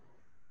them.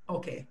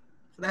 Okay.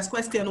 So that's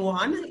question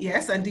 1.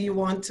 Yes. And do you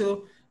want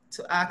to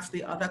ask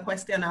the other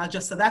question.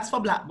 So that's for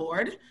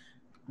Blackboard.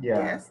 Yeah.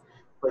 Yes.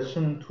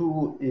 Question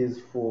 2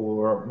 is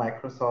for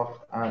Microsoft,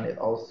 and it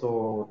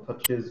also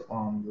touches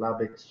on Lab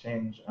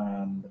Exchange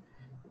and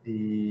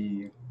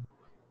the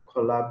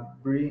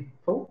Collabri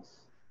folks.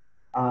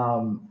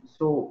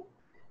 So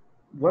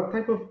what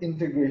type of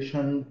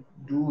integration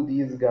do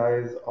these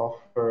guys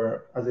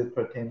offer as it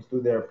pertains to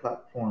their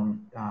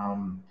platform?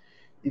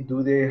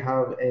 Do they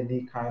have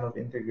any kind of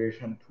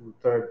integration to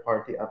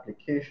third-party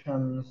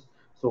applications?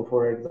 So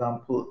for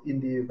example,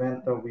 in the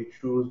event that we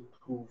choose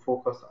to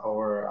focus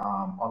our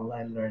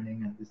online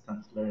learning and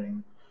distance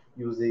learning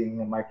using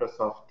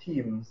Microsoft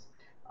Teams,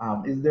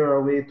 is there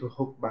a way to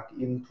hook back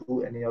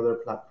into any other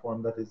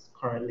platform that is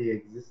currently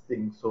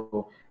existing?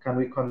 So can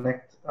we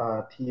connect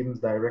Teams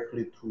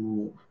directly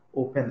to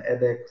Open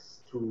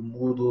edX, to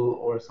Moodle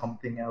or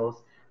something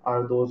else?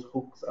 Are those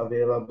hooks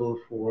available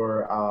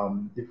for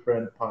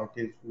different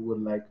parties who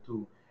would like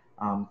to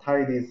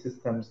tie these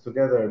systems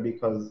together?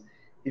 Because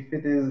if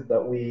it is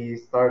that we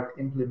start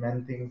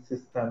implementing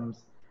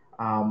systems,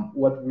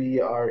 what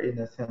we are in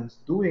a sense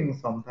doing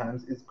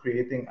sometimes is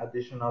creating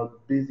additional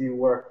busy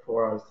work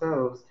for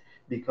ourselves,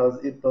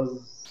 because it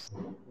does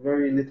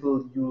very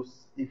little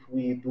use if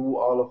we do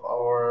all of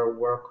our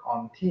work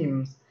on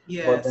Teams,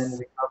 but then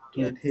we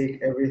have to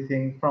take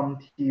everything from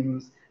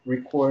Teams,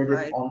 record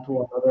it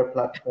onto another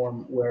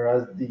platform,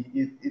 whereas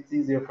it's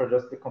easier for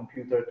just the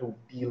computer to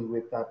deal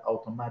with that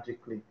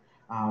automatically.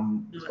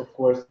 Of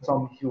course,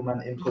 some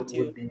human input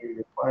would be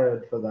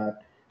required for that,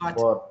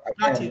 but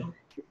again,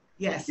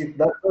 if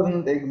that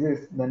doesn't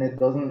exist, then it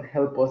doesn't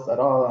help us at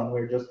all, and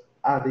we're just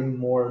adding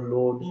more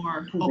load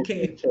to the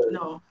teacher.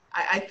 No,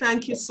 I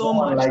thank you so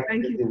much.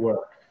 Thank you.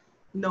 Work.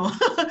 No,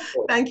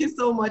 thank you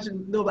so much.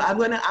 No, but I'm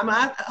gonna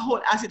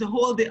ask you to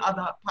hold the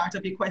other part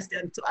of your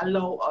question to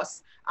allow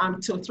us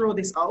to throw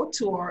this out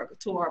to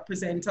our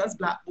presenters,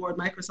 Blackboard,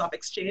 Microsoft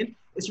Exchange.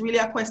 It's really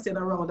a question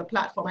around the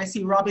platform. I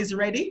see Rob is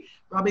ready.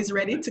 Rob is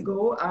ready to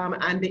go,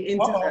 and the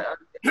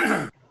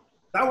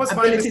that was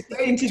my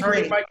mistake,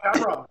 turning my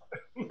camera.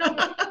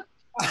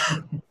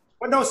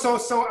 But no,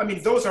 so I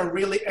mean, those are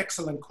really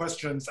excellent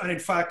questions, and in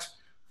fact,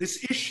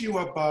 this issue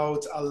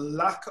about a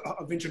lack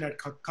of internet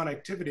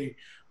connectivity,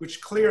 which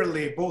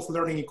clearly both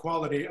Learning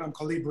Equality and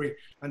Colibri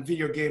and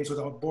Video Games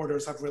Without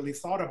Borders have really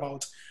thought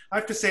about. I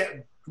have to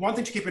say, one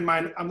thing to keep in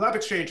mind, Lab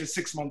Exchange is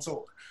 6 months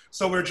old.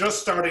 So we're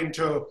just starting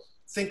to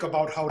think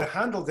about how to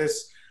handle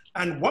this.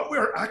 And what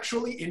we're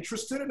actually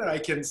interested in, and I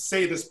can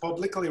say this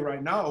publicly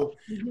right now,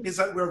 is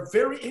that we're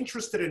very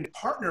interested in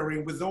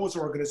partnering with those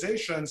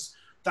organizations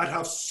that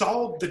have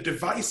solved the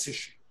device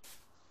issue,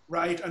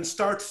 right? And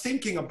start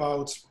thinking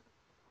about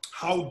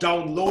how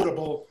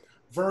downloadable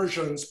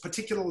versions,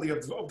 particularly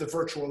of the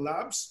virtual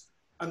labs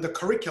and the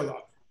curricula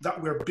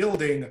that we're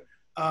building,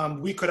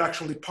 we could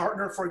actually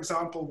partner, for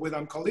example, with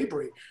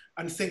Colibri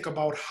and think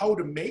about how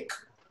to make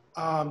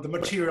the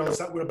materials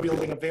that we're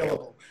building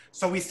available.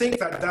 So we think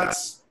that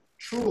that's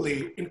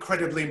truly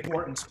incredibly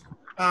important.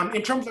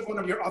 In terms of one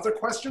of your other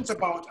questions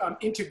about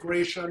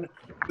integration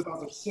with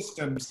other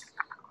systems,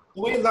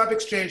 the way Lab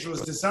Exchange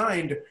was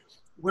designed,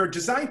 we're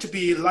designed to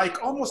be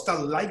like almost a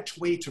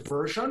lightweight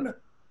version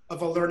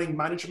of a learning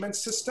management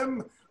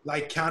system,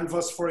 like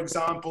Canvas, for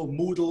example,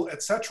 Moodle,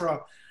 etc.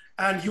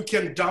 And you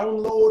can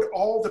download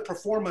all the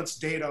performance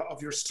data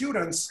of your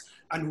students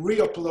and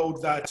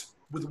re-upload that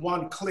with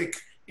one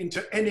click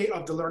into any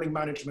of the learning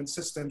management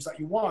systems that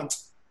you want.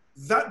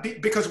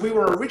 Because we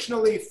were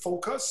originally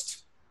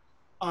focused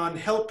on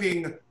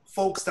helping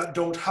folks that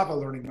don't have a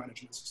learning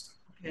management system.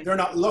 Okay. They're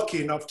not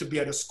lucky enough to be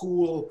at a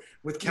school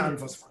with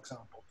Canvas, for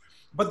example.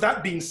 But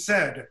that being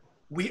said,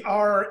 we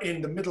are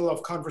in the middle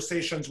of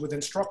conversations with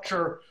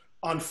Instructure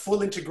on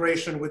full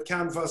integration with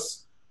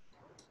Canvas.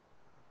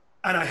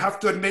 And I have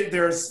to admit,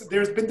 there's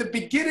been the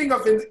beginning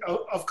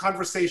of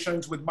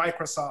conversations with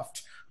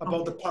Microsoft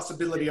about the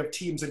possibility of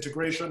Teams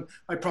integration.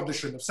 I probably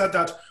shouldn't have said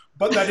that,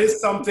 but that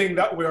is something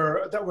that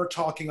we're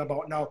talking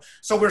about now.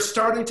 So we're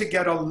starting to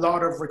get a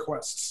lot of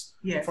requests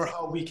for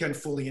how we can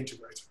fully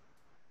integrate.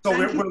 So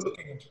we're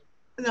looking into it.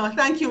 No,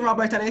 thank you,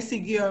 Robert. And I see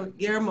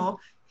Guillermo.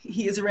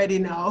 He is ready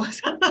now.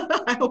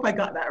 I hope I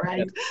got that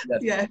right.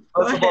 Yes. Yeah.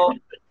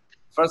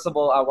 First of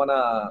all, I want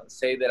to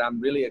say that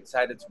I'm really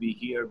excited to be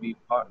here,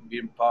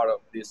 being part of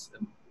this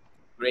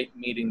great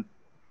meeting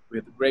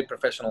with great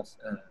professionals.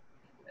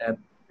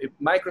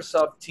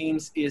 Microsoft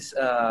Teams is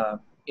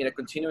in a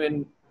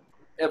continuing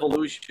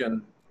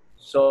evolution.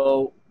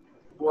 So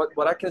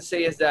what I can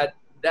say is that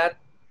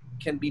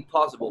can be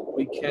possible.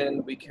 We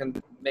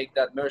can make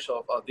that merge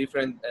of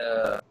different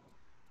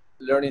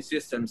learning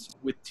systems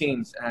with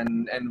Teams,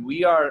 and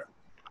we are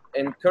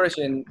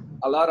encouraging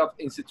a lot of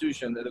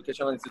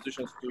educational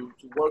institutions to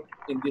work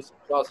in this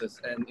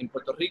process. And in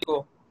Puerto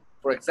Rico,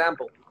 for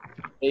example,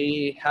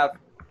 they have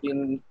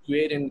been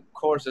creating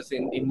courses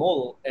in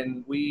Moodle,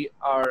 and we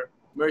are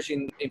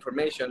merging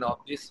information of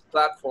these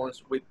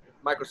platforms with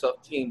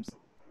Microsoft Teams.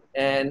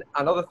 And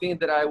another thing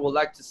that I would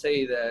like to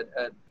say that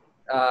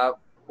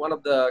one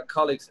of the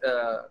colleagues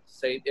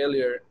said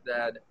earlier,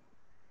 that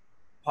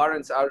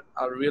parents are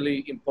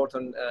really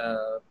important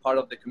part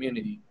of the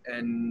community.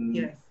 And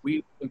yes.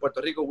 we, in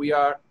Puerto Rico, we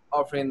are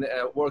offering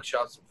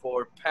workshops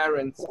for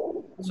parents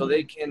so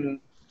they can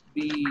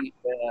be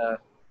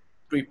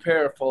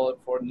prepared for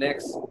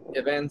next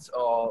events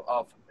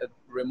of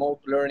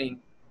remote learning.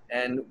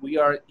 And we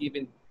are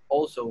giving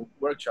also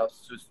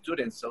workshops to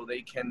students so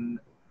they can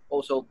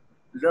also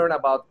learn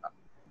about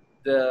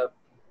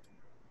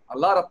a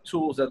lot of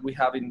tools that we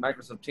have in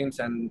Microsoft Teams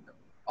and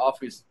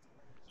Office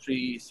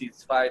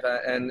 365,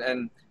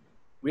 and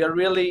we are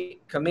really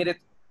committed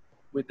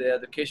with the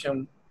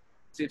education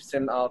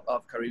system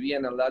of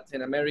Caribbean and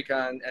Latin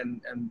America,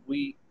 and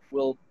we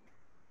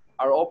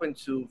are open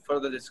to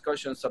further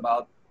discussions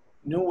about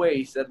new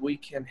ways that we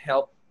can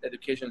help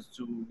education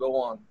to go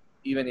on,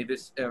 even if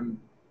it's in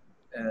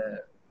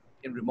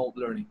remote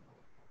learning.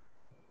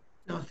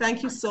 No,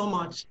 thank you so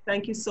much.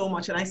 Thank you so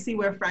much. And I see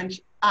where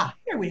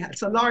here we have,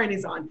 so Lauren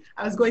is on.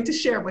 I was going to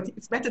share, but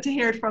it's better to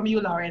hear it from you,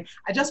 Lauren.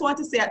 I just want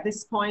to say at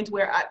this point,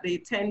 we're at the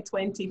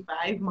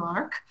 10:25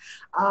 mark.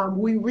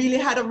 We really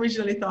had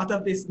originally thought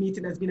of this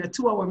meeting as being a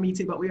 2-hour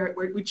meeting, but we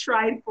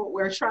tried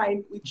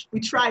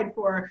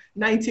for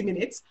 90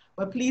 minutes,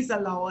 but please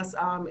allow us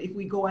if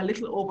we go a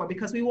little over,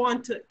 because we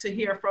want to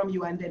hear from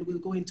you, and then we'll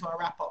go into a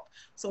wrap up.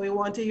 So we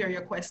want to hear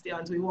your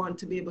questions. We want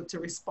to be able to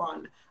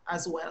respond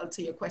as well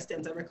to your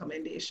questions and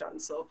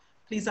recommendations. So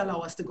please allow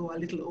us to go a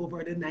little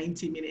over the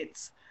 90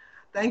 minutes.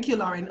 Thank you,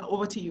 Lauren.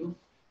 Over to you.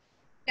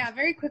 Yeah,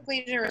 very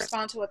quickly to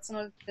respond to what some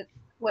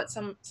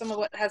of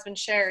what has been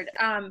shared.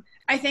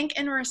 I think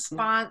in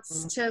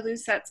response to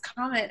Lucetta's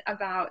comment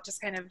about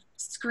just kind of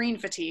screen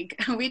fatigue,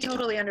 we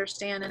totally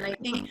understand. And I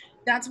think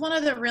that's one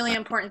of the really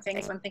important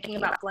things when thinking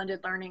about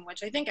blended learning,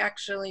 which I think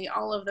actually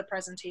all of the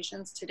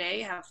presentations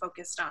today have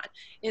focused on,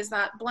 is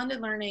that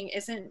blended learning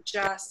isn't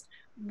just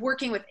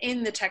working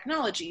within the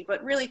technology,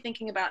 but really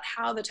thinking about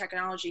how the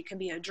technology can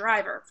be a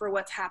driver for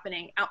what's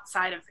happening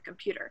outside of the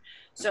computer.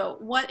 So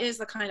what is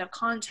the kind of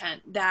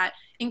content that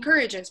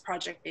encourages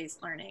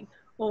project-based learning,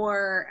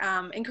 or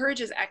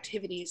encourages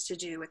activities to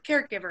do with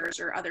caregivers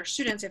or other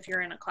students if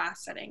you're in a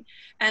class setting.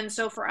 And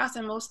so for us,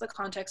 in most of the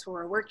contexts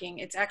where we're working,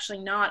 it's actually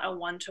not a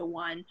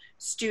one-to-one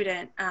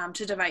student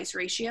to device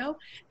ratio.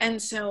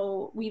 And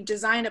so we've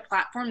designed a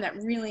platform that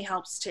really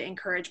helps to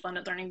encourage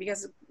blended learning,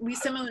 because we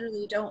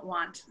similarly don't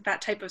want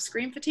that type of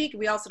screen fatigue.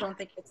 We also don't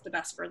think it's the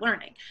best for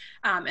learning.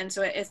 And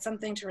so it's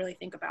something to really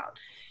think about.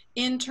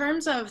 In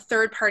terms of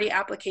third-party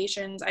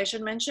applications, I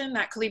should mention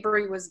that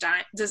Calibri was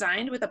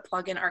designed with a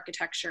plugin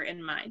architecture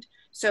in mind.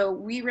 So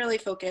we really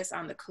focus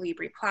on the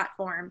Calibri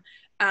platform,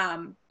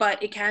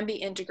 but it can be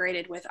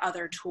integrated with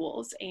other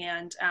tools.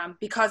 And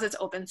because it's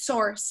open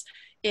source,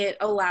 it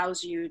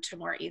allows you to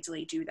more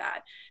easily do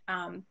that.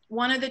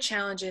 One of the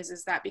challenges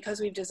is that because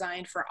we've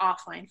designed for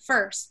offline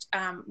first,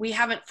 we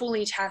haven't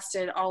fully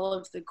tested all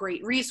of the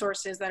great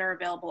resources that are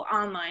available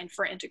online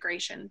for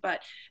integration,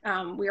 but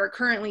we are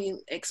currently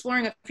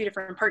exploring a few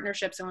different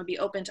partnerships and would be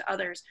open to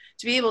others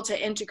to be able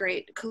to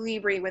integrate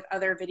Calibri with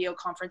other video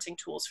conferencing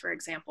tools, for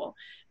example.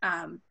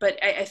 But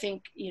I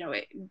think, you know,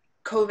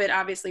 COVID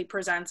obviously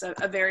presents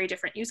a very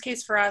different use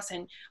case for us.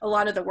 And a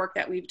lot of the work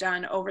that we've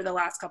done over the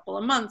last couple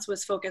of months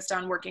was focused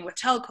on working with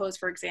telcos,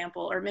 for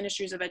example, or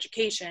ministries of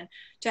education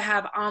to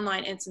have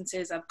online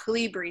instances of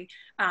Calibri,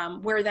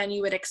 where then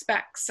you would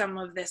expect some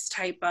of this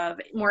type of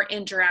more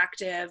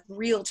interactive,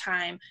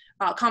 real-time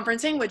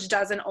conferencing, which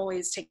doesn't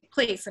always take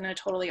place in a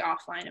totally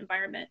offline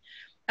environment.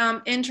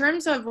 In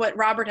terms of what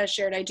Robert has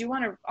shared, I do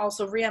want to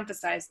also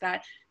reemphasize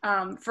that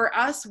for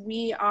us,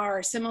 we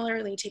are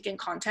similarly taking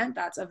content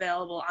that's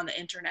available on the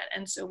internet.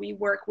 And so we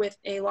work with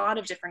a lot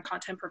of different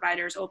content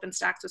providers.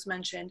 OpenStax was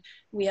mentioned.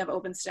 We have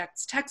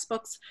OpenStax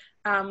textbooks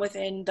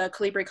within the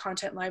Calibri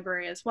content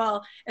library as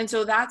well. And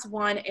so that's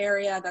one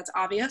area that's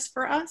obvious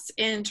for us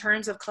in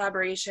terms of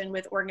collaboration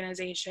with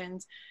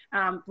organizations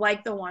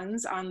like the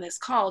ones on this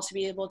call, to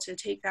be able to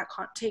take that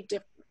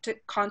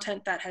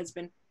content that has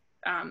been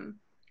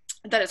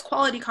that is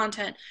quality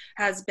content,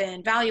 has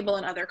been valuable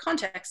in other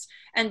contexts,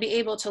 and be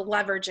able to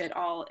leverage it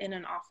all in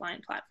an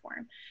offline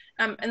platform.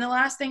 And the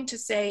last thing to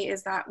say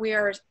is that we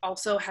are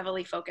also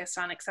heavily focused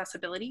on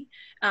accessibility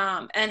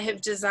and have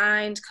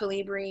designed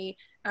Calibri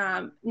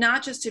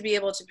not just to be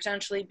able to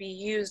potentially be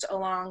used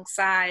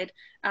alongside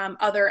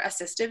other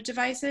assistive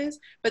devices,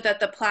 but that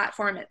the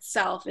platform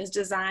itself is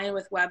designed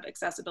with web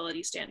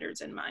accessibility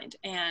standards in mind.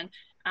 And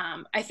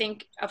I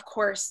think, of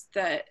course,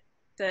 the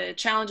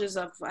challenges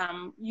of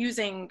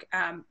using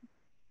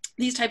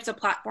these types of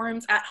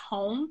platforms at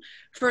home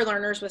for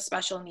learners with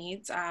special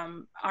needs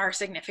are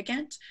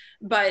significant,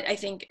 but I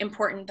think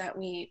important that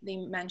we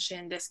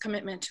mention this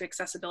commitment to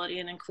accessibility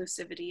and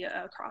inclusivity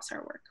across our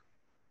work.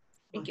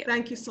 Thank you.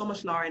 Thank you so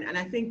much, Lauren. And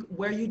I think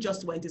where you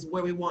just went is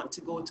where we want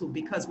to go to,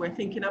 because we're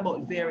thinking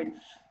about varied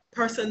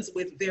persons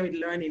with varied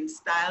learning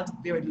styles,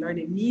 varied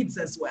learning needs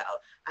as well.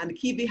 And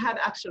Kibi had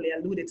actually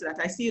alluded to that.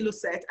 I see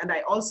Lucette, and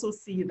I also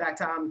see that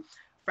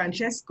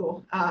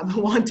Francesco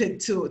wanted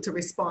to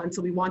respond.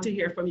 So we want to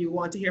hear from you. We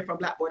want to hear from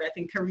Blackboard. I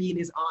think Karine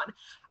is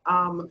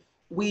on.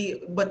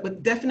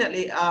 but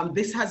definitely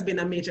this has been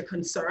a major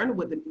concern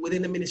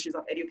within the Ministries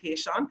of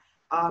Education,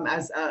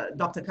 as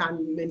Dr.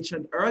 Khan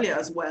mentioned earlier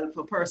as well,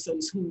 for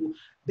persons who,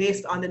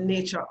 based on the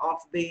nature of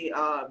the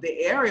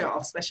area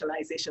of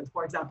specialization,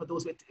 for example,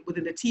 those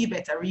within the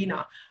TVET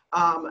arena,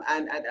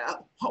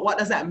 what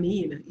does that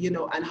mean, you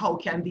know, and how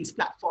can these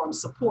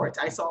platforms support?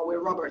 I saw where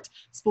Robert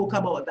spoke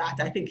about that.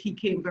 I think he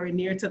came very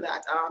near to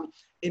that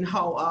in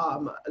how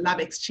Lab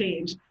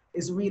Xchange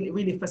is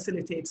really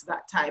facilitates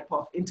that type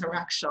of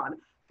interaction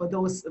for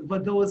those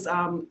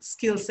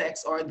skill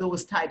sets or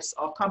those types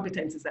of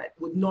competencies that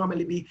would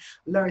normally be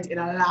learned in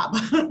a lab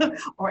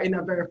or in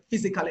a very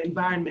physical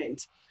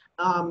environment.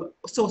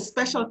 So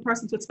special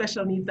persons with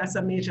special needs, that's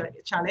a major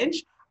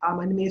challenge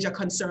and a major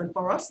concern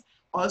for us.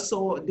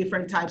 Also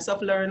different types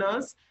of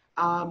learners.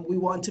 We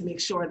want to make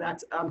sure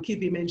that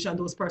Kivi mentioned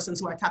those persons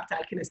who are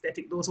tactile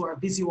kinesthetic, those who are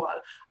visual,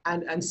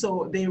 and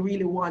so they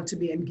really want to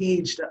be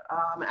engaged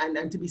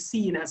and to be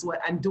seen as well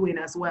and doing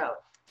as well.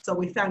 So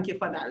we thank you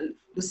for that.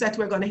 Lucette,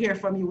 we're going to hear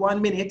from you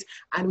 1 minute,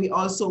 and we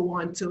also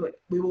want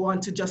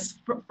to just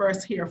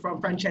first hear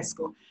from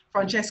Francesco.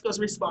 Francesco's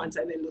response,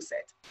 and then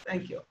Lucette.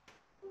 Thank you.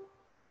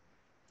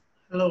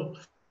 Hello.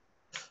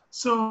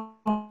 So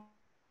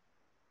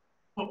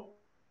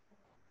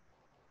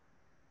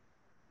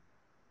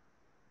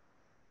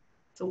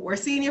we're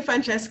seeing you,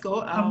 Francesco.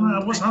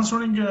 I was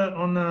answering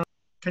on.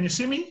 Can you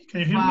see me?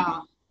 Can you hear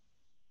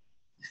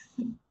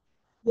me?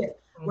 Yeah,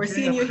 we're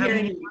seeing you,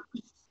 hearing you.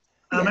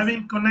 I'm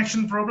having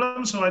connection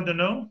problems, so I don't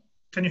know.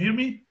 Can you hear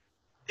me?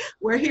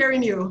 We're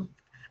hearing you,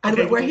 and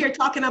okay, we're here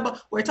talking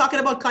about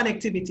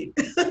connectivity.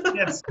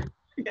 Yes,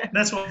 yeah.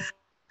 That's why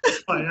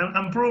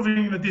I'm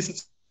proving that this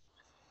is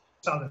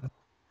solid.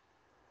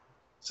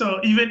 So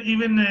even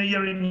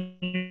here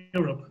in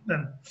Europe,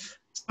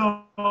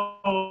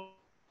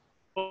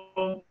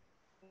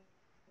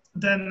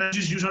 then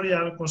usually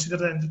I would consider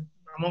them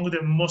among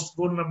the most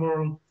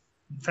vulnerable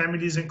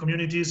families and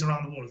communities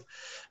around the world.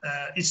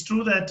 It's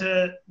true that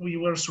we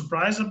were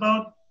surprised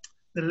about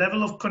the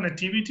level of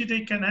connectivity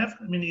they can have.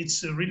 I mean,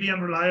 it's really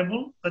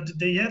unreliable, but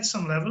they had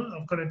some level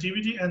of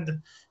connectivity,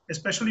 and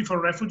especially for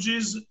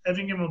refugees,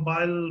 having a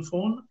mobile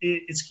phone,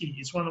 it's key.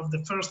 It's one of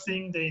the first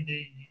things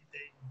they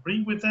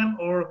bring with them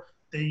or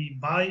they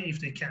buy if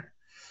they can.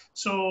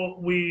 So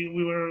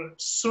we were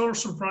so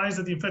surprised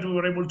that in fact we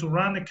were able to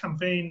run a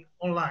campaign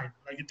online,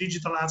 like a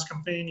digital ads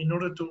campaign, in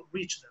order to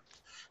reach them.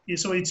 Yeah,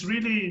 so it's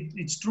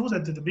true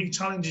that the big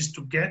challenge is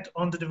to get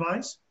on the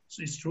device.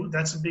 So it's true,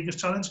 that's the biggest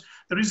challenge.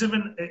 There is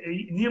even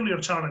an earlier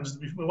challenge.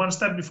 One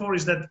step before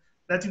is that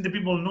letting the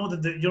people know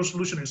that your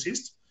solution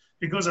exists,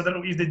 because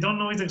if they don't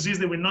know it exists,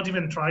 they will not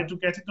even try to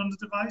get it on the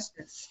device.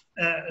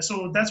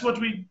 So that's what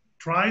we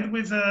tried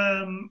with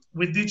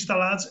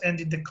digital ads, and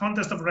in the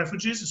context of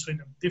refugees, so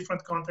in a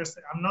different context.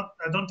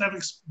 I don't have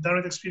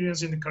direct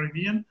experience in the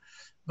Caribbean,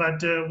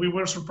 but we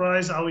were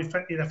surprised how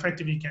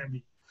effective it can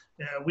be.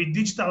 With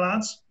digital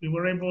ads, we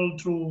were able,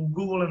 through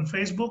Google and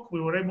Facebook,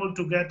 we were able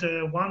to get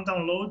one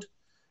download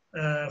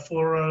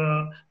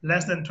for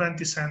less than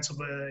 20 cents of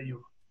a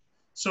euro.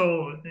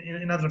 So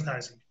in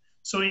advertising.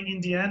 So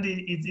in the end,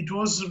 it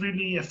was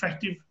really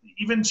effective,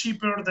 even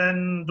cheaper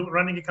than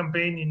running a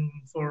campaign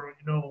for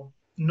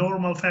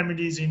normal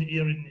families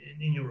here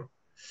in Europe.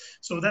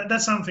 So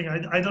that's something.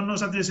 I don't know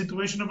exactly the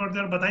situation over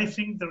there, but I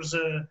think there's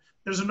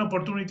an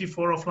opportunity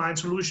for offline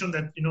solution,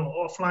 that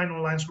offline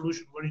online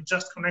solution, where you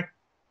just connect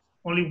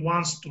only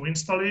once to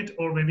install it,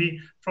 or maybe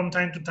from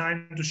time to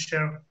time to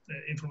share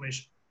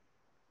information.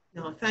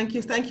 No, thank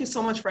you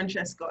so much,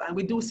 Francesco. And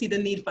we do see the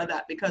need for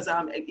that, because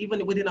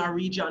even within our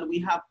region, we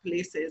have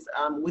places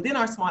within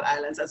our small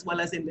islands, as well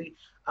as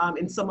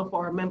in some of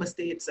our member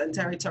states and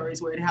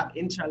territories where they have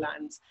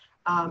interlands,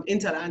 and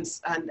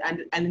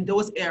in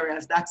those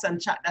areas, that's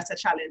a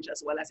challenge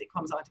as well as it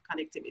comes out to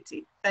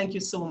connectivity. Thank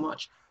you so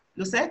much.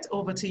 Lucette,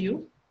 over to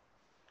you.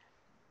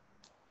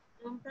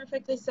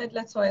 Perfectly said,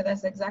 Latoya.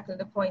 That's exactly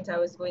the point I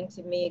was going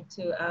to make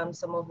to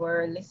some of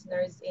our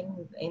listeners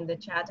in the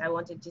chat. I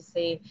wanted to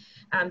say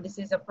this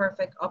is a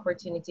perfect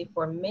opportunity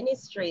for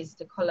ministries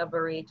to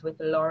collaborate with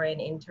Lauren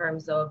in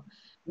terms of,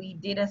 we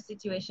did a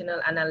situational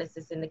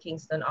analysis in the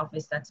Kingston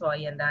office,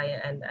 Latoya and I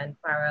and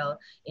Farrell,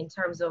 in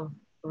terms of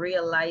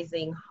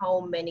realizing how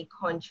many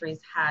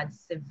countries had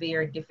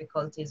severe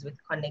difficulties with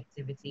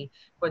connectivity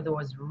for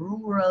those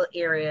rural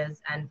areas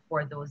and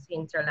for those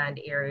hinterland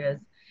areas,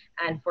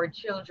 and for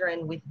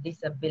children with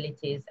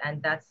disabilities.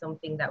 And that's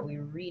something that we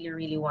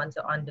really want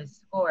to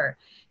underscore.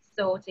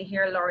 So to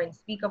hear Lauren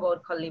speak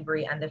about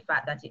Colibri and the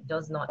fact that it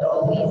does not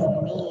always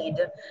need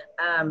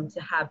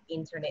to have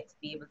internet to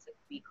be able to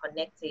be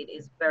connected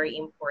is very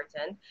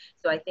important.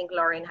 So I think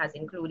Lauren has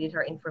included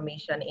her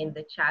information in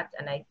the chat,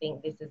 and I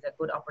think this is a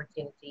good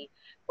opportunity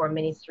for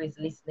ministries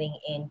listening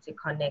in to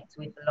connect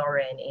with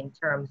Lauren in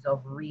terms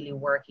of really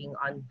working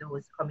on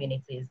those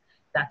communities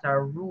that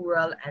are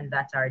rural and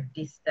that are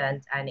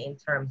distant, and in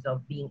terms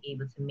of being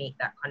able to make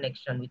that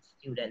connection with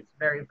students.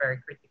 Very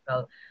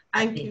critical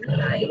at this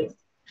time.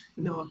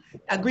 No,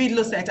 agreed,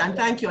 Lucette, and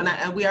thank you.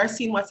 And we are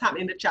seeing what's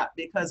happening in the chat,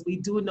 because we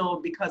do know,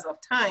 because of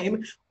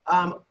time,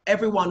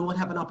 everyone won't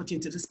have an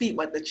opportunity to speak,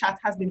 but the chat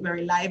has been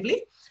very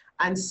lively.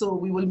 And so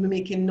we will be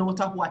making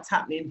note of what's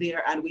happening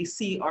there, and we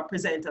see our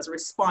presenters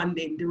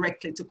responding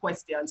directly to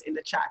questions in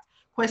the chat.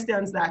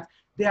 Questions that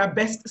they are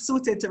best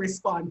suited to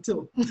respond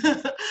to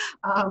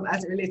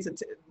as it relates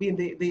to being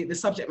the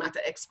subject matter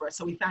expert.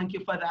 So we thank you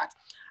for that.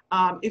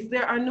 If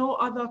there are no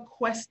other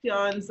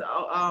questions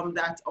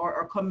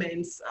or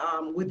comments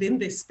within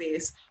this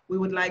space, we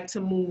would like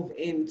to move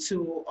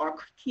into our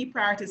key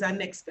priorities and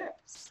next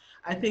steps.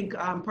 I think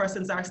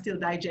persons are still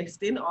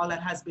digesting all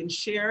that has been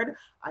shared.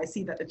 I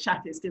see that the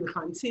chat is still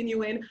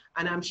continuing,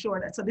 and I'm sure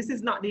that, so this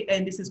is not the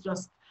end, this is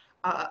just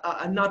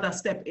another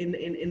step in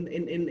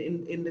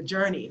the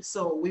journey.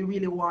 So we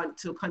really want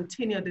to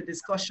continue the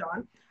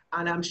discussion,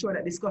 and I'm sure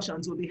that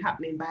discussions will be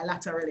happening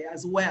bilaterally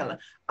as well,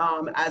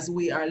 as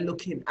we are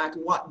looking at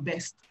what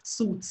best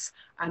suits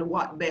and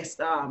what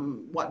best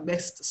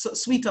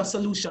suite of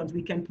solutions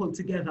we can pull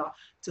together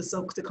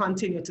to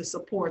continue to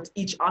support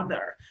each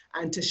other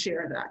and to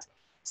share that.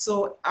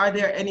 So are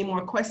there any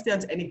more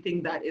questions,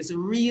 anything that is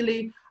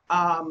really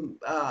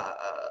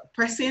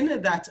pressing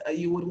that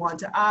you would want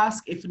to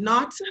ask? If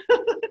not,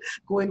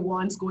 going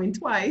once, going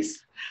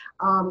twice,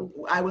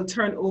 I will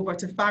turn over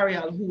to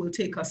Farial, who will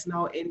take us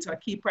now into our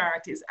key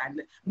priorities,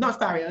 and not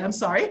Farial, I'm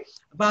sorry,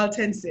 Val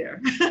Tenser.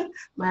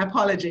 My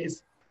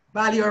apologies.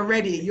 Val, you're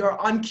ready, you're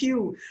on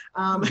cue.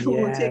 Who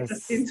will take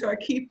us into our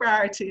key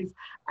priorities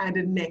and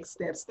the next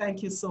steps.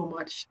 Thank you so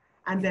much.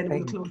 And then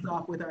we'll close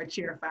off with our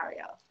chair,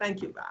 Farial.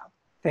 Thank you, Val.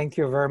 Thank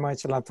you very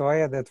much,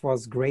 Latoya. That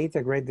was great,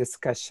 a great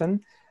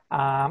discussion.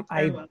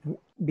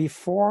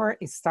 Before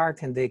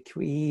starting the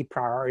key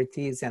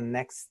priorities and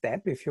next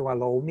step, if you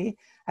allow me,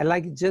 I'd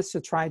like just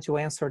to try to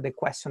answer the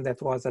question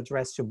that was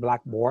addressed to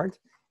Blackboard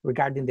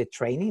regarding the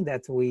training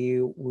that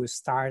we will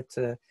start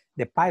the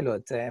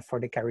pilot for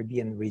the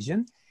Caribbean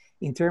region,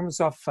 in terms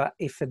of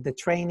if the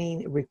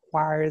training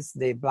requires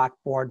the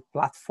Blackboard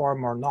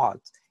platform or not,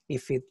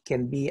 if it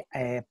can be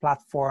a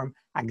platform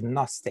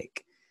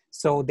agnostic.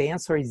 So the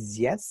answer is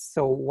yes.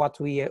 So what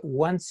we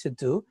want to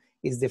do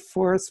is the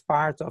first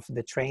part of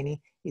the training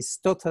is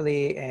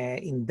totally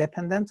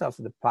independent of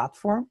the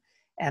platform,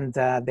 and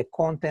the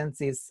content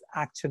is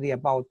actually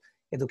about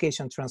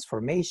education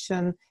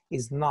transformation,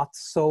 is not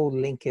so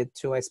linked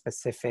to a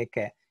specific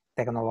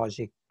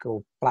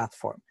technological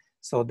platform.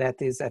 So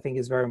that is, I think,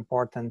 is very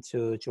important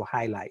to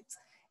highlight.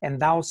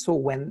 And also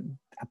when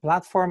a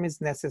platform is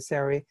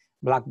necessary,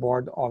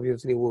 Blackboard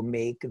obviously will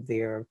make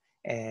their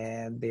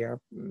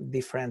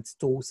different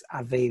tools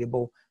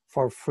available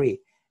for free.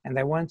 And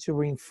I want to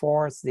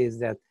reinforce this,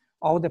 that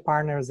all the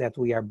partners that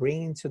we are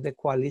bringing to the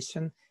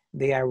coalition,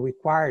 they are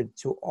required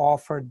to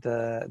offer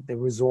the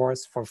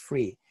resource for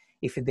free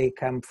if they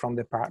come from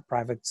the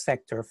private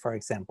sector, for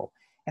example.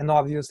 And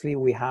obviously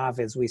we have,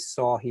 as we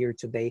saw here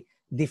today,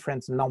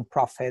 different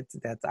nonprofits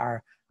that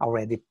are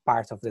already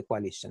part of the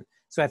coalition.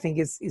 So I think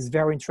it's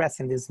very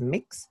interesting, this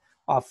mix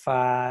of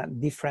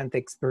different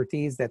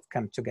expertise that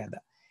come together.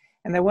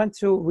 And I want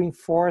to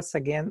reinforce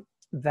again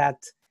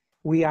that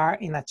we are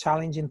in a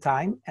challenging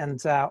time, and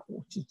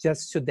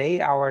just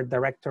today our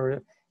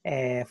director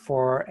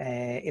for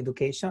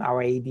education,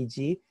 our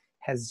ADG,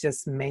 has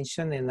just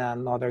mentioned in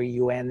another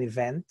UN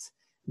event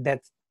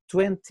that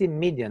 20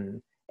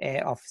 million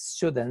of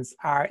students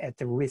are at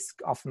the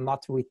risk of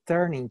not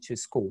returning to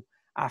school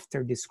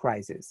after this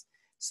crisis.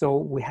 So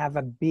we have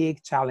a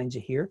big challenge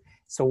here.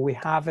 So we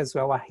have as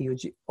well a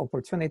huge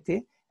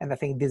opportunity, and I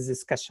think this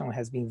discussion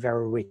has been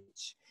very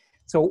rich.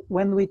 So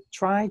when we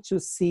try to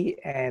see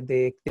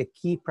the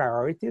key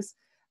priorities,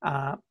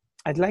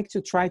 I'd like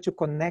to try to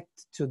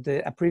connect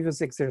to a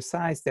previous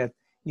exercise that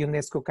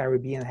UNESCO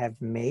Caribbean have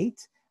made,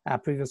 a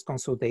previous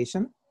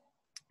consultation,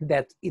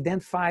 that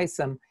identifies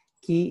some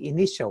key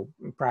initial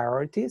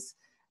priorities.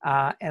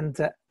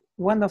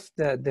 One of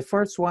the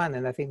first one,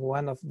 and I think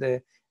one of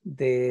the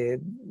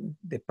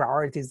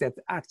priorities that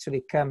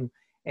actually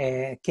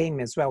came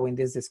as well in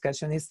this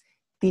discussion, is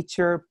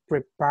teacher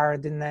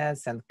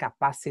preparedness and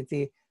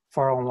capacity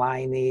for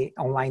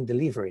online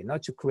delivery,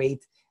 not to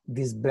create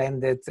these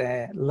blended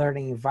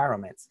learning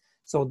environments.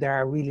 So there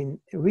are really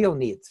real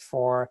needs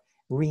for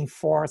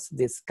reinforce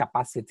this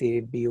capacity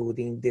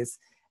building, this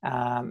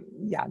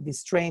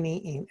this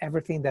training in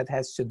everything that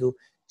has to do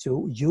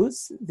to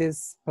use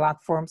these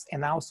platforms,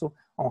 and also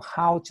on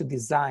how to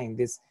design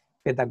this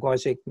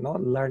pedagogic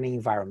learning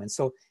environment.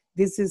 So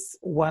this is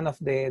one of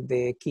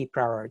the key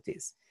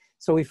priorities.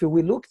 So if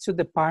we look to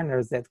the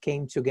partners that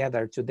came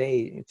together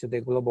today to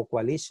the Global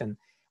Coalition,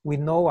 we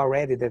know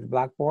already that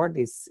Blackboard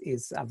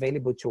is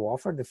available to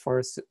offer the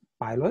first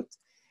pilot.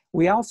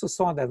 We also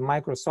saw that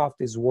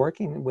Microsoft is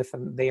working with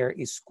their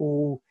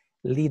school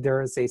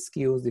leaders,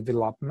 skills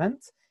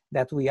development,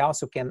 that we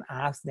also can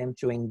ask them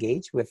to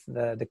engage with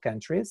the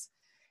countries.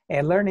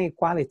 Learning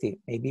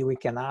equality, maybe we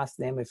can ask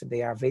them if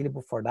they are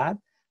available for that.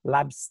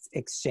 Labs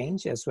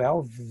Xchange as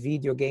well,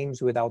 video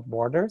games without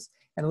borders,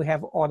 and we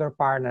have other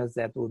partners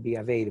that will be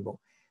available.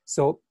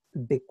 So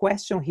the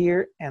question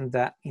here, and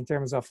in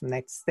terms of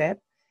next step,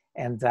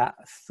 and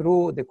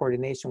through the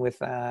coordination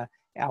with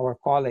our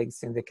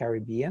colleagues in the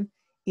Caribbean,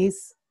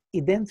 is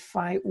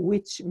identify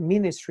which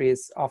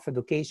ministries of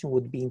education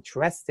would be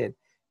interested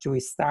to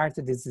start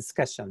this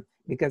discussion.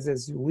 Because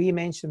as we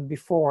mentioned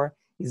before,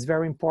 it's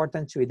very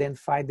important to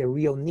identify the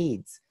real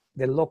needs,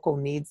 the local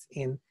needs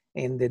in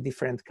the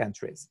different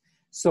countries.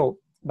 So,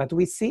 but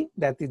we see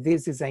that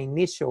this is an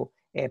initial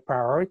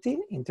priority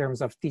in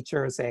terms of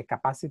teachers'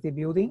 capacity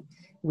building.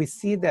 We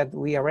see that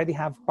we already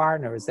have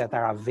partners that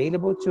are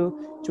available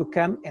to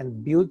come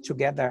and build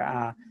together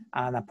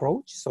an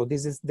approach. So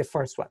this is the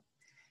first one.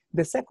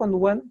 The second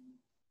one,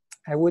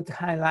 I would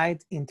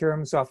highlight in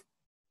terms of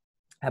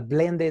a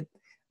blended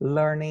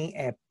learning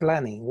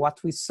planning, what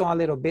we saw a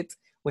little bit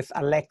with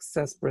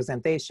Alexa's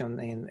presentation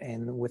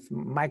and with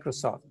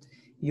Microsoft.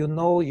 You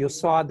know, you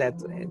saw that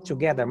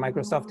together,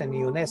 Microsoft and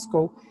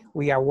UNESCO,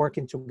 we are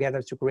working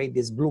together to create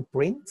this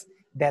blueprint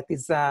that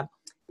is,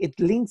 it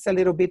links a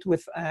little bit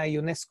with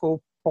UNESCO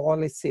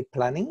policy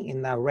planning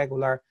in a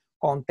regular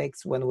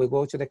context when we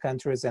go to the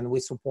countries and we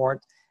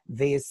support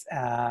this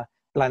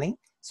planning.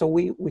 So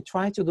we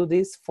try to do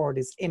this for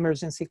this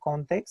emergency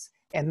context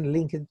and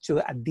link it to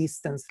a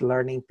distance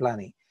learning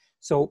planning.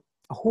 So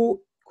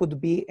who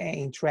could be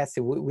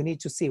interested? We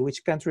need to see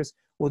which countries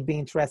would be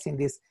interested in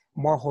this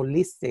more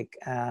holistic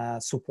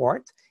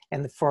support.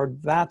 And for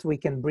that, we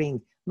can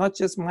bring not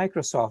just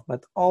Microsoft,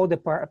 but all the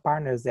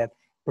partners that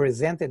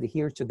presented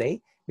here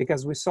today,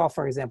 because we saw,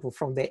 for example,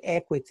 from the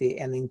equity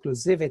and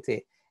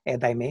inclusivity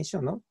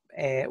dimension,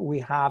 we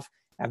have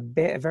a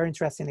very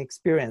interesting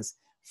experience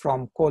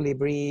from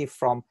Colibri,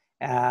 from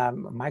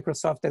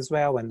Microsoft as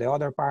well, and the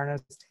other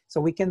partners.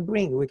 So we can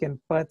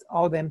put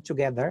all them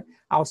together.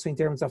 Also in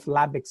terms of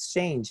lab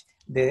exchange,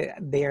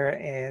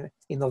 their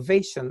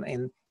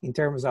innovation in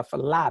terms of a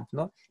lab,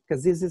 no?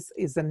 Because this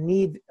is a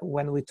need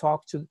when we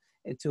talk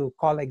to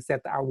colleagues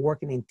that are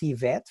working in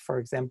TVET, for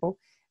example.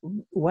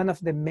 One of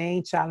the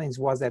main challenges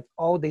was that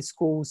all the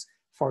schools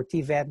for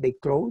TVET, they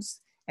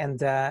closed, and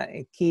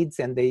kids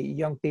and the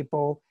young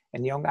people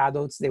and young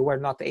adults, they were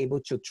not able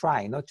to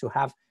try, not to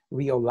have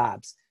real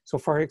labs. So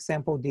for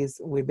example,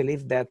 we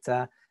believe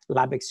that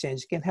lab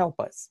exchange can help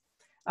us.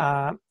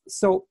 And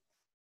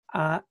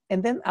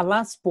then a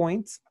last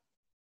point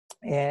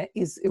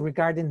is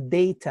regarding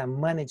data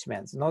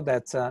management,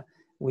 that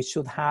we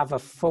should have a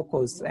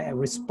focused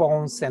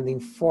response and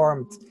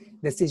informed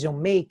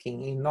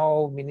decision-making in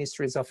all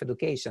ministries of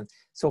education.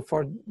 So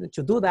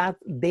to do that,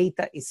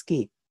 data is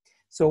key.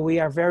 So we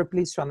are very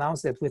pleased to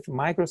announce that with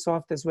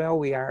Microsoft as well,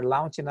 we are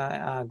launching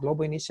a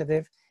global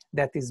initiative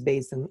that is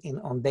based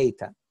on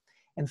data.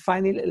 And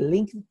finally,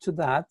 linked to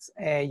that,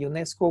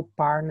 UNESCO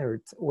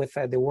partnered with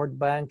the World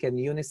Bank and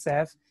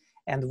UNICEF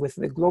and with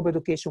the Global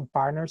Education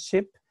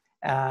Partnership,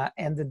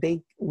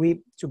 and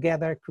we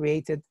together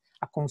created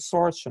a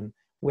consortium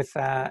with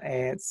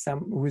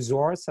some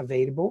resource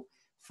available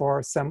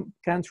for some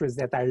countries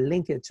that are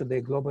linked to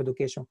the Global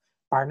Education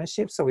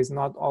Partnership. So it's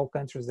not all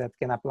countries that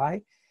can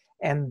apply.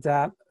 And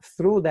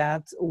through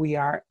that, we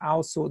are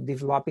also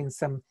developing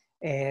some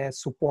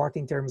support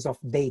in terms of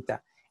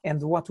data.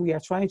 And what we are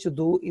trying to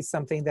do is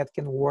something that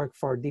can work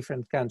for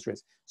different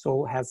countries.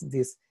 So it has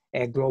this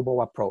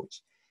global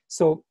approach.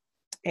 So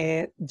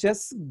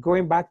just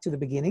going back to the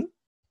beginning,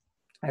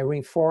 I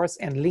reinforce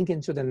and link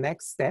into the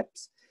next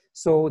steps.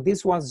 So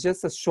this was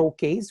just a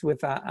showcase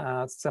with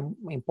some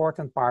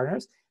important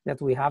partners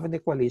that we have in the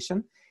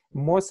coalition.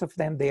 Most of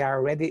them, they are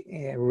already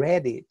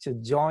ready to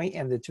join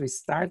and to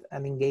start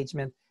an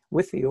engagement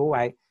with you.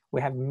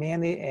 We have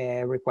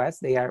many requests.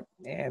 They are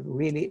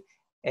really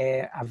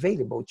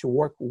available to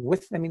work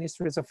with the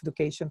ministries of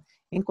education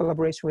in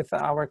collaboration with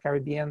our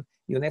Caribbean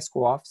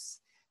UNESCO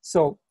office.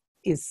 So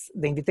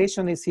the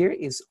invitation is here,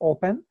 is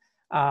open,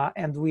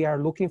 and we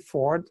are looking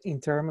forward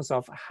in terms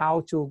of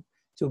how to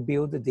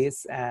build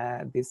this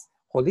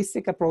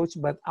holistic approach,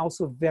 but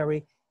also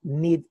very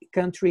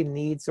country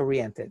needs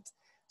oriented.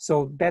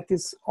 So that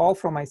is all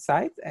from my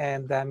side,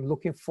 and I'm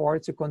looking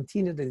forward to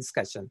continue the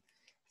discussion.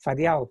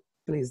 Farial,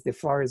 please, the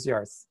floor is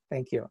yours.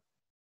 Thank you.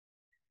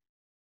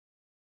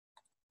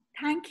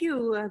 Thank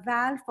you,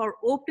 Val, for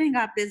opening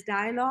up this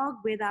dialogue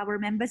with our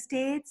member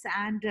states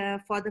and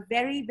for the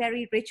very,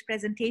 very rich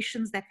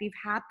presentations that we've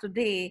had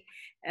today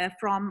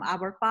from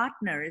our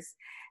partners.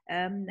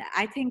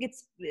 I think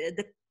it's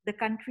the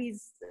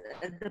countries,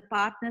 the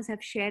partners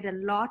have shared a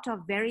lot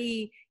of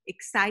very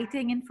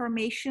exciting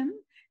information,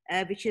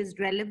 which is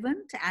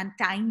relevant and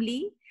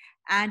timely.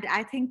 And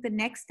I think the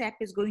next step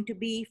is going to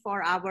be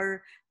for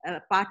our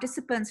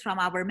participants from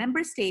our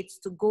member states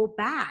to go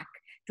back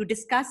to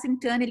discuss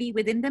internally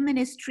within the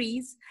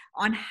ministries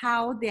on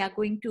how they are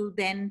going to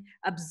then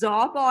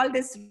absorb all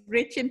this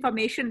rich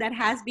information that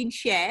has been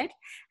shared,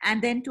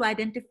 and then to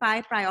identify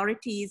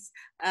priorities.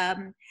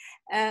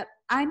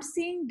 I'm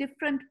seeing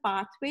different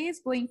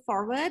pathways going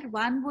forward.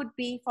 One would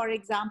be, for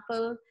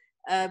example,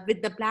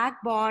 with the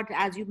Blackboard,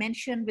 as you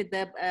mentioned, with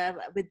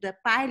the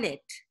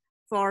pilot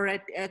for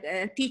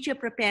teacher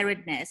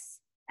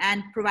preparedness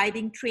and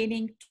providing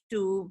training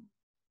to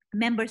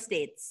member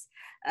states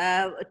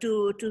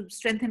to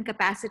strengthen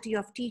capacity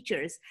of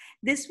teachers.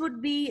 This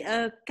would be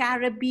a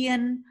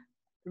Caribbean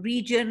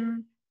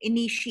region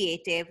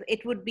initiative.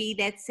 It would be,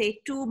 let's say,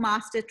 2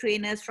 master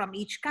trainers from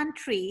each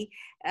country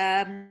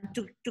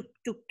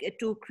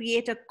to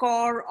create a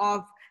core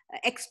of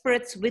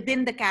experts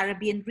within the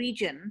Caribbean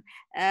region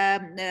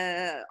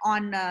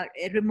on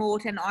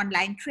remote and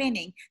online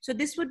training. So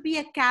this would be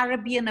a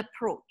Caribbean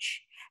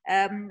approach.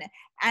 And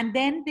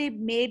then there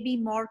may be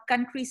more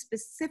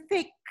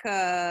country-specific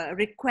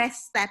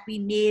requests that we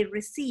may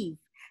receive.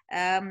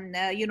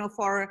 You know,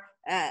 for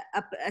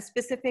a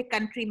specific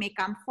country may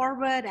come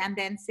forward and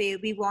then say,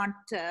 we want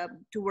to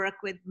work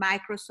with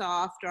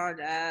Microsoft or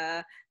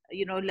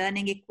you know,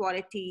 learning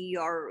equality,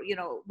 or, you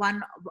know,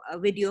 one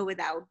video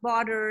without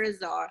borders,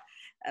 or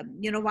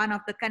you know, one of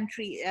the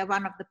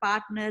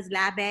partners,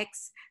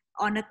 LabX,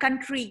 on a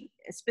country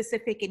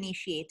specific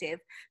initiative.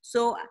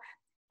 So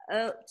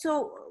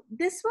so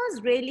this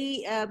was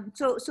really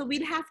so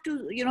we'll have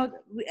to, you know,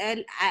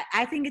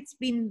 I think it's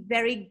been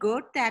very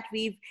good that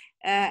we've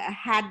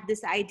had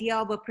this idea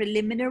of a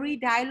preliminary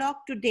dialogue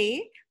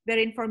today where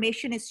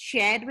information is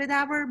shared with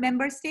our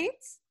member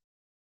states.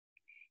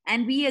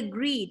 And we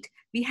agreed,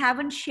 we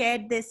haven't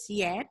shared this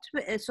yet,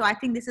 so I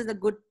think this is a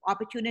good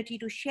opportunity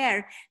to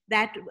share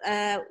that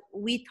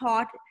we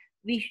thought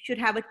we should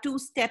have a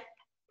 2-step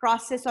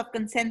process of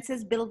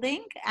consensus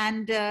building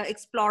and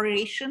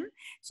exploration.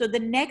 So the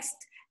next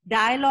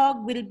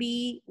dialogue will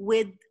be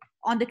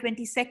on the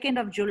 22nd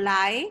of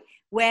July,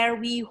 where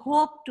we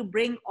hope to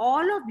bring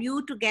all of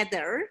you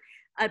together,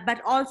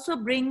 but also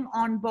bring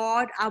on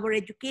board our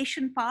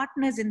education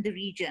partners in the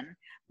region,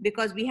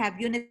 because we have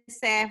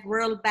UNICEF,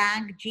 World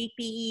Bank,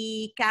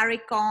 GPE,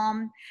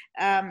 CARICOM,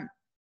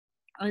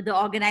 the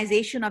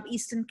Organization of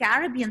Eastern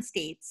Caribbean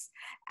States.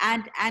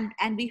 And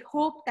we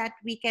hope that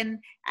we can,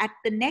 at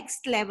the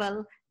next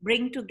level,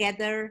 bring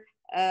together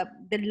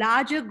the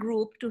larger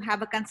group to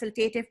have a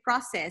consultative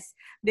process,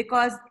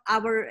 because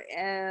our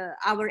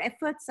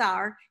efforts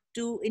are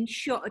to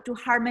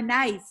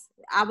harmonize.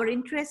 Our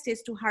interest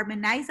is to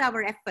harmonize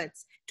our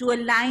efforts, to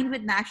align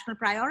with national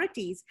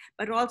priorities,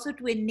 but also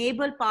to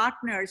enable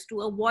partners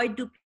to avoid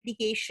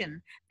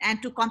duplication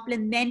and to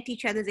complement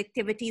each other's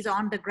activities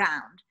on the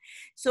ground.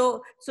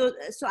 So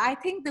I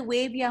think the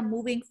way we are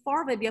moving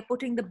forward, we are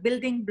putting the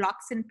building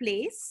blocks in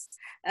place.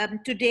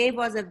 Today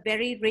was a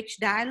very rich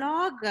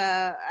dialogue.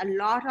 A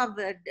lot of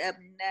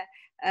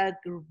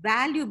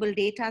valuable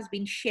data has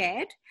been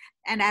shared.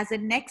 And as a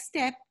next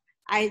step,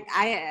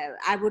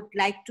 I would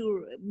like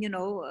to, you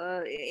know,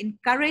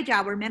 encourage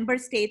our member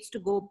states to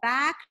go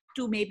back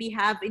to maybe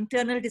have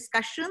internal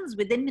discussions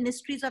within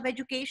ministries of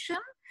education,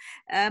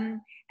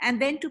 and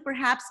then to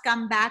perhaps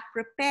come back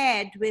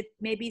prepared with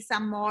maybe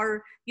some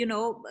more, you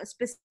know,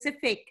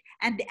 specific,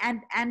 and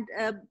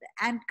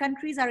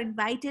countries are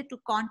invited to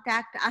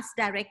contact us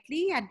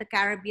directly at the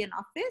Caribbean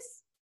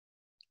office.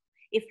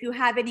 If you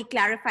have any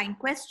clarifying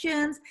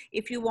questions,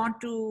 if you want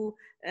to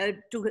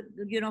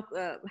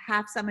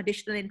have some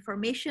additional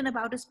information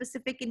about a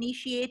specific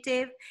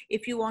initiative,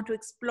 if you want to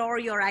explore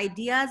your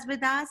ideas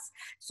with us.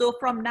 So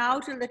from now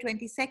till the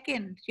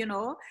 22nd, you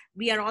know,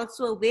 we are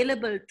also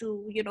available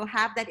to, you know,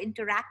 have that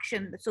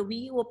interaction. So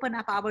we open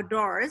up our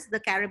doors, the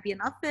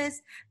Caribbean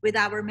office, with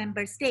our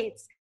member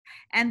states.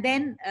 And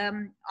then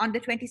on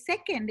the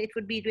 22nd, it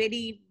would be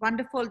really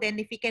wonderful then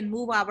if we can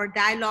move our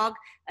dialogue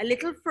a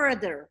little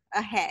further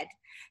ahead.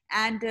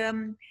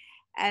 And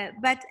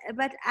but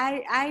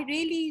I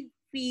really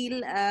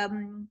feel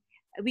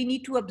we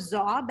need to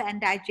absorb and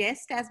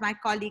digest, as my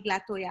colleague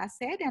Latoya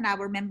said, and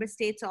our member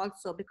states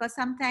also, because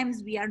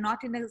sometimes we are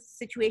not in a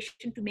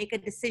situation to make a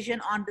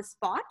decision on the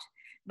spot,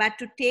 but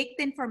to take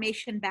the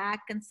information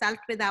back, consult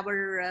with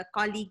our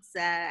colleagues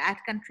at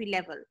country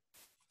level.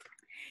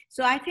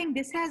 So I think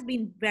this has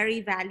been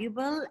very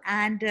valuable,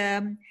 and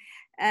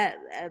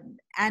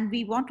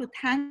we want to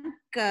thank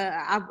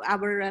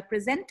our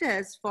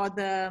presenters for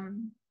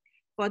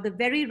the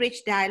very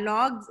rich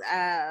dialogues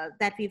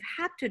that we've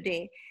had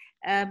today.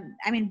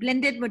 I mean,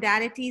 blended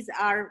modalities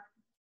are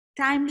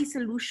timely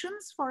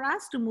solutions for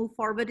us to move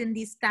forward in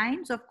these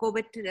times of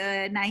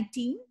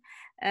COVID-19,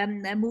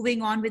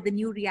 moving on with the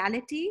new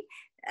reality.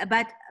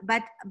 But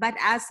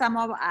as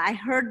I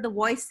heard the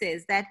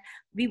voices that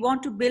we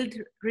want to build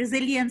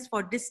resilience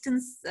for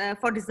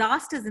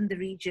disasters in the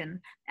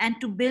region and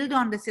to build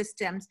on the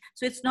systems.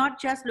 So it's not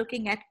just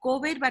looking at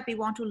COVID, but we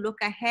want to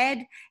look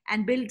ahead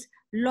and build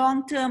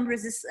long-term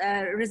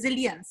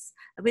resilience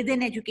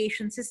within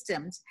education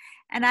systems.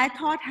 And I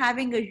thought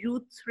having a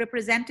youth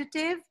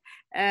representative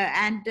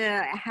and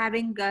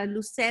having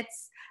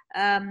Lucette's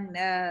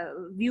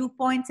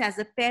viewpoints as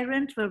a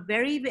parent were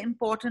very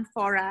important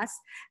for us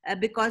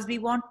because we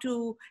want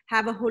to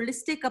have a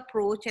holistic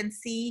approach and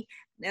see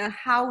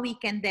how we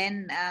can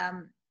then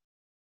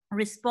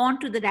respond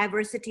to the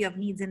diversity of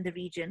needs in the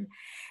region.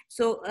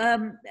 So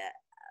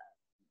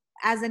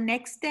as a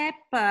next step,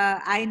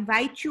 I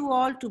invite you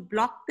all to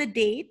block the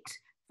date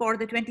for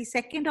the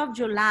 22nd of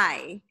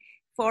July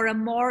for a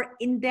more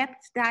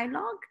in-depth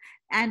dialogue.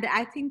 And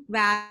I think,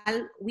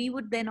 Val, we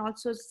would then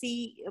also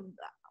see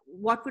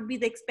what would be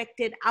the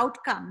expected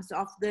outcomes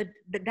of the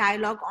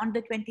dialogue on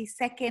the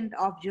 22nd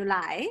of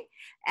July,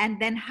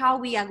 and then how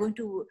we are going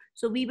to,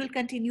 so we will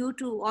continue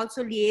to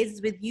also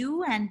liaise with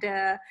you and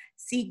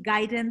seek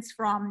guidance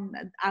from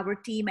our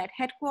team at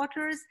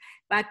headquarters.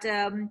 But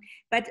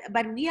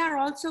we are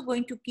also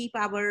going to keep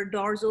our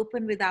doors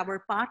open with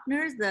our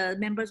partners, the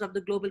members of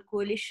the Global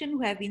Coalition,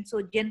 who have been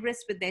so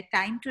generous with their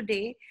time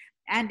today.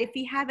 And if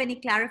we have any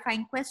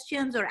clarifying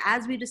questions, or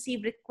as we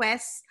receive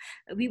requests,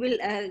 we will,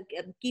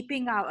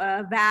 keeping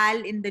our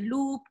Val in the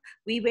loop,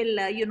 we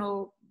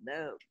will,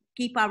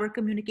 keep our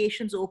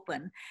communications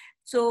open.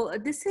 So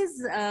this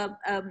is a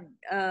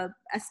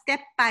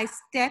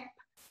step-by-step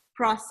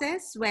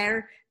process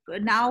where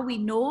now we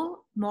know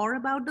more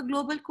about the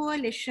Global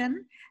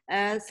Coalition.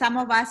 Some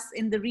of us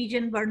in the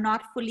region were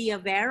not fully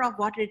aware of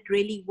what it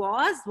really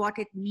was, what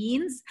it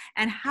means,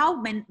 and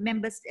how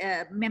member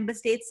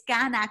states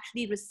can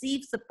actually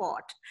receive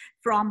support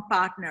from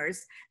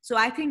partners. So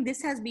I think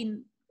this has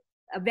been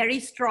a very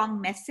strong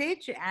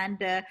message, and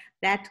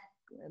that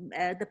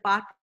the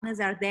partners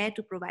are there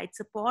to provide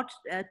support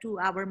to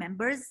our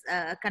members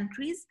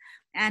countries.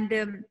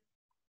 And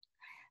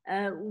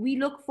we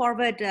look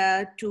forward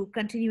to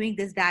continuing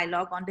this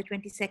dialogue on the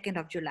 22nd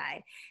of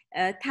July.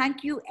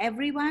 Thank you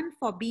everyone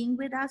for being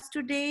with us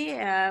today,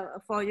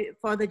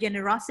 for the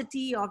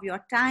generosity of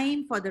your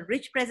time, for the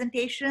rich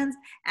presentations,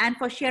 and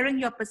for sharing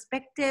your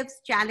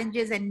perspectives,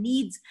 challenges, and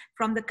needs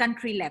from the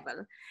country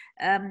level.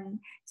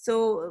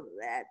 So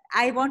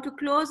I want to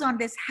close on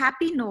this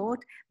happy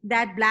note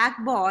that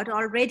Blackboard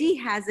already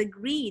has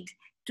agreed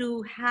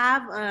to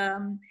have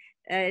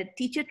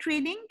teacher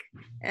training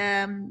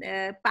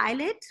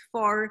pilot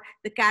for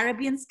the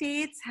Caribbean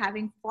states,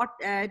 having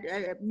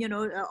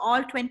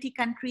all 20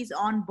 countries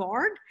on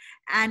board.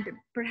 And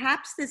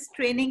perhaps this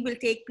training will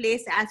take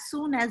place as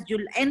soon as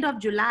end of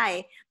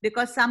July,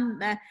 because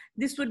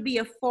this would be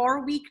a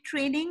 4-week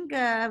training,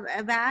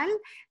 Val,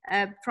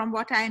 from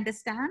what I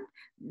understand.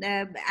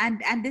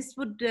 And this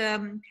would,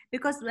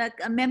 because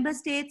member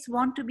states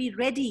want to be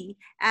ready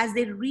as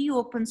they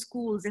reopen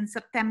schools in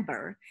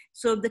September.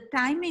 So the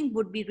timing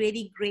would be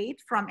really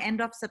great, from end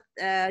of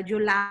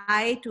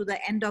July to the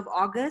end of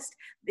August,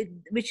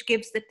 which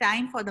gives the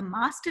time for the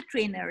master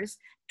trainers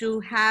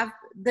to have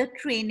the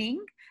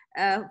training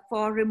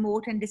for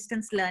remote and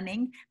distance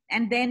learning,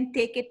 and then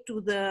take it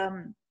to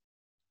the,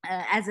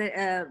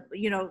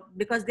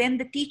 because then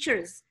the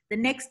teachers, the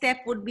next step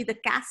would be the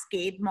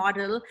cascade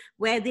model,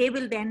 where they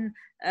will then,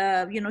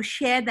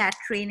 share that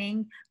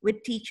training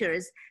with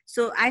teachers.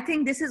 So I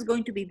think this is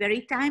going to be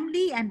very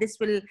timely, and this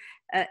will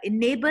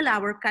enable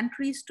our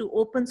countries to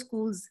open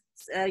schools,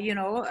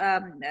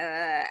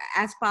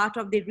 as part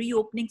of the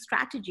reopening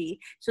strategy.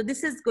 So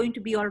this is going to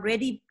be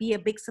already be a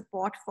big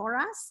support for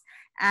us.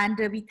 And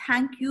we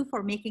thank you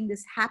for making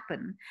this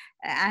happen.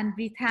 And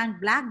we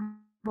thank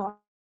Blackboard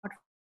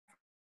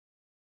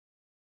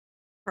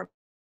for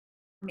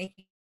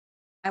making.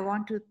 I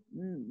want to,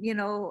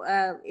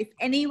 if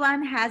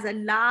anyone has a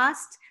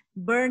last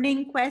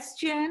burning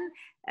question,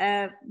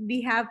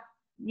 we have,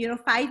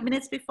 5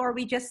 minutes before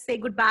we just say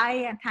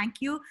goodbye and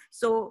thank you.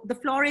 So the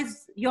floor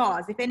is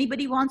yours. If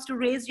anybody wants to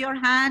raise your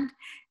hand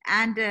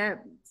and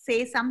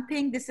say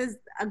something, this is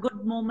a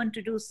good moment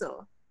to do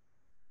so.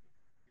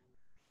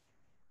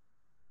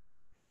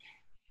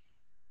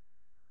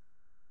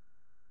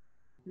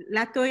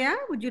 Latoya,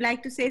 would you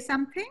like to say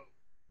something?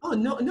 Oh,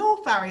 no,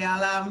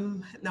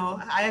 Farial. No,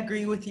 I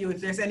agree with you.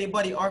 If there's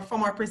anybody, or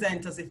from our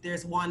presenters, if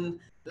there's one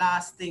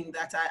last thing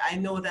that I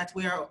know that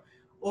we are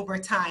over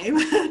time.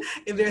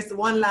 If there's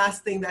one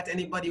last thing that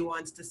anybody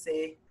wants to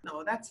say,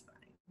 no, that's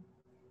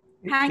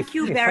fine. Thank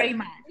you very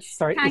much.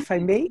 Sorry, if I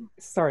may,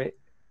 sorry,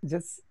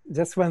 just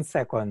 1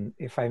 second,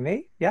 if I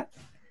may, yeah?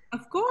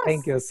 Of course.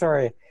 Thank you,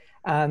 sorry.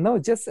 No,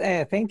 just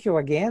thank you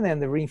again, and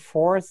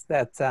reinforce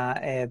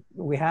that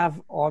we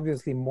have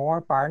obviously more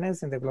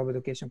partners in the Global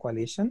Education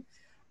Coalition.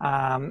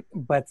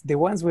 But the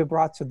ones we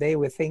brought today,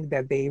 we think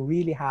that they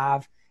really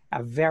have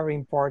a very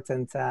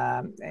important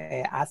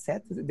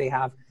asset. They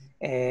have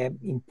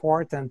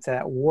important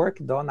work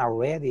done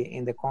already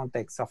in the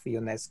context of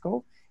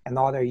UNESCO and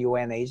other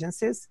UN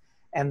agencies.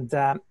 And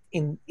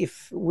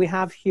if we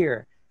have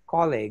here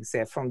colleagues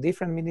from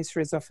different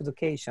ministries of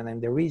education in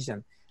the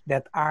region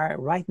that are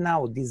right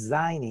now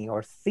designing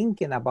or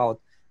thinking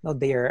about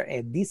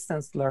their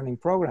distance learning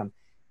program,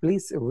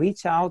 please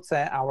reach out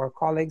to our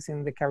colleagues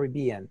in the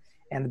Caribbean.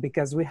 And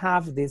because we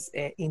have this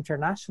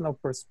international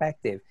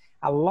perspective,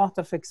 a lot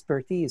of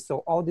expertise. So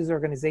all these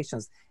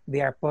organizations,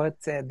 they are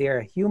put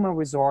their human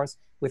resource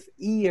with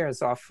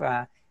years of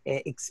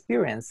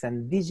experience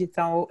and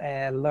digital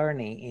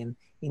learning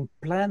in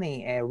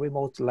planning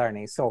remote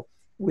learning. So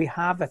we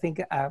have, I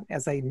think,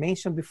 as I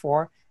mentioned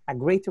before, a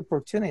great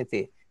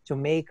opportunity to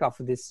make of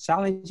these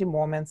challenging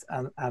moments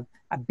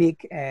a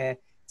big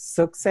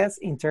success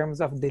in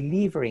terms of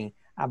delivering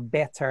a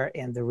better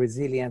and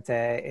resilient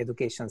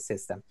education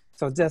system.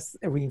 So just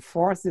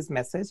reinforce this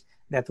message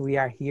that we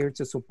are here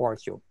to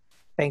support you.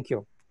 Thank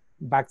you.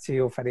 Back to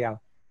you, Farial.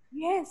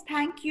 Yes,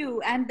 thank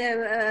you. And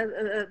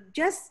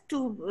just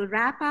to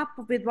wrap up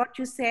with what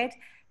you said,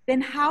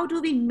 then how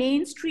do we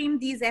mainstream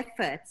these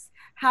efforts?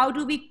 How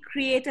do we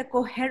create a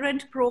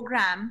coherent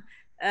program,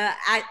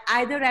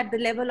 either at the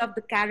level of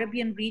the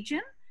Caribbean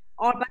region,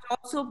 or but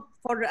also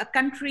for a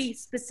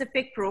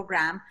country-specific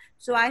program?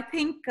 So I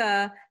think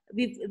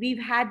we've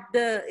had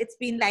it's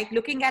been like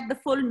looking at the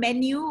full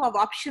menu of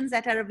options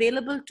that are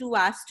available to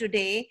us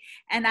today,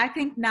 and I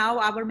think now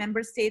our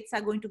member states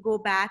are going to go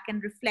back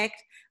and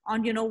reflect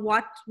on, you know,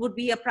 what would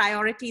be a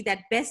priority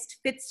that best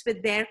fits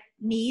with their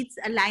needs,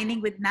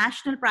 aligning with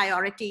national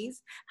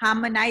priorities,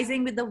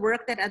 harmonizing with the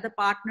work that other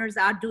partners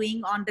are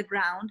doing on the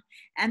ground,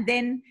 and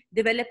then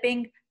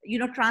developing, you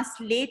know,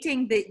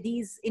 translating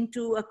these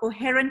into a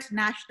coherent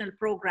national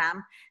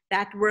program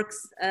that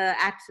works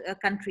at a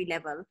country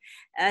level.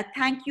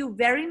 Thank you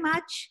very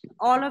much,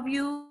 all of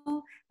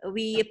you.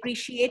 We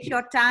appreciate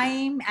your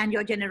time and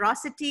your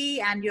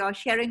generosity and your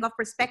sharing of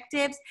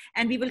perspectives,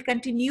 and we will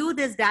continue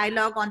this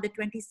dialogue on the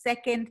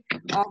 22nd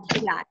of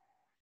July.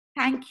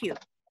 Thank you.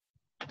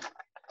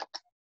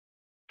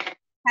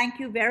 Thank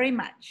you very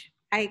much.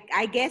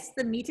 I guess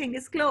the meeting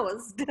is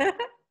closed.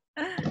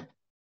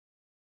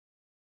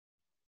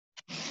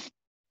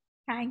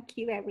 Thank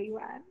you,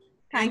 everyone.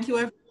 Thank you,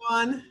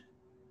 everyone.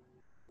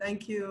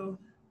 Thank you.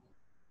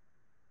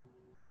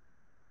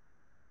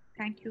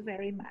 Thank you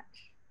very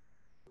much.